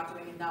happen and we're not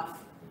doing enough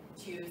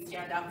to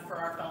stand up for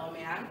our fellow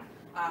man.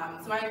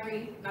 So I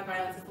agree,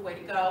 nonviolence is the way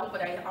to go,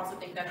 but I also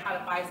think that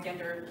had a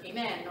bystander came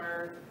in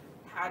or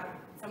had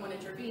someone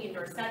intervened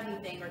or said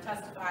anything or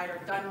testified or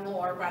done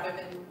more rather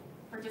than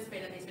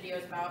participate in these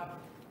videos about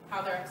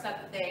how they're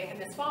upset that they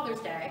missed Father's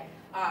Day,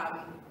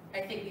 I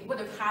think we would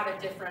have had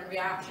a different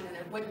reaction and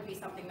it wouldn't be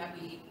something that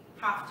we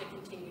have to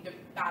continue to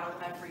battle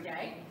every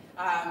day.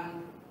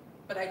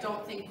 But I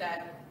don't think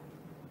that,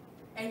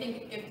 I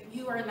think if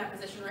you are in that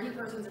position or any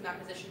person's in that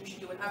position, you should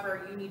do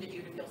whatever you need to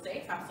do to feel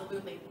safe,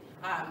 absolutely.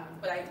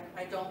 But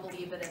I don't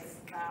believe that it's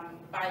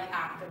by the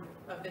act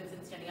of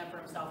Vincent standing up for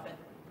himself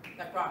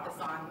that brought this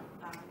on.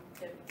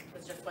 It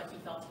was just what he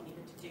felt he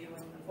needed to do,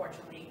 and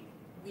unfortunately,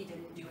 we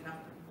didn't do enough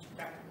to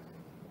protect him.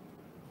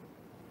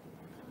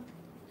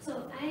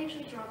 So I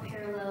actually draw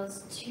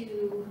parallels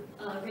to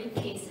rape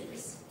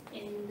cases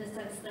in the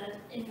sense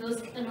that in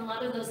a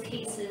lot of those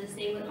cases,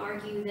 they would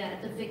argue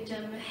that the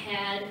victim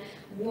had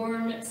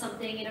worn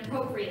something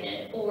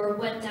inappropriate or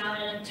went down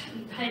at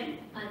the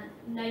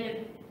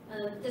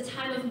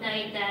time of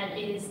night that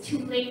it is too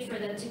late for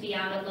them to be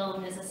out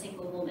alone as a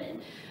single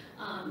woman.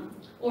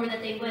 Or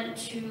that they went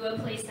to a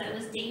place that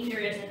was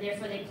dangerous and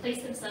therefore they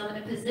placed themselves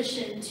in a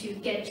position to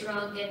get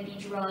drunk and be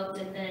drugged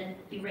and then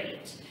be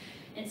raped.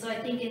 And so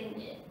I think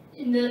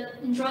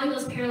in drawing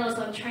those parallels,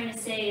 what I'm trying to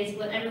say is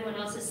what everyone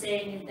else is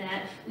saying, is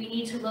that we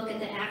need to look at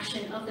the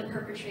action of the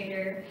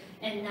perpetrator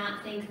and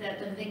not think that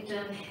the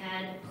victim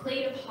had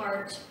played a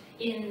part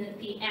in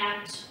the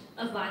act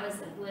of violence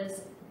that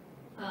was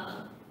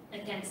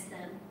against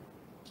them.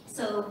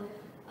 So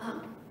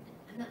I'm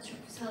not sure,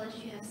 Priscilla,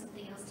 did you have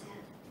something else to add?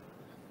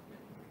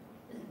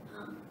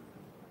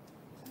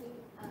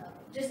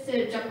 Just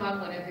to jump on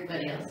what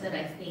everybody else said,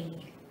 I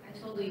think I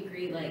totally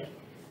agree. Like,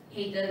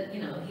 hate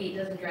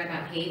doesn't drive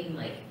out hate, and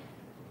like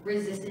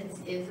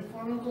resistance is a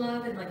form of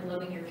love, and like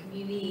loving your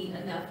community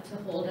enough to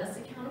hold us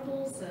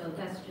accountable. So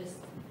that's just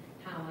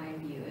how I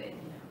view it.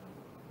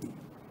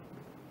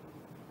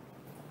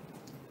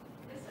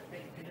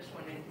 I just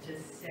wanted to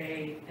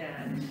say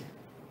that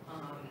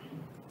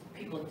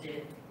people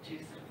did do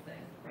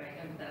something, right?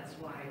 And that's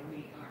why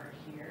we are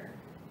here.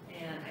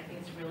 And I think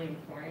it's really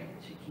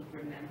important to keep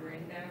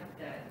remembering that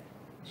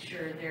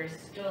sure, there's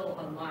still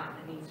a lot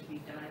that needs to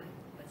be done,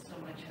 but so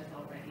much has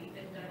already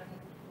been done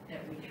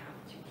that we have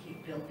to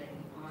keep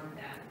building on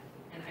that.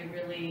 And I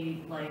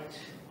really liked,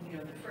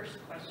 the first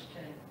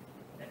question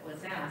that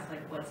was asked,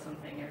 like, what's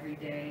something every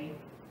day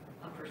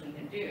a person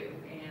can do?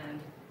 And,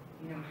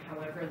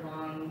 however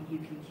long you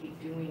can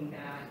keep doing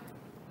that,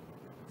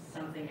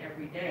 something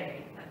every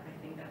day,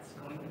 I think that's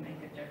going to make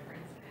a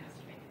difference. It has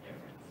to make a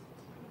difference.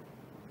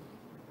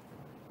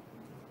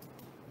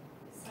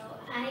 So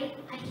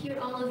I hear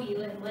all of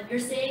you, and what you're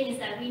saying is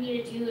that we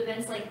need to do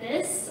events like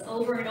this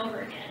over and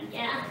over again,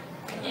 yeah?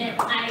 And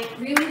I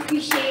really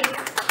appreciate,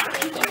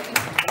 thank you.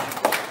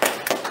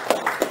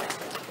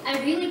 I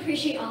really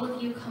appreciate all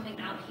of you coming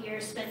out here,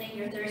 spending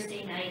your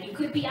Thursday night. You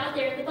could be out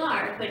there at the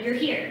bar, but you're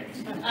here,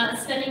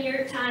 spending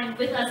your time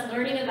with us,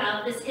 learning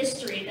about this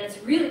history that's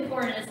really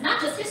important. It's not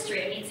just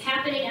history, I mean, it's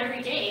happening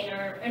every day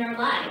in our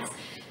lives.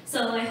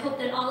 So I hope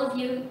that all of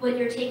you, what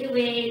your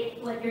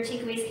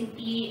takeaways can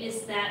be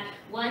is that,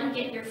 one,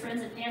 get your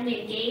friends and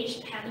family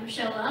engaged, have them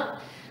show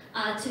up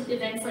to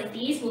events like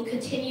these. We'll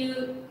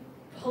continue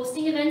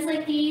hosting events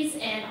like these,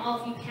 and all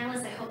of you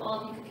panelists, I hope all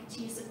of you can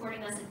continue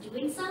supporting us in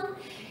doing so.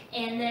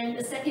 And then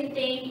the second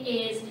thing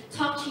is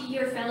talk to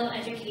your fellow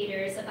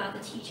educators about the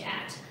TEACH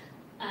Act.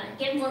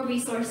 Get more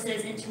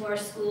resources into our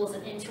schools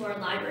and into our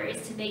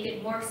libraries to make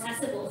it more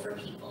accessible for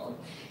people.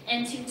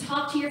 And to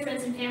talk to your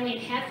friends and family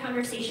and have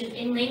conversations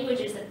in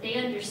languages that they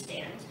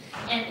understand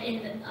and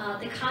in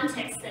the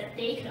context that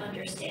they can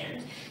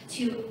understand,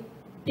 to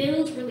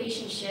build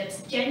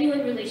relationships,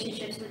 genuine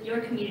relationships with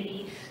your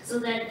community, so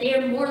that they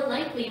are more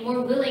likely,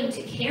 more willing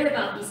to care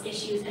about these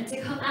issues and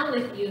to come out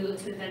with you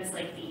to events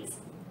like these.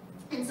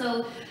 And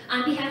so,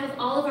 on behalf of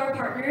all of our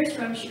partners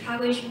from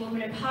Chicago Asian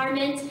Women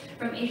Empowerment,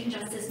 from Asian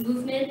Justice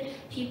Movement,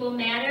 People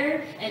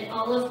Matter, and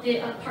all of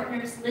the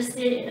partners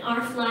listed in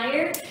our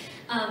flyer,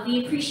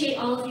 we appreciate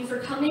all of you for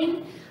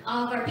coming,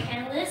 all of our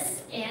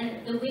panelists,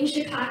 and the Wing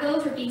Chicago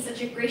for being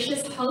such a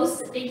gracious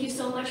host. Thank you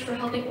so much for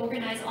helping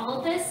organize all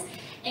of this.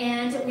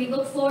 And we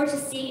look forward to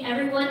seeing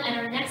everyone at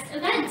our next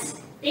event.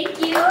 Thank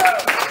you.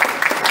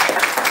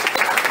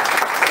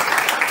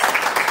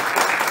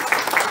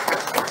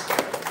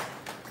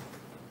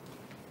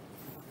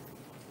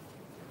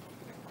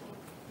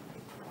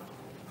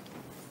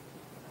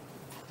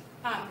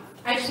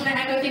 I just want to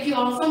echo thank you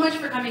all so much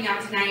for coming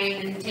out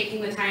tonight and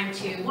taking the time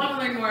to want to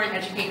learn more and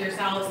educate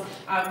yourselves.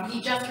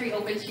 We just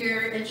reopened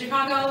here in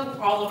Chicago.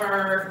 All of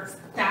our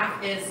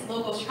staff is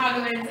local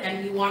Chicagoans,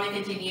 and we want to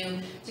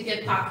continue to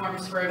give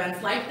platforms for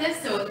events like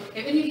this. So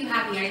if any of you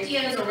have any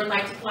ideas or would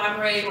like to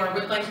collaborate or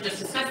would like to just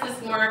discuss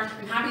this more,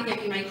 I'm happy to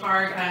give you my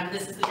card.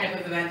 This is the type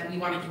of event that we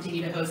want to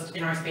continue to host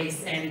in our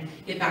space and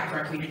give back to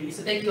our community.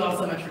 So thank you all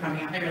so much for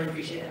coming out. I really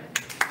appreciate it.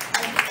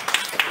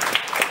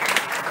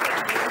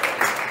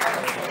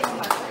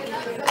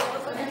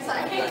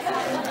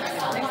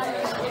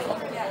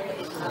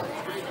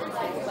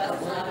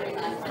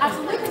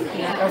 Absolutely.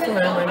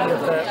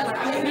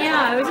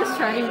 Yeah, I was just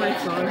trying my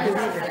phone.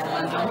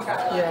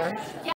 Yeah.